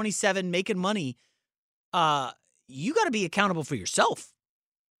old, 27, making money, you got to be accountable for yourself.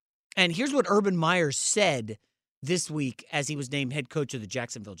 And here's what Urban Meyer said this week as he was named head coach of the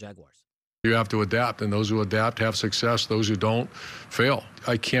Jacksonville Jaguars. You have to adapt, and those who adapt have success. Those who don't fail.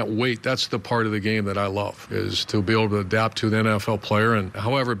 I can't wait. That's the part of the game that I love, is to be able to adapt to the NFL player. And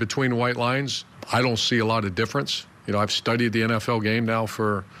however, between white lines, I don't see a lot of difference. You know, I've studied the NFL game now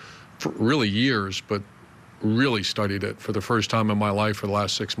for really years, but really studied it for the first time in my life for the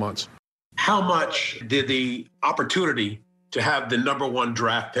last 6 months. How much did the opportunity to have the number 1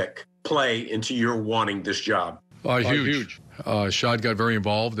 draft pick play into your wanting this job? Huge. Shad got very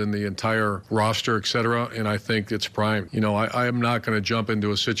involved in the entire roster, et cetera, and I think it's prime. You know, I am not going to jump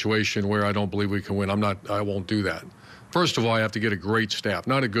into a situation where I don't believe we can win. I won't do that. First of all, I have to get a great staff,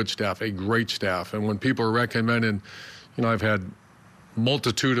 not a good staff, a great staff. And when people are recommending, you know, I've had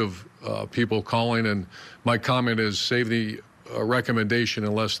multitude of people calling, and my comment is save the a recommendation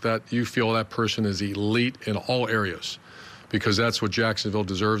unless that you feel that person is elite in all areas, because that's what Jacksonville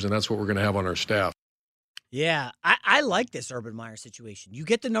deserves, and that's what we're going to have on our staff. Yeah, I like this Urban Meyer situation. You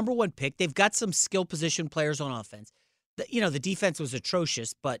get the number one pick. They've got some skill position players on offense. The defense was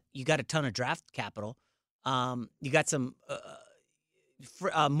atrocious, but you got a ton of draft capital. You got some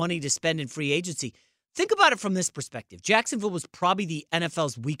money to spend in free agency. Think about it from this perspective. Jacksonville was probably the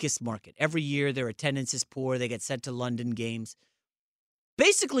NFL's weakest market. Every year their attendance is poor. They get sent to London games.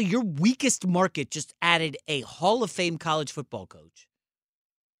 Basically, your weakest market just added a Hall of Fame college football coach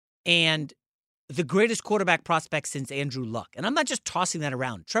and the greatest quarterback prospect since Andrew Luck. And I'm not just tossing that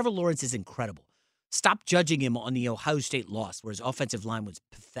around. Trevor Lawrence is incredible. Stop judging him on the Ohio State loss where his offensive line was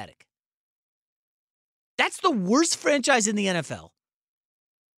pathetic. That's the worst franchise in the NFL.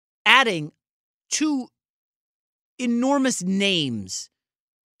 Adding two enormous names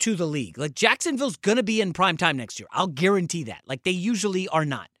to the league. Like, Jacksonville's going to be in prime time next year. I'll guarantee that. Like, they usually are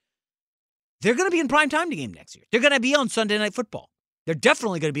not. They're going to be in prime time game next year. They're going to be on Sunday Night Football. They're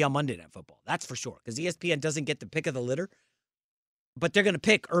definitely going to be on Monday Night Football. That's for sure. Because ESPN doesn't get the pick of the litter. But they're going to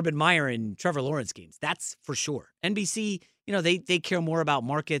pick Urban Meyer and Trevor Lawrence games. That's for sure. NBC, they care more about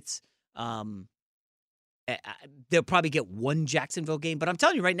markets. They'll probably get one Jacksonville game. But I'm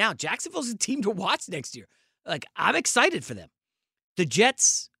telling you right now, Jacksonville's a team to watch next year. Like, I'm excited for them. The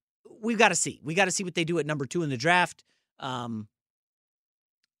Jets, we've got to see. We got to see what they do at number 2 in the draft.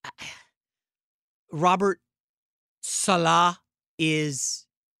 Robert Saleh is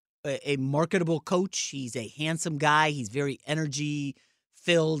a marketable coach. He's a handsome guy. He's very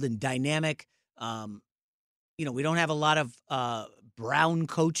energy-filled and dynamic. We don't have a lot of brown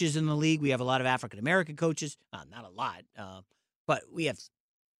coaches in the league. We have a lot of African-American coaches. Not a lot, but we have.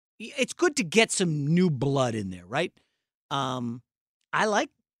 It's good to get some new blood in there, right? I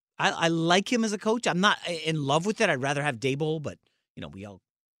like him as a coach. I'm not in love with it. I'd rather have Daboll, but we all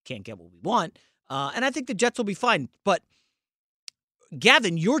can't get what we want. And I think the Jets will be fine. But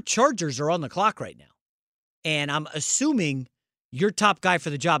Gavin, your Chargers are on the clock right now, and I'm assuming your top guy for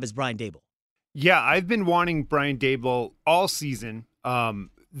the job is Brian Daboll. Yeah, I've been wanting Brian Daboll all season.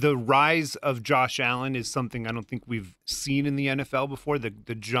 The rise of Josh Allen is something I don't think we've seen in the NFL before. The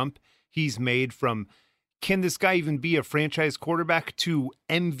jump he's made from, can this guy even be a franchise quarterback, to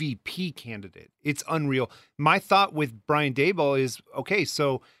MVP candidate? It's unreal. My thought with Brian Daboll is, okay,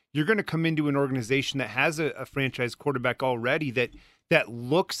 so you're going to come into an organization that has a franchise quarterback already that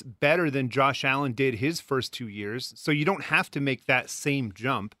looks better than Josh Allen did his first 2 years. So you don't have to make that same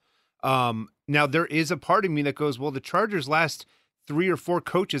jump. Now, there is a part of me that goes, well, the Chargers' last 3 or 4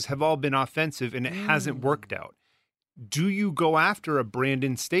 coaches have all been offensive, and it hasn't worked out. Do you go after a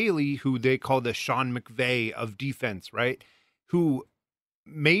Brandon Staley, who they call the Sean McVay of defense, right? Who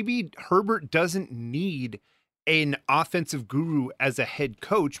maybe Herbert doesn't need an offensive guru as a head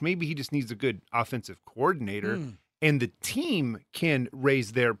coach. Maybe he just needs a good offensive coordinator. And the team can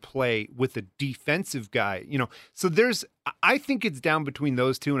raise their play with a defensive guy, So I think it's down between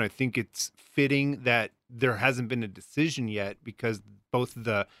those two, and I think it's fitting that there hasn't been a decision yet because both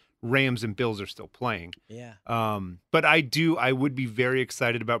the Rams and Bills are still playing. Yeah. But I would be very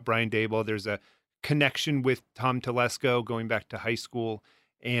excited about Brian Daboll. There's a connection with Tom Telesco going back to high school,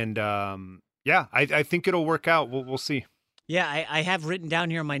 and I think it'll work out. We'll see. Yeah, I have written down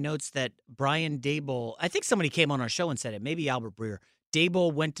here in my notes that Brian Daboll, I think somebody came on our show and said it, maybe Albert Breer.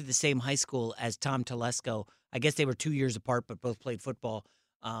 Daboll went to the same high school as Tom Telesco. I guess they were 2 years apart, but both played football.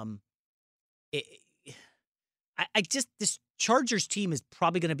 This Chargers team is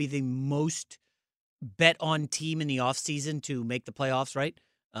probably going to be the most bet on team in the offseason to make the playoffs, right?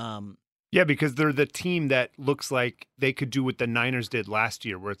 Yeah, because they're the team that looks like they could do what the Niners did last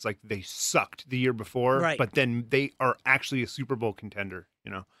year, where it's like they sucked the year before, right, but then they are actually a Super Bowl contender,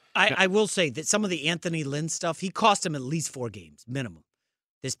 I will say that some of the Anthony Lynn stuff, he cost him at least 4 games minimum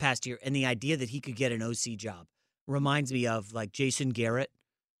this past year. And the idea that he could get an OC job reminds me of like Jason Garrett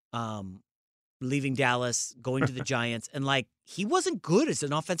leaving Dallas, going to the Giants. And like, he wasn't good as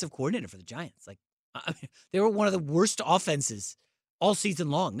an offensive coordinator for the Giants. Like, they were one of the worst offenses all season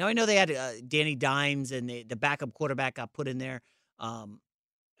long. Now, I know they had Danny Dimes and the backup quarterback got put in there.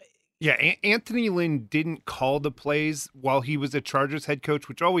 Anthony Lynn didn't call the plays while he was a Chargers head coach,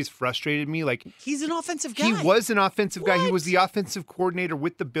 which always frustrated me. Like, he's an offensive guy. He was an offensive guy. He was the offensive coordinator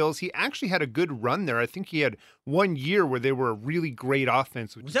with the Bills. He actually had a good run there. I think he had 1 year where they were a really great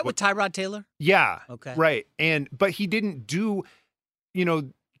offense. Was that with Tyrod Taylor? Yeah. Okay. Right. But he didn't do,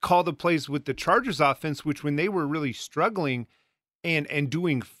 call the plays with the Chargers offense, which when they were really struggling and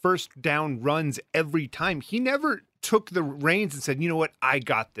doing first down runs every time, he never took the reins and said, you know what, I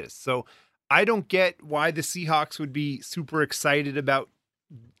got this. So I don't get why the Seahawks would be super excited about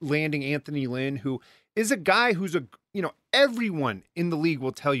landing Anthony Lynn, who is a guy who's everyone in the league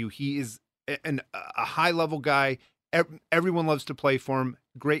will tell you he is a high-level guy. Everyone loves to play for him.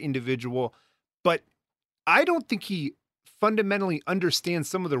 Great individual. But I don't think he fundamentally understands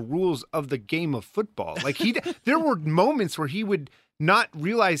some of the rules of the game of football. Like there were moments where he would not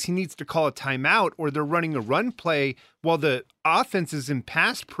realize he needs to call a timeout, or they're running a run play while the offense is in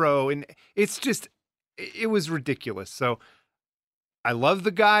pass pro. And it was ridiculous. So I love the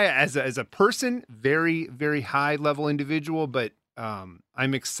guy as a person, very, very high level individual, but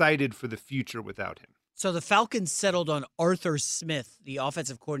I'm excited for the future without him. So the Falcons settled on Arthur Smith, the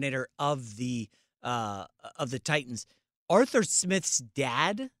offensive coordinator of the Titans. Arthur Smith's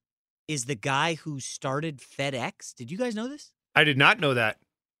dad is the guy who started FedEx. Did you guys know this? I did not know that,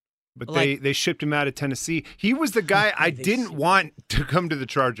 but they shipped him out of Tennessee. He was the guy I didn't want to come to the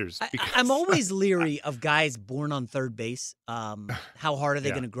Chargers. I'm always leery of guys born on third base. How hard are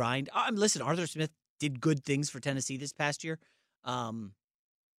they going to grind? Listen, Arthur Smith did good things for Tennessee this past year.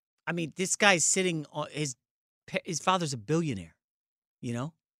 I mean, this guy's sitting on his father's a billionaire, you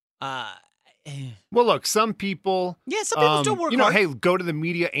know? Well, look, some people still work hard. Hey, go to the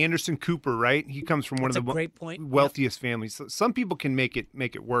media. Anderson Cooper, right? He comes from one of the great point. wealthiest families. So some people can make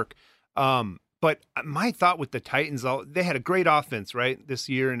it work. But my thought with the Titans, they had a great offense, right, this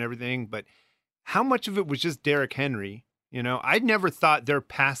year and everything. But how much of it was just Derrick Henry? You know, I never thought their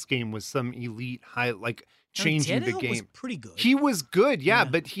pass game was some elite high, changing the game. Was pretty good. He was good, yeah,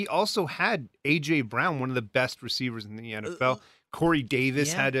 but he also had A.J. Brown, one of the best receivers in the NFL. Corey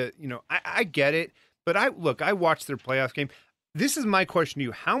Davis had I get it, but I watched their playoff game. This is my question to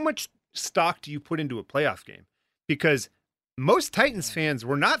you. How much stock do you put into a playoff game? Because most Titans fans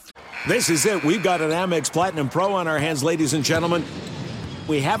were not. This is it. We've got an Amex Platinum Pro on our hands, ladies and gentlemen.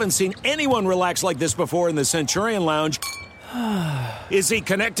 We haven't seen anyone relax like this before in the Centurion Lounge. Is he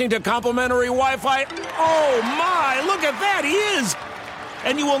connecting to complimentary Wi-Fi? Oh, my. Look at that. He is.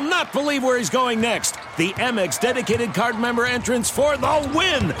 And you will not believe where he's going next. The Amex dedicated card member entrance for the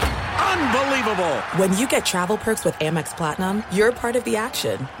win. Unbelievable. When you get travel perks with Amex Platinum, you're part of the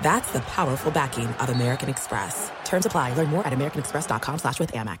action. That's the powerful backing of American Express. Terms apply. Learn more at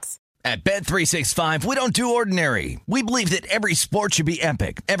americanexpress.com/withAmex. At Bet365, we don't do ordinary. We believe that every sport should be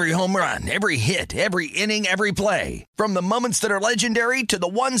epic. Every home run, every hit, every inning, every play. From the moments that are legendary to the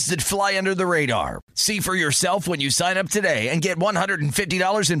ones that fly under the radar. See for yourself when you sign up today and get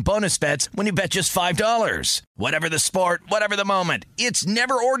 $150 in bonus bets when you bet just $5. Whatever the sport, whatever the moment, it's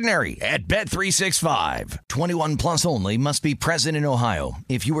never ordinary at Bet365. 21 plus only. Must be present in Ohio.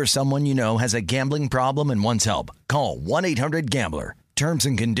 If you or someone you know has a gambling problem and wants help, call 1-800-GAMBLER. Terms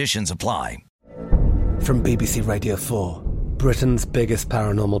and conditions apply. From BBC Radio 4, Britain's biggest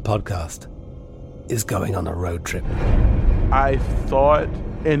paranormal podcast is going on a road trip. I thought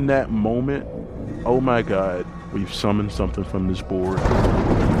in that moment, oh my God, we've summoned something from this board.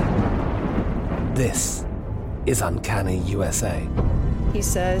 This is Uncanny USA. He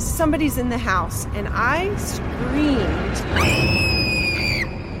says, somebody's in the house, and I screamed.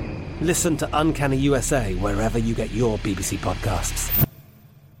 Listen to Uncanny USA wherever you get your BBC podcasts,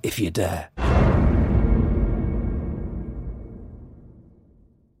 if you dare.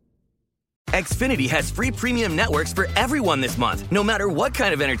 Xfinity has free premium networks for everyone this month, no matter what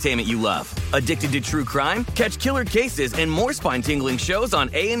kind of entertainment you love. Addicted to true crime? Catch killer cases and more spine-tingling shows on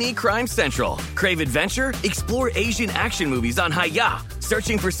A&E Crime Central. Crave adventure? Explore Asian action movies on Hi-YAH.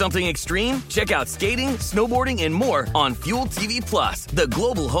 Searching for something extreme? Check out skating, snowboarding, and more on Fuel TV Plus, the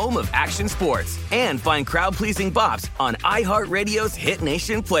global home of action sports. And find crowd-pleasing bops on iHeartRadio's Hit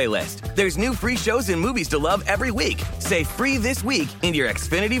Nation playlist. There's new free shows and movies to love every week. Say free this week in your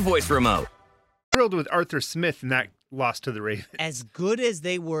Xfinity voice remote. Thrilled with Arthur Smith and that loss to the Ravens. As good as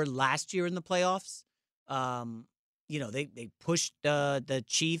they were last year in the playoffs, they pushed the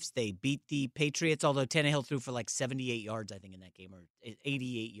Chiefs. They beat the Patriots, although Tannehill threw for 78 yards, I think, in that game, or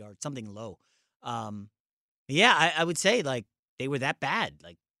 88 yards, something low. I would say they were that bad.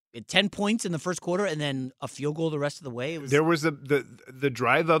 10 points in the first quarter and then a field goal the rest of the way. There was the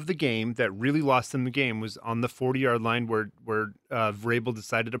drive of the game that really lost them the game was on the 40-yard line where Vrabel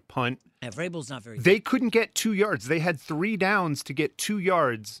decided to punt. Yeah, Vrabel's not very good. They couldn't get 2 yards. They had 3 downs to get 2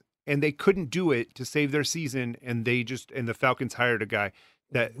 yards, and they couldn't do it to save their season, and the Falcons hired a guy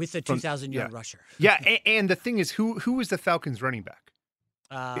that with a 2,000-yard rusher. Yeah, and the thing is, who is the Falcons running back?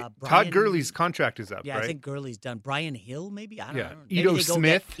 Todd Gurley's contract is up, yeah, right? I think Gurley's done. Brian Hill, maybe? I don't know. Ito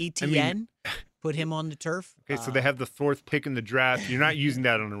Smith. ETN? Put him on the turf. Okay, so they have the 4th pick in the draft. You're not using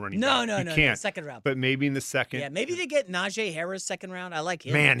that on a running back. No, you no, can't. second round. But maybe in the second. Yeah, maybe they get Najee Harris second round. I like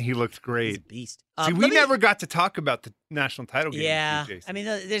him. Man, he looked great. He's a beast. See, we never got to talk about the national title game. Yeah, I mean,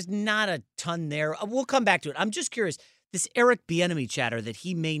 there's not a ton there. We'll come back to it. I'm just curious. This Eric Bieniemy chatter that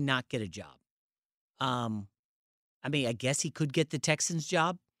he may not get a job. I mean, I guess he could get the Texans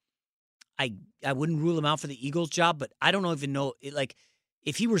job. I wouldn't rule him out for the Eagles job, but I don't even know.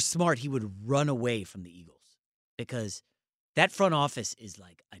 If he were smart, he would run away from the Eagles because that front office is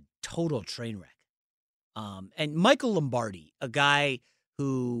like a total train wreck. And Michael Lombardi, a guy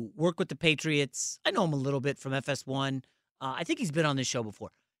who worked with the Patriots, I know him a little bit from FS1. I think he's been on this show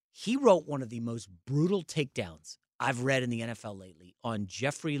before. He wrote one of the most brutal takedowns I've read in the NFL lately on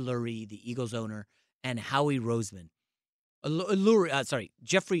Jeffrey Lurie, the Eagles owner, and Howie Roseman.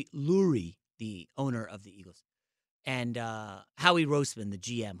 Jeffrey Lurie, the owner of the Eagles, and Howie Roseman, the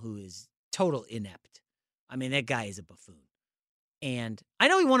GM, who is total inept. I mean, that guy is a buffoon. And I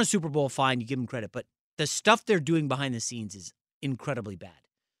know he won a Super Bowl, fine, you give him credit, but the stuff they're doing behind the scenes is incredibly bad.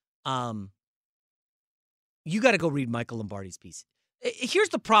 You got to go read Michael Lombardi's piece. Here's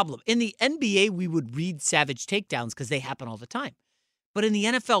the problem. In the NBA, we would read savage takedowns because they happen all the time. But in the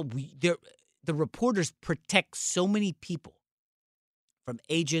NFL, the reporters protect so many people, from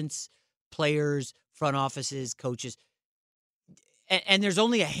agents, players, front offices, coaches. And there's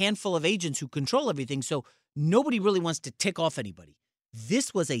only a handful of agents who control everything, so nobody really wants to tick off anybody.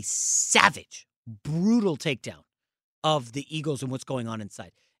 This was a savage, brutal takedown of the Eagles and what's going on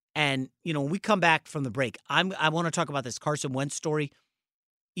inside. And, when we come back from the break, I want to talk about this Carson Wentz story.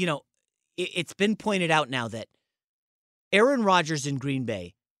 It's been pointed out now that Aaron Rodgers in Green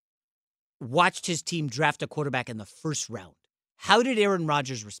Bay watched his team draft a quarterback in the first round. How did Aaron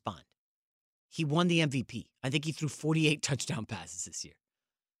Rodgers respond? He won the MVP. I think he threw 48 touchdown passes this year.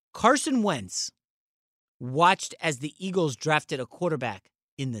 Carson Wentz watched as the Eagles drafted a quarterback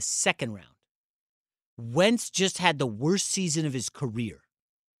in the second round. Wentz just had the worst season of his career.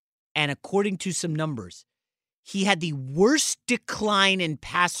 And according to some numbers, he had the worst decline in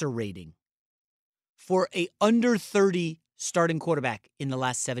passer rating for a under 30 starting quarterback in the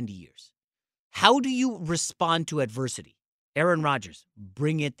last 70 years. How do you respond to adversity? Aaron Rodgers,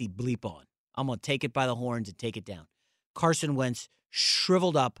 bring it the bleep on. I'm going to take it by the horns and take it down. Carson Wentz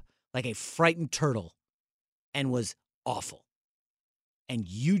shriveled up like a frightened turtle and was awful. And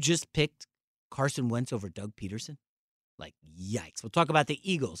you just picked Carson Wentz over Doug Peterson? Like, yikes. We'll talk about the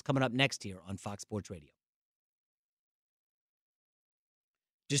Eagles coming up next here on Fox Sports Radio.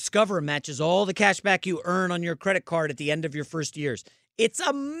 Discover matches all the cash back you earn on your credit card at the end of your first years. It's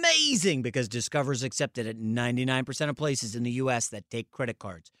amazing because Discover is accepted at 99% of places in the U.S. that take credit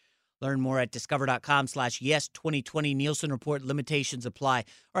cards. Learn more at discover.com/yes2020. Nielsen Report, limitations apply.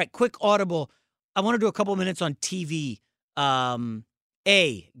 All right, quick audible. I want to do a couple minutes on TV.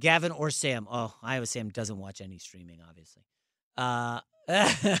 Gavin or Sam? Oh, Iowa Sam doesn't watch any streaming, obviously.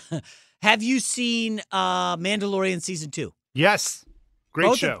 Have you seen Mandalorian Season 2? Yes.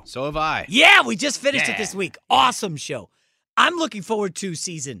 Great show. So have I. Yeah, we just finished it this week. Awesome show. I'm looking forward to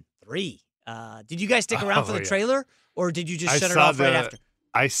Season 3. Did you guys stick around for the trailer, or did you just shut it off right after?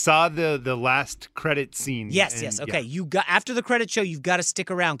 I saw the last credit scene. Yes. Okay, you got after the credit show. You've got to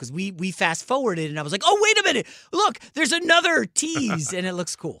stick around because we fast forwarded, and I was like, oh wait a minute, look, there's another tease, and it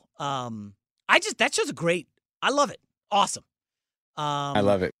looks cool. That show's great. I love it. Awesome. I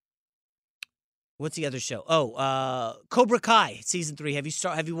love it. What's the other show? Oh, Cobra Kai Season 3. Have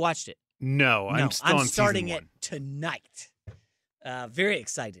you watched it? No, I'm starting Season 1. it tonight. Very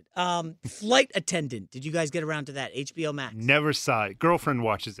excited. Flight Attendant. Did you guys get around to that? HBO Max. Never saw it. Girlfriend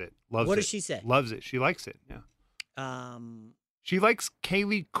watches it. Loves it. What does she say? Loves it. She likes it. Yeah. She likes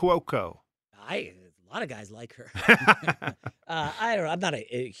Kaylee Cuoco. A lot of guys like her. I don't know. I'm not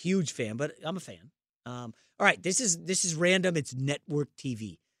a huge fan, but I'm a fan. All right. This is random. It's network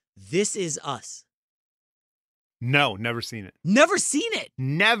TV. This Is Us. No, never seen it. Never seen it.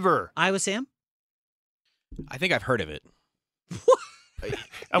 Never. Iowa Sam? I think I've heard of it.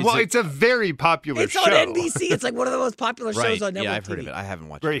 Well, it's a very popular show. It's on NBC. It's like one of the most popular shows on network Yeah, I've TV. heard of it. I haven't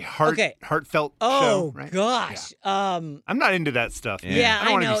watched very it. heartfelt show. Oh, right? gosh. Yeah. I'm not into that stuff. Yeah,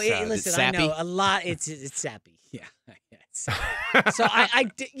 I know. Be sad. Listen, It's sappy? I know a lot. It's sappy. Yeah. So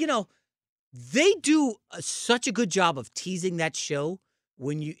they do such a good job of teasing that show.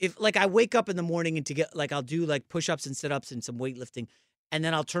 If I wake up in the morning and I'll do like push-ups and sit-ups and some weightlifting, and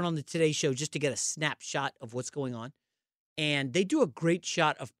then I'll turn on the Today Show just to get a snapshot of what's going on. And they do a great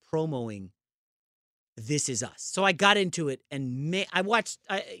shot of promoting This Is Us. So I got into it and I watched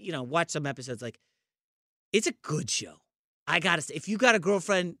some episodes. Like, it's a good show. I gotta say, if you got a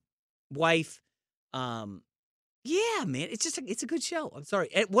girlfriend, wife, Yeah, man, it's a good show. I'm sorry.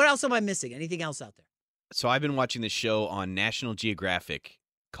 What else am I missing? Anything else out there? So I've been watching this show on National Geographic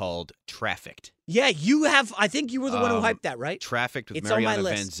called Trafficked. Yeah, you have. I think you were the one who hyped that, right? Trafficked with It's on my Mariana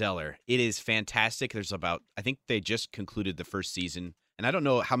Van list. Zeller. It is fantastic. I think they just concluded the first season. And I don't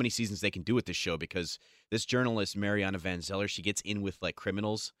know how many seasons they can do with this show because this journalist, Mariana Van Zeller, she gets in with like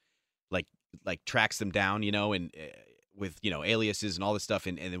criminals, like tracks them down, and with, aliases and all this stuff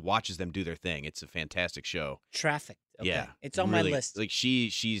and then watches them do their thing. It's a fantastic show. Trafficked. Okay. Yeah. It's on my list. Like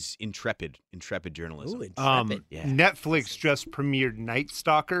she's intrepid journalism. Ooh, intrepid. Yeah. Netflix just premiered Night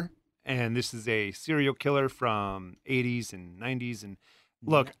Stalker, and this is a serial killer from 80s and 90s. And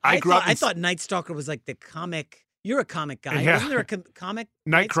look, I thought Night Stalker was like the comic. You're a comic guy. Yeah. Wasn't there a comic?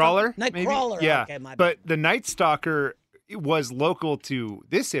 Nightcrawler? Nightcrawler. Yeah. Okay, my bad. But the Night Stalker was local to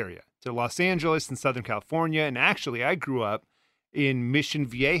this area, to Los Angeles and Southern California. And actually, I grew up in Mission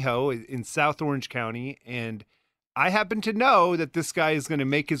Viejo in South Orange County, and I happen to know that this guy is going to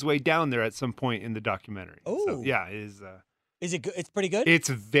make his way down there at some point in the documentary. Oh, so, yeah, it is. Is it good? It's pretty good. It's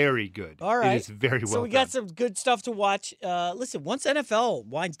very good. All right, it is very well. So we got some good stuff to watch. Listen, once NFL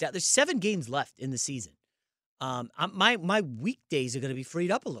winds down, there's 7 games left in the season. My weekdays are going to be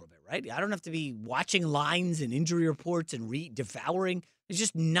freed up a little bit, right? I don't have to be watching lines and injury reports and devouring. There's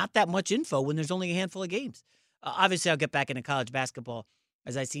just not that much info when there's only a handful of games. Obviously, I'll get back into college basketball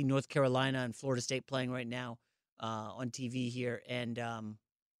as I see North Carolina and Florida State playing right now on TV here. And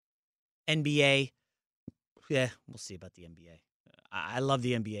NBA, yeah, we'll see about the NBA. I love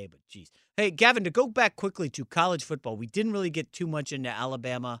the NBA, but geez. Hey, Gavin, to go back quickly to college football, we didn't really get too much into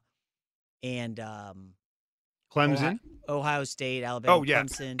Alabama and Clemson, Ohio State, Alabama, oh, yeah.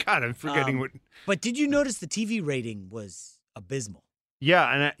 Clemson. God, I'm forgetting what. But did you notice the TV rating was abysmal?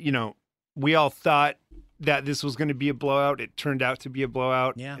 Yeah, and we all thought that this was going to be a blowout. It turned out to be a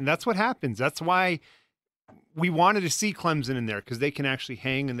blowout. Yeah. And that's what happens. That's why we wanted to see Clemson in there, because they can actually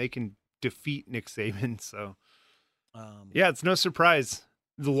hang and they can defeat Nick Saban. So, yeah, it's no surprise.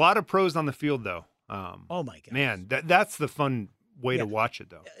 There's a lot of pros on the field, though. Oh, my God. Man, that's the fun way to watch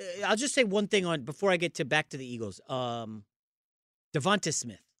it, though. I'll just say one thing before I get back to the Eagles. Devonta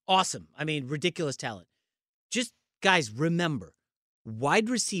Smith, awesome. I mean, ridiculous talent. Just, guys, remember, wide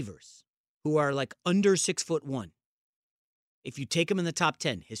receivers who are like under 6'1", if you take them in the top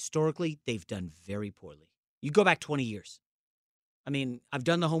 10, historically, they've done very poorly. You go back 20 years. I mean, I've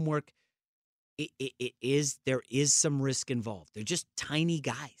done the homework. There is some risk involved. They're just tiny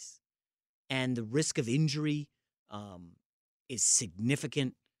guys. And the risk of injury is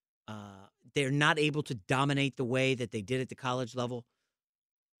significant. They're not able to dominate the way that they did at the college level.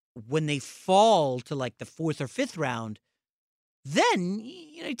 When they fall to like the 4th or 5th round, then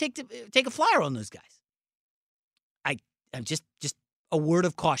you take a flyer on those guys. I'm just a word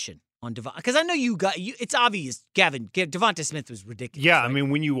of caution on Devonta, because I know it's obvious, Gavin. Devonta Smith was ridiculous. Yeah, right? I mean,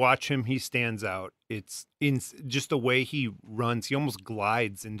 when you watch him, he stands out. It's in just the way he runs. He almost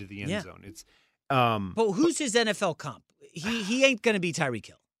glides into the end zone. It's but who's his NFL comp? He ain't going to be Tyreek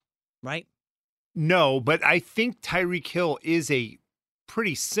Hill, right? No, but I think Tyreek Hill is a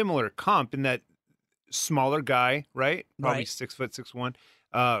pretty similar comp in that smaller guy, right? Probably 6'6",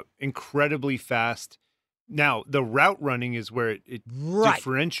 6'1", incredibly fast. Now, the route running is where it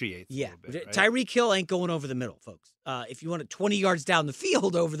differentiates a little bit, right? Tyreek Hill ain't going over the middle, folks. If you want it 20 yards down the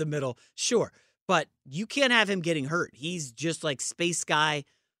field over the middle, sure. But you can't have him getting hurt. He's just like space guy.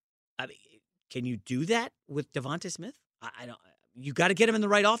 I mean, can you do that with Devonta Smith? I don't. You got to get him in the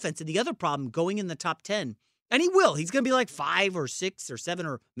right offense. And the other problem, going in the top 10, and he will. He's going to be like 5 or 6 or 7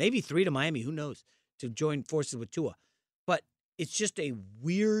 or maybe 3 to Miami. Who knows? To join forces with Tua. But it's just a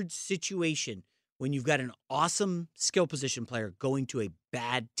weird situation when you've got an awesome skill position player going to a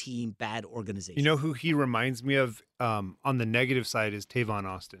bad team, bad organization. You know who he reminds me of on the negative side is Tavon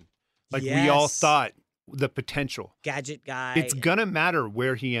Austin. Like we all thought the potential. Gadget guy. It's going to matter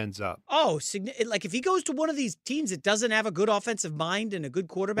where he ends up. Oh, like if he goes to one of these teams that doesn't have a good offensive mind and a good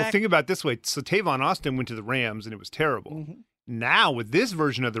quarterback. Well, think about it this way. So Tavon Austin went to the Rams and it was terrible. Mm-hmm. Now, with this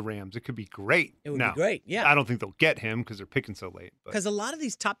version of the Rams, it could be great. It would be great, yeah. I don't think they'll get him because they're picking so late. Because a lot of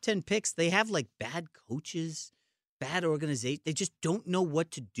these top 10 picks, they have like bad coaches, bad organization. They just don't know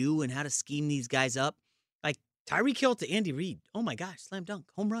what to do and how to scheme these guys up. Like Tyreek Hill to Andy Reid. Oh my gosh, slam dunk,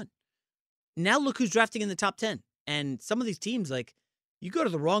 home run. Now look who's drafting in the top 10. And some of these teams, like, you go to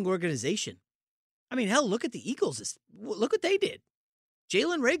the wrong organization. I mean, hell, look at the Eagles. Look what they did.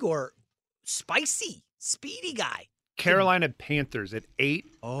 Jalen Reagor, spicy, speedy guy. Carolina Panthers at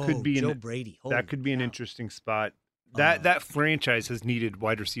 8 could be Joe Brady. That could be an interesting spot. That franchise has needed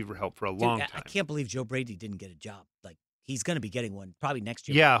wide receiver help for a long time. I can't believe Joe Brady didn't get a job. Like he's going to be getting one probably next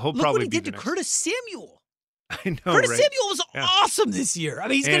year. Yeah, he'll Look probably what he be did to the next. Curtis Samuel. I know, Curtis right? Samuel was awesome this year. I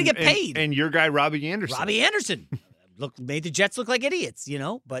mean, he's going to get paid. And your guy, Robbie Anderson. Robbie Anderson made the Jets look like idiots,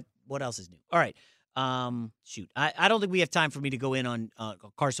 but what else is new? All right. Shoot. I don't think we have time for me to go in on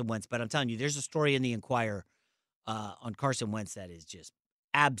Carson Wentz, but I'm telling you, there's a story in the Inquirer on Carson Wentz that is just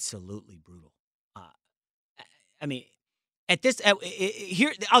absolutely brutal. I mean, at this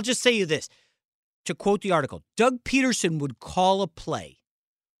here, I'll just say you this. To quote the article, Doug Peterson would call a play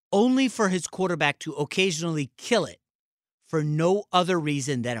only for his quarterback to occasionally kill it for no other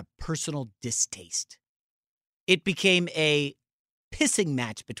reason than a personal distaste. It became a pissing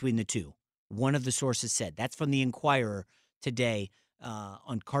match between the two, one of the sources said. That's from the Inquirer today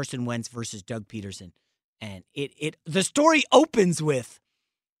on Carson Wentz versus Doug Peterson. And the story opens with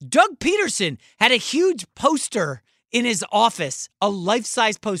Doug Peterson had a huge poster in his office, a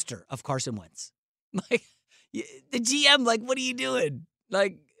life-size poster of Carson Wentz. Like, the GM, like, what are you doing?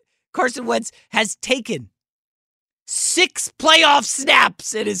 Like, Carson Wentz has taken 6 playoff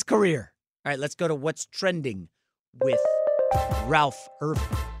snaps in his career. All right, let's go to what's trending with Ralph Irvin.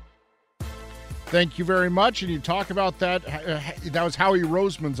 Thank you very much. And you talk about that. That was Howie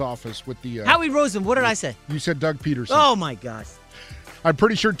Roseman's office with the... Howie Roseman, what did I say? You said Doug Peterson. Oh, my gosh. I'm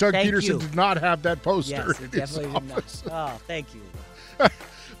pretty sure Doug Thank Peterson you. did not have that poster Yes, he in his definitely did office. not. Oh, thank you.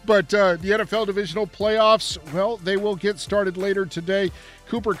 But the NFL divisional playoffs, well, they will get started later today.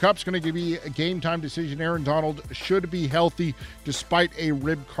 Cooper Kupp's going to be a game-time decision. Aaron Donald should be healthy despite a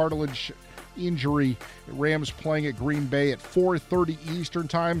rib cartilage injury. Rams playing at Green Bay at 4:30 Eastern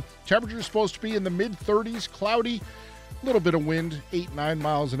time. Temperature is supposed to be in the mid-30s, cloudy, a little bit of wind, 8-9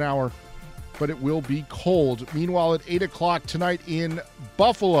 miles an hour, but it will be cold. Meanwhile, at 8 o'clock tonight in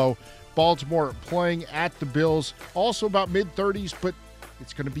Buffalo, Baltimore playing at the Bills, also about mid-30s, but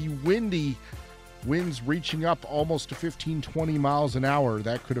it's going to be windy. Winds reaching up almost to 15-20 miles an hour.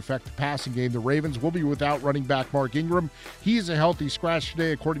 That could affect the passing game. The Ravens will be without running back Mark Ingram. He's a healthy scratch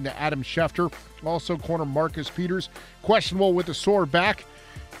today, according to Adam Schefter. Also, corner Marcus Peters, questionable with a sore back.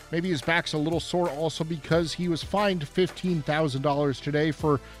 Maybe his back's a little sore also because he was fined $15,000 today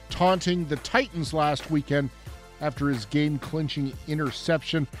for taunting the Titans last weekend after his game-clinching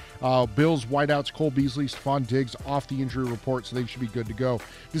interception. Bills wideouts Cole Beasley, Stephon Diggs off the injury report, so they should be good to go.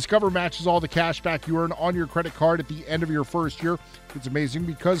 Discover matches all the cash back you earn on your credit card at the end of your first year. It's amazing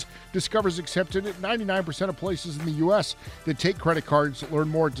because Discover's accepted at 99% of places in the U.S. that take credit cards. Learn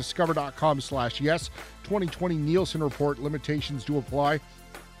more at discover.com/yes. 2020 Nielsen report, limitations do apply.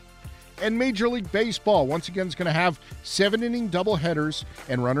 And Major League Baseball, once again, is going to have 7-inning doubleheaders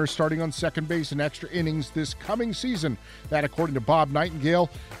and runners starting on second base and extra innings this coming season. That, according to Bob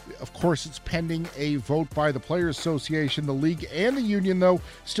Nightingale. Of course, it's pending a vote by the Players Association, the league, and the union, though,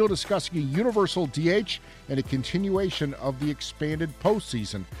 still discussing a universal DH and a continuation of the expanded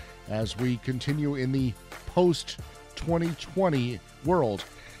postseason as we continue in the post-2020 world.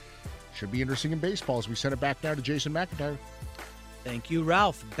 Should be interesting in baseball as we send it back now to Jason McIntyre. Thank you,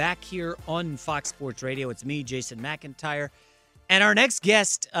 Ralph. Back here on Fox Sports Radio, it's me, Jason McIntyre. And our next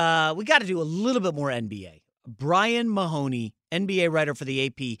guest, we got to do a little bit more NBA. Brian Mahoney, NBA writer for the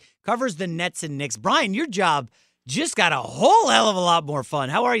AP, covers the Nets and Knicks. Brian, your job just got a whole hell of a lot more fun.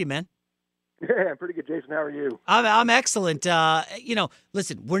 How are you, man? Yeah, I'm pretty good, Jason. How are you? I'm excellent.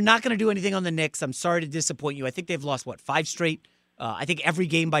 Listen, we're not going to do anything on the Knicks. I'm sorry to disappoint you. I think they've lost, 5 straight? I think every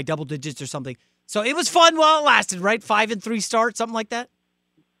game by double digits or something. So it was fun while it lasted, right? 5-3 start, something like that?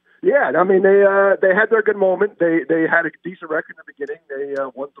 Yeah, I mean, they had their good moment. They had a decent record in the beginning. They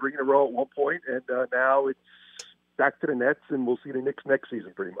won 3 in a row at one point, and now it's back to the Nets, and we'll see the Knicks next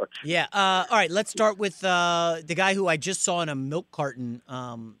season pretty much. Yeah. All right, let's start with the guy who I just saw in a milk carton,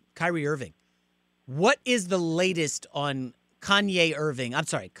 Kyrie Irving. What is the latest on Kyrie Irving?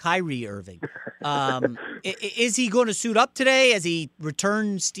 Is he going to suit up today? Has he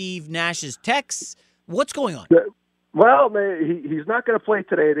returned Steve Nash's texts? What's going on? Well, he's not going to play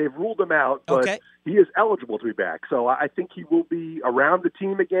today. They've ruled him out, but he is eligible to be back. So I think he will be around the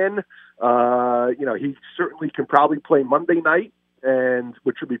team again. He certainly can probably play Monday night, and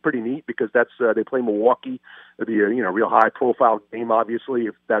which would be pretty neat because that's they play Milwaukee. It'd be a real high-profile game, obviously,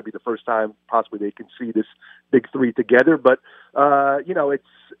 if that'd be the first time possibly they can see this big three together. But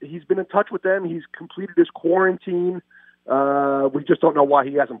he's been in touch with them. He's completed his quarantine. We just don't know why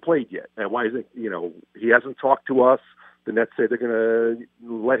he hasn't played yet, and why he hasn't talked to us. The Nets say they're going to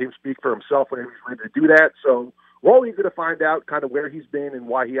let him speak for himself whenever he's ready to do that. So we're only going to find out kind of where he's been and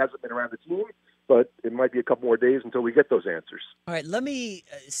why he hasn't been around the team. But it might be a couple more days until we get those answers. All right, let me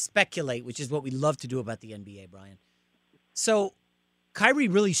speculate, which is what we love to do about the NBA, Brian. So Kyrie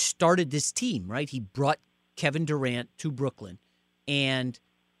really started this team, right? He brought Kevin Durant to Brooklyn, and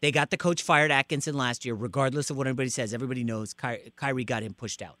they got the coach fired, Atkinson, last year, regardless of what anybody says. Everybody knows Kyrie got him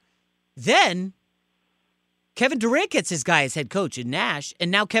pushed out. Then Kevin Durant gets his guy as head coach in Nash, and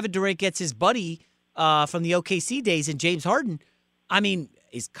now Kevin Durant gets his buddy from the OKC days in James Harden. I mean,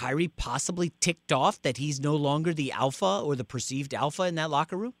 is Kyrie possibly ticked off that he's no longer the alpha or the perceived alpha in that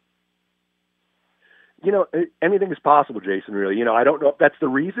locker room? Anything is possible, Jason, really. I don't know if that's the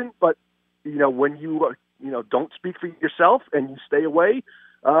reason, but, when you, don't speak for yourself and you stay away,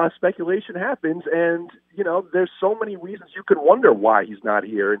 speculation happens. And, there's so many reasons you could wonder why he's not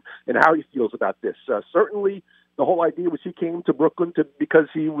here and how he feels about this. Certainly, the whole idea was he came to Brooklyn because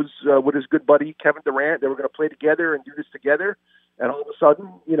he was with his good buddy Kevin Durant. They were going to play together and do this together. And all of a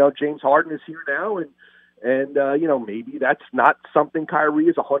sudden, James Harden is here now, and maybe that's not something Kyrie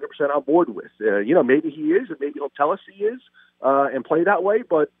is 100% on board with. Maybe he is, and maybe he'll tell us he is and play that way.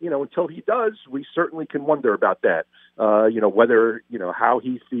 But, until he does, we certainly can wonder about that. Whether, how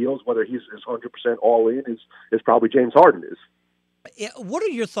he feels, whether he's 100% all in is probably James Harden is. Yeah, what are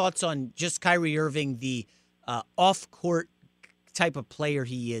your thoughts on just Kyrie Irving, the off-court type of player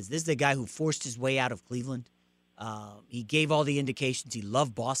he is? This is the guy who forced his way out of Cleveland. He gave all the indications he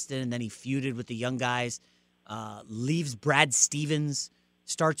loved Boston, and then he feuded with the young guys, leaves Brad Stevens,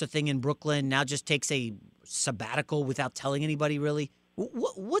 starts a thing in Brooklyn, now just takes a sabbatical without telling anybody, really.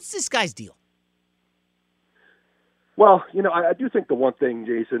 What's this guy's deal? Well, I do think the one thing,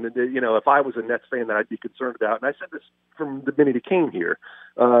 Jason, if I was a Nets fan that I'd be concerned about, and I said this from the minute he came here,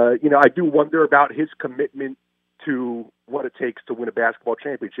 I do wonder about his commitment to what it takes to win a basketball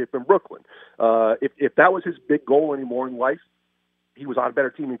championship in Brooklyn. If that was his big goal anymore in life, he was on a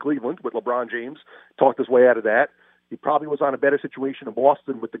better team in Cleveland with LeBron James, talked his way out of that. He probably was on a better situation in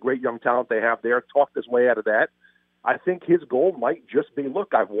Boston with the great young talent they have there, talked his way out of that. I think his goal might just be,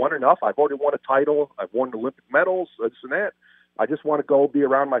 look, I've won enough. I've already won a title. I've won Olympic medals, this and that. I just want to go be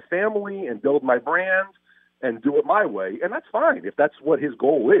around my family and build my brand and do it my way. And that's fine if that's what his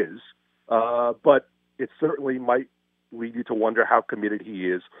goal is. But it certainly might lead you to wonder how committed he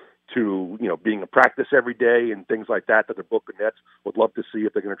is to, being in practice every day and things like that the Brooklyn Nets would love to see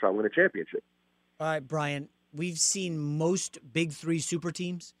if they're going to try to win a championship. All right, Brian, we've seen most big three super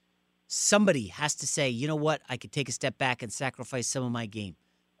teams. Somebody has to say, you know what, I could take a step back and sacrifice some of my game.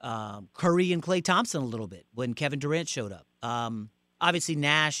 Curry and Klay Thompson a little bit when Kevin Durant showed up. Obviously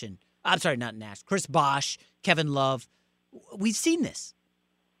Chris Bosh, Kevin Love. We've seen this.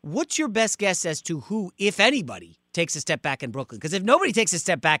 What's your best guess as to who, if anybody, takes a step back in Brooklyn? Because if nobody takes a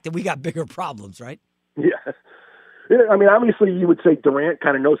step back, then we got bigger problems, right? Yeah. I mean, obviously you would say Durant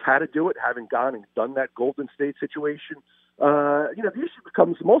kind of knows how to do it, having gone and done that Golden State situation. The issue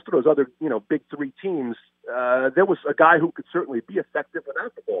becomes most of those other, big three teams, there was a guy who could certainly be effective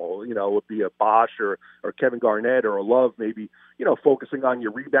without the ball. It would be a Bosh or Kevin Garnett or a Love, maybe, focusing on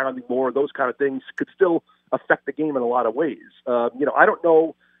your rebounding more. Those kind of things could still affect the game in a lot of ways. I don't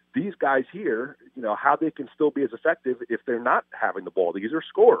know these guys here, how they can still be as effective if they're not having the ball. These are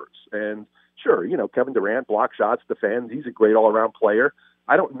scorers. And sure, Kevin Durant, block shots, defends. He's a great all-around player.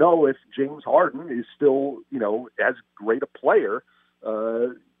 I don't know if James Harden is still, as great a player,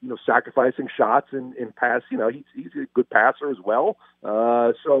 sacrificing shots and pass. He's a good passer as well.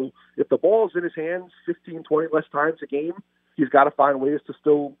 So if the ball is in his hands 15, 20 less times a game, he's got to find ways to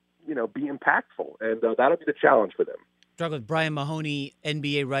still, be impactful. And that'll be the challenge for them. Talk with Brian Mahoney,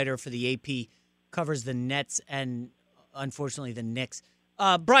 NBA writer for the AP, covers the Nets and, unfortunately, the Knicks.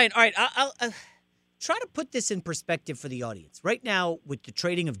 Brian, all right, I'll try to put this in perspective for the audience. Right now, with the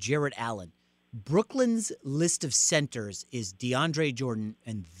trading of Jarrett Allen, Brooklyn's list of centers is DeAndre Jordan,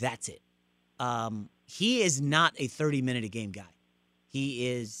 and that's it. He is not a 30-minute-a-game guy. He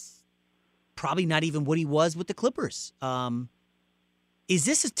is probably not even what he was with the Clippers. Is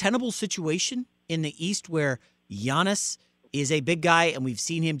this a tenable situation in the East where Giannis is a big guy and we've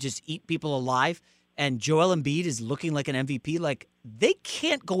seen him just eat people alive, and Joel Embiid is looking like an MVP? Like, they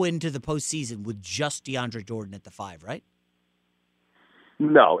can't go into the postseason with just DeAndre Jordan at the 5, right?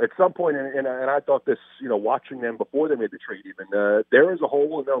 No, at some point, and I thought this, watching them before they made the trade even, there is a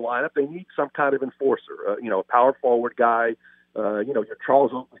hole in their lineup. They need some kind of enforcer, a power forward guy, your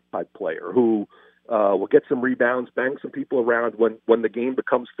Charles Oakley type player who will get some rebounds, bang some people around when the game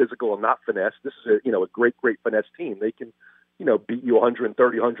becomes physical and not finesse. This is a great finesse team. They can, beat you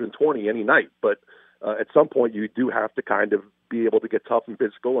 130, 120 any night. But at some point, you do have to kind of be able to get tough and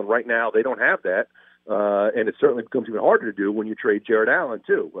physical. And right now, they don't have that. And it certainly becomes even harder to do when you trade Jarrett Allen,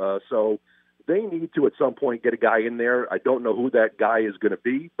 too. So they need to, at some point, get a guy in there. I don't know who that guy is going to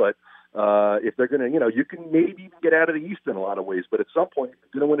be, but if they're going to, you can maybe even get out of the East in a lot of ways. But at some point, if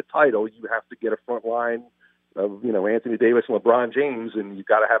you're going to win a title, you have to get a front line, Anthony Davis and LeBron James, and you've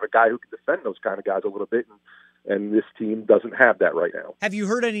got to have a guy who can defend those kind of guys a little bit, and this team doesn't have that right now. Have you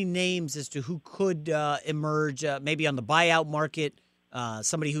heard any names as to who could emerge, maybe on the buyout market,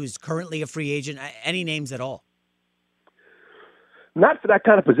 somebody who's currently a free agent? Any names at all? Not for that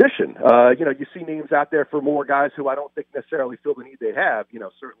kind of position. You see names out there for more guys who I don't think necessarily feel the need they have.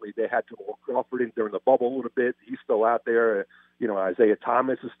 Certainly they had Jamal Crawford in during the bubble a little bit. He's still out there. Isaiah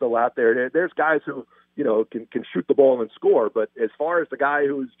Thomas is still out there. There's guys who, can shoot the ball and score. But as far as the guy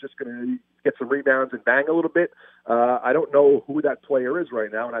who's just going to get some rebounds and bang a little bit, I don't know who that player is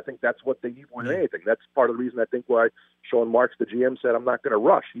right now. And I think that's what they need more than anything. That's part of the reason I think why Sean Marks, the GM, said, I'm not going to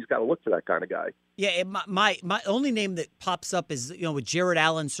rush. He's got to look for that kind of guy. Yeah, my only name that pops up is, with Jared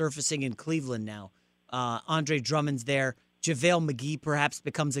Allen surfacing in Cleveland now. Andre Drummond's there. JaVale McGee perhaps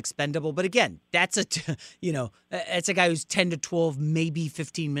becomes expendable. But again, that's that's a guy who's 10 to 12, maybe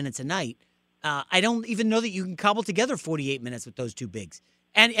 15 minutes a night. I don't even know that you can cobble together 48 minutes with those two bigs.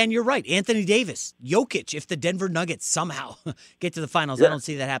 And you're right, Anthony Davis, Jokic, if the Denver Nuggets somehow get to the finals. Yeah. I don't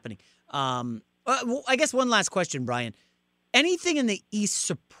see that happening. I guess one last question, Brian. Anything in the East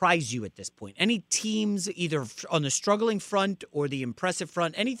surprise you at this point? Any teams either on the struggling front or the impressive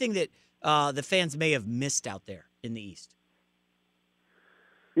front? Anything that the fans may have missed out there in the East?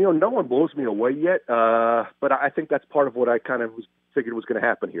 No one blows me away yet, but I think that's part of what I kind of figured was going to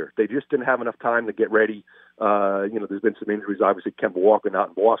happen here. They just didn't have enough time to get ready. There's been some injuries. Obviously, Kemba Walker not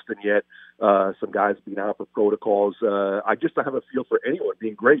in Boston yet. Some guys being out for protocols. I just don't have a feel for anyone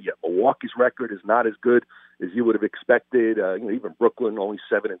being great yet. Milwaukee's record is not as good as you would have expected. Even Brooklyn only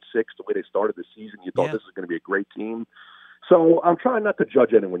 7-6. The way they started the season, you thought this was going to be a great team. So I'm trying not to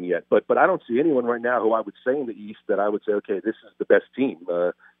judge anyone yet, but I don't see anyone right now who I would say in the East that I would say, okay, this is the best team.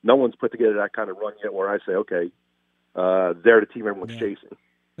 No one's put together that kind of run yet where I say, okay, they're the team everyone's chasing.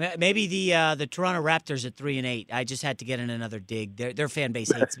 Maybe the Toronto Raptors at 3-8. I just had to get in another dig. Their fan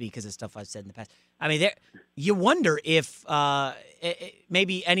base hates me because of stuff I've said in the past. I mean, you wonder if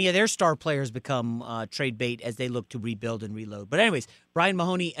maybe any of their star players become trade bait as they look to rebuild and reload. But anyways, Brian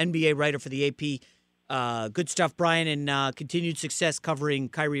Mahoney, NBA writer for the AP. Good stuff, Brian, and continued success covering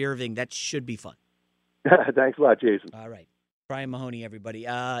Kyrie Irving. That should be fun. Thanks a lot, Jason. All right. Brian Mahoney, everybody.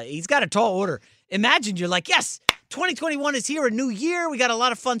 He's got a tall order. Imagine you're like, yes, 2021 is here, a new year. We got a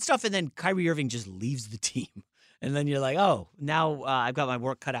lot of fun stuff. And then Kyrie Irving just leaves the team. And then you're like, oh, now I've got my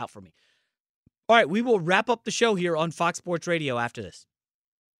work cut out for me. All right, we will wrap up the show here on Fox Sports Radio after this.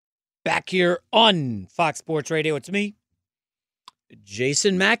 Back here on Fox Sports Radio, it's me,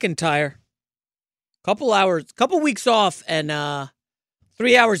 Jason McIntyre. Couple weeks off, and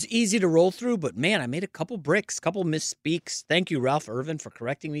 3 hours easy to roll through, but man, I made a couple bricks, couple misspeaks. Thank you, Ralph Irvin, for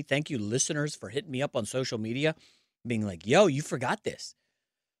correcting me. Thank you, listeners, for hitting me up on social media, being like, yo, you forgot this.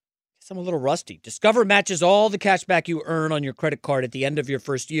 Guess I'm a little rusty. Discover matches all the cash back you earn on your credit card at the end of your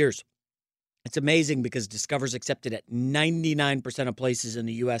first years. It's amazing because Discover's accepted at 99% of places in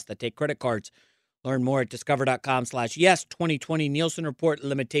the U.S. that take credit cards. Learn more at discover.com/yes. 2020 Nielsen Report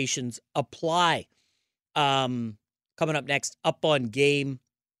limitations apply. Coming up next, Up on Game,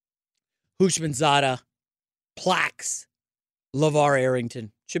 Hushmanzada, Plax, LeVar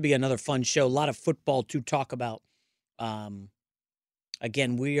Arrington. Should be another fun show. A lot of football to talk about.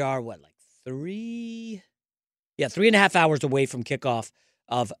 Again, we are, 3.5 hours away from kickoff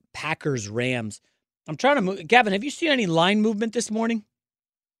of Packers-Rams. I'm trying to move. Gavin, have you seen any line movement this morning?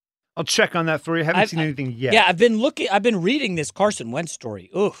 I'll check on that for you. I haven't seen anything yet. Yeah, I've been reading this Carson Wentz story.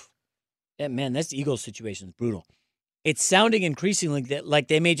 Oof. Man, this Eagles situation is brutal. It's sounding increasingly like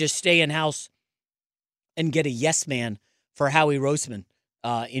they may just stay in-house and get a yes man for Howie Roseman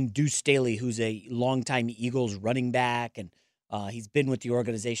in Deuce Staley, who's a longtime Eagles running back, and he's been with the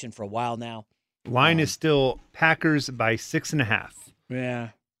organization for a while now. Line is still Packers by 6.5. Yeah.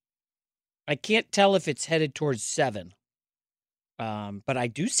 I can't tell if it's headed towards 7. But I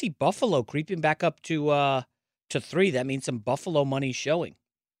do see Buffalo creeping back up to 3. That means some Buffalo money showing.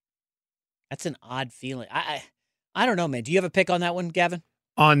 That's an odd feeling. I don't know, man. Do you have a pick on that one, Gavin?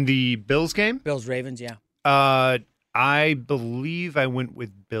 On the Bills game? Bills-Ravens, yeah. I believe I went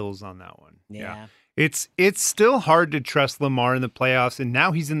with Bills on that one. Yeah. It's still hard to trust Lamar in the playoffs, and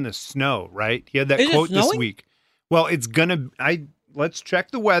now he's in the snow, right? He had that Is quote it snowing? this week. Well, let's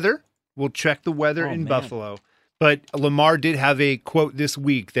check the weather. We'll check the weather in Buffalo. But Lamar did have a quote this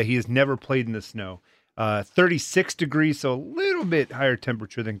week that he has never played in the snow. 36 degrees, so a little bit higher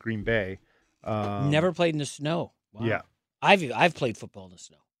temperature than Green Bay. Never played in the snow. Wow. Yeah. I've played football in the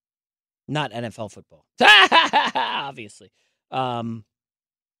snow. Not NFL football. Obviously.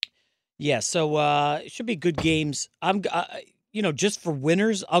 Yeah, so it should be good games. I'm just for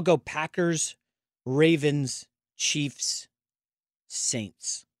winners, I'll go Packers Ravens, Chiefs,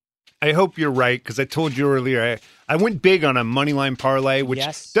 Saints. I hope you're right, because I told you earlier, I went big on a moneyline parlay,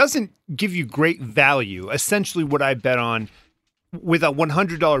 which doesn't give you great value. Essentially what I bet on, with a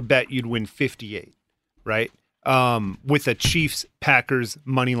 $100 bet, you'd win 58, right? With a Chiefs-Packers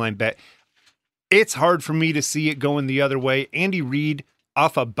moneyline bet. It's hard for me to see it going the other way. Andy Reid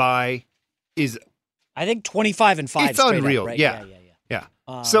off a bye is... I think 25-5. It's unreal, up, right? Yeah.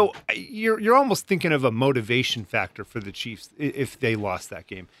 So you're almost thinking of a motivation factor for the Chiefs if they lost that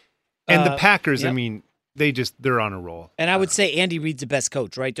game. And the Packers, I mean, they're on a roll. And I would say Andy Reid's the best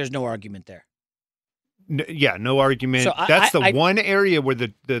coach, right? There's no argument there. No argument. So that's the one area where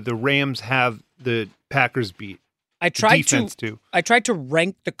the Rams have the Packers beat. I tried to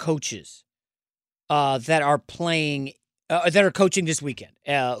rank the coaches that are playing, that are coaching this weekend.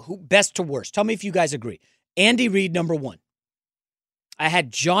 Who best to worst? Tell me if you guys agree. Andy Reid, number 1. I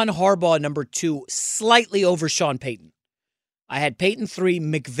had John Harbaugh, number 2, slightly over Sean Payton. I had Payton 3,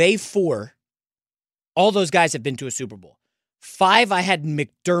 McVay 4. All those guys have been to a Super Bowl. 5, I had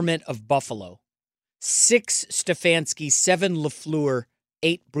McDermott of Buffalo. 6, Stefanski. 7, LaFleur.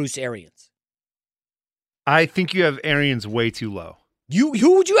 8, Bruce Arians. I think you have Arians way too low.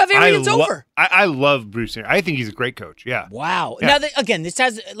 Who would you have Arians over? I love Bruce Arians. I think he's a great coach. Yeah. Wow. Yeah. Now, again, this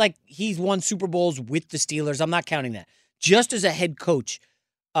has, he's won Super Bowls with the Steelers. I'm not counting that. Just as a head coach,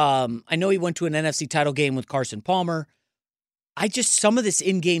 I know he went to an NFC title game with Carson Palmer. Some of this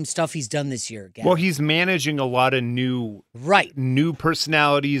in-game stuff he's done this year, Gavin. Well, he's managing a lot of new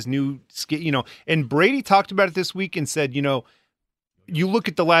personalities, and Brady talked about it this week and said, you look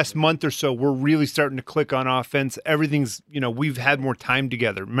at the last month or so, we're really starting to click on offense. Everything's, we've had more time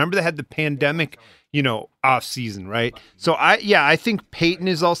together. Remember they had the pandemic, off season, right? So I think Peyton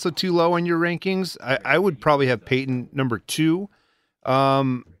is also too low on your rankings. I would probably have Peyton number 2.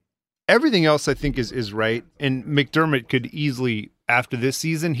 Everything else I think is right. And McDermott could easily, after this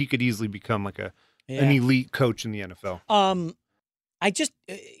season, he could easily become like an elite coach in the NFL.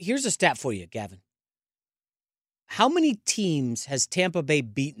 Here's a stat for you, Gavin. How many teams has Tampa Bay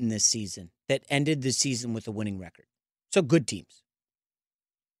beaten this season that ended the season with a winning record? So good teams.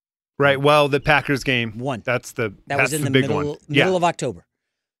 Right. Well, the Packers game. 1. That was in the middle of October.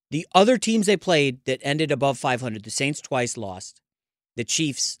 The other teams they played that ended above 500, the Saints twice lost, the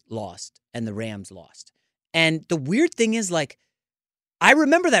Chiefs lost, and the Rams lost. And the weird thing is, I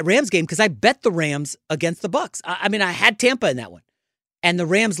remember that Rams game because I bet the Rams against the Bucs. I had Tampa in that one. And the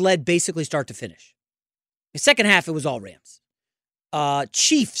Rams led basically start to finish. The second half, it was all Rams.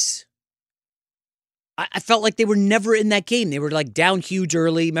 Chiefs. I felt like they were never in that game. They were down huge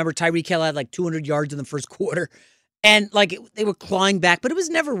early. Remember, Tyreek Hill had 200 yards in the first quarter. And they were clawing back, but they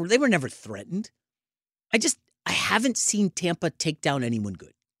were never threatened. I haven't seen Tampa take down anyone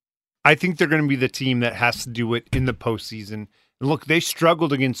good. I think they're going to be the team that has to do it in the postseason. And look, they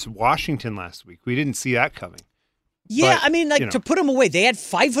struggled against Washington last week. We didn't see that coming. Yeah, but, to put them away, they had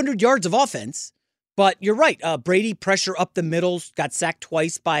 500 yards of offense. But you're right. Brady pressure up the middle, got sacked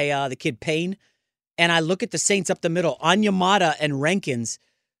twice by the kid Payne. And I look at the Saints up the middle. Onyemata and Rankins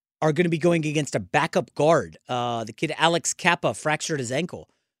are going to be going against a backup guard. The kid Alex Kappa fractured his ankle.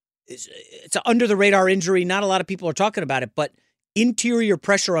 It's an under-the-radar injury. Not a lot of people are talking about it, but interior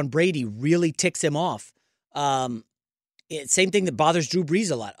pressure on Brady really ticks him off. Same thing that bothers Drew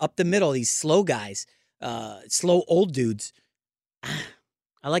Brees a lot. Up the middle, these slow guys, slow old dudes.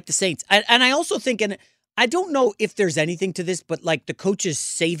 I like the Saints. And I also think, and I don't know if there's anything to this, but the coaches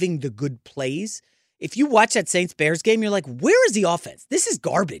saving the good plays. If you watch that Saints-Bears game, you're like, where is the offense? This is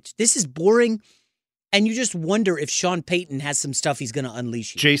garbage. This is boring. And you just wonder if Sean Payton has some stuff he's going to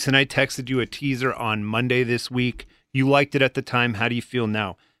unleash you. Jason, I texted you a teaser on Monday this week. You liked it at the time. How do you feel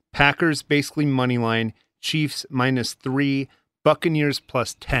now? Packers basically money line, Chiefs -3, Buccaneers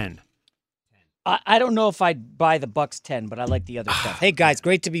 +10. I don't know if I'd buy the Bucs 10, but I like the other stuff. Hey, guys,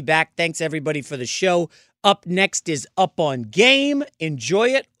 great to be back. Thanks, everybody, for the show. Up next is Up on Game. Enjoy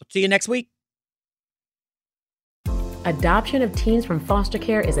it. See you next week. Adoption of teens from foster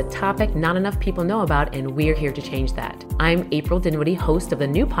care is a topic not enough people know about, and we're here to change that. I'm April Dinwiddie, host of the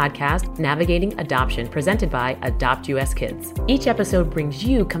new podcast, Navigating Adoption, presented by Adopt US Kids. Each episode brings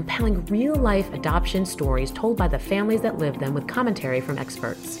you compelling real-life adoption stories told by the families that live them with commentary from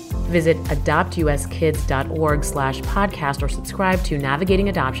experts. Visit adoptuskids.org/podcast or subscribe to Navigating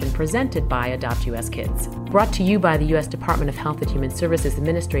Adoption, presented by Adopt US Kids. Brought to you by the U.S. Department of Health and Human Services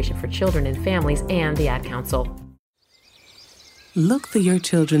Administration for Children and Families and the Ad Council. Look through your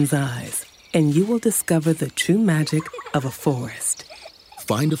children's eyes, and you will discover the true magic of a forest.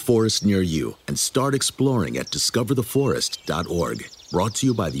 Find a forest near you and start exploring at discovertheforest.org. Brought to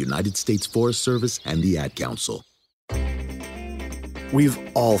you by the United States Forest Service and the Ad Council. We've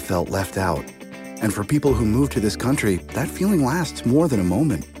all felt left out. And for people who move to this country, that feeling lasts more than a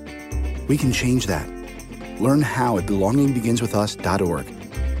moment. We can change that. Learn how at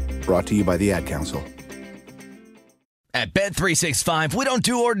belongingbeginswithus.org. Brought to you by the Ad Council. At Bet365, we don't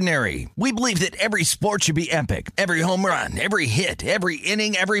do ordinary. We believe that every sport should be epic. Every home run, every hit, every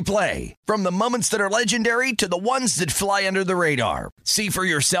inning, every play. From the moments that are legendary to the ones that fly under the radar. See for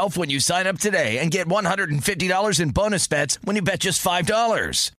yourself when you sign up today and get $150 in bonus bets when you bet just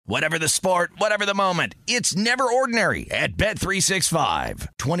 $5. Whatever the sport, whatever the moment, it's never ordinary at Bet365.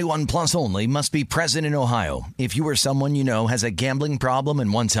 21 plus only. Must be present in Ohio. If you or someone you know has a gambling problem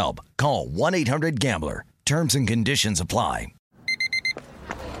and wants help, call 1-800-GAMBLER. Terms and conditions apply.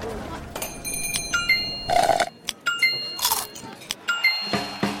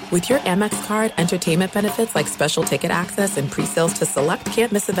 With your Amex card, entertainment benefits like special ticket access and pre-sales to select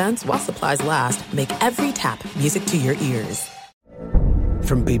can't-miss events while supplies last make every tap music to your ears.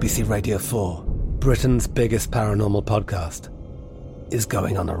 From BBC Radio 4, Britain's biggest paranormal podcast is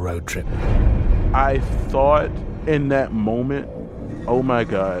going on a road trip. I thought in that moment, oh my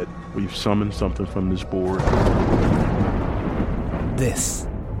God, we've summoned something from this board. This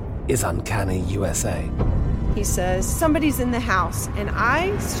is Uncanny USA. He says, somebody's in the house, and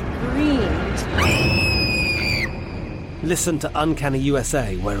I screamed. Listen to Uncanny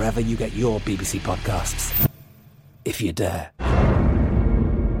USA wherever you get your BBC podcasts, if you dare.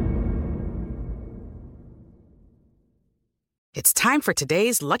 It's time for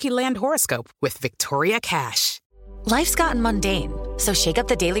today's Lucky Land horoscope with Victoria Cash. Life's gotten mundane, so shake up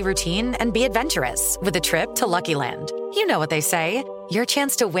the daily routine and be adventurous with a trip to Lucky Land. You know what they say, your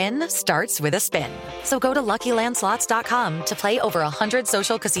chance to win starts with a spin. So go to LuckyLandSlots.com to play over 100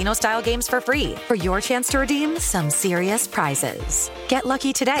 social casino-style games for free for your chance to redeem some serious prizes. Get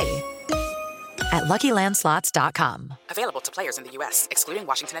lucky today at LuckyLandSlots.com. Available to players in the U.S., excluding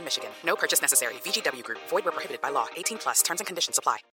Washington and Michigan. No purchase necessary. VGW Group. Void where prohibited by law. 18 plus. Terms and conditions apply.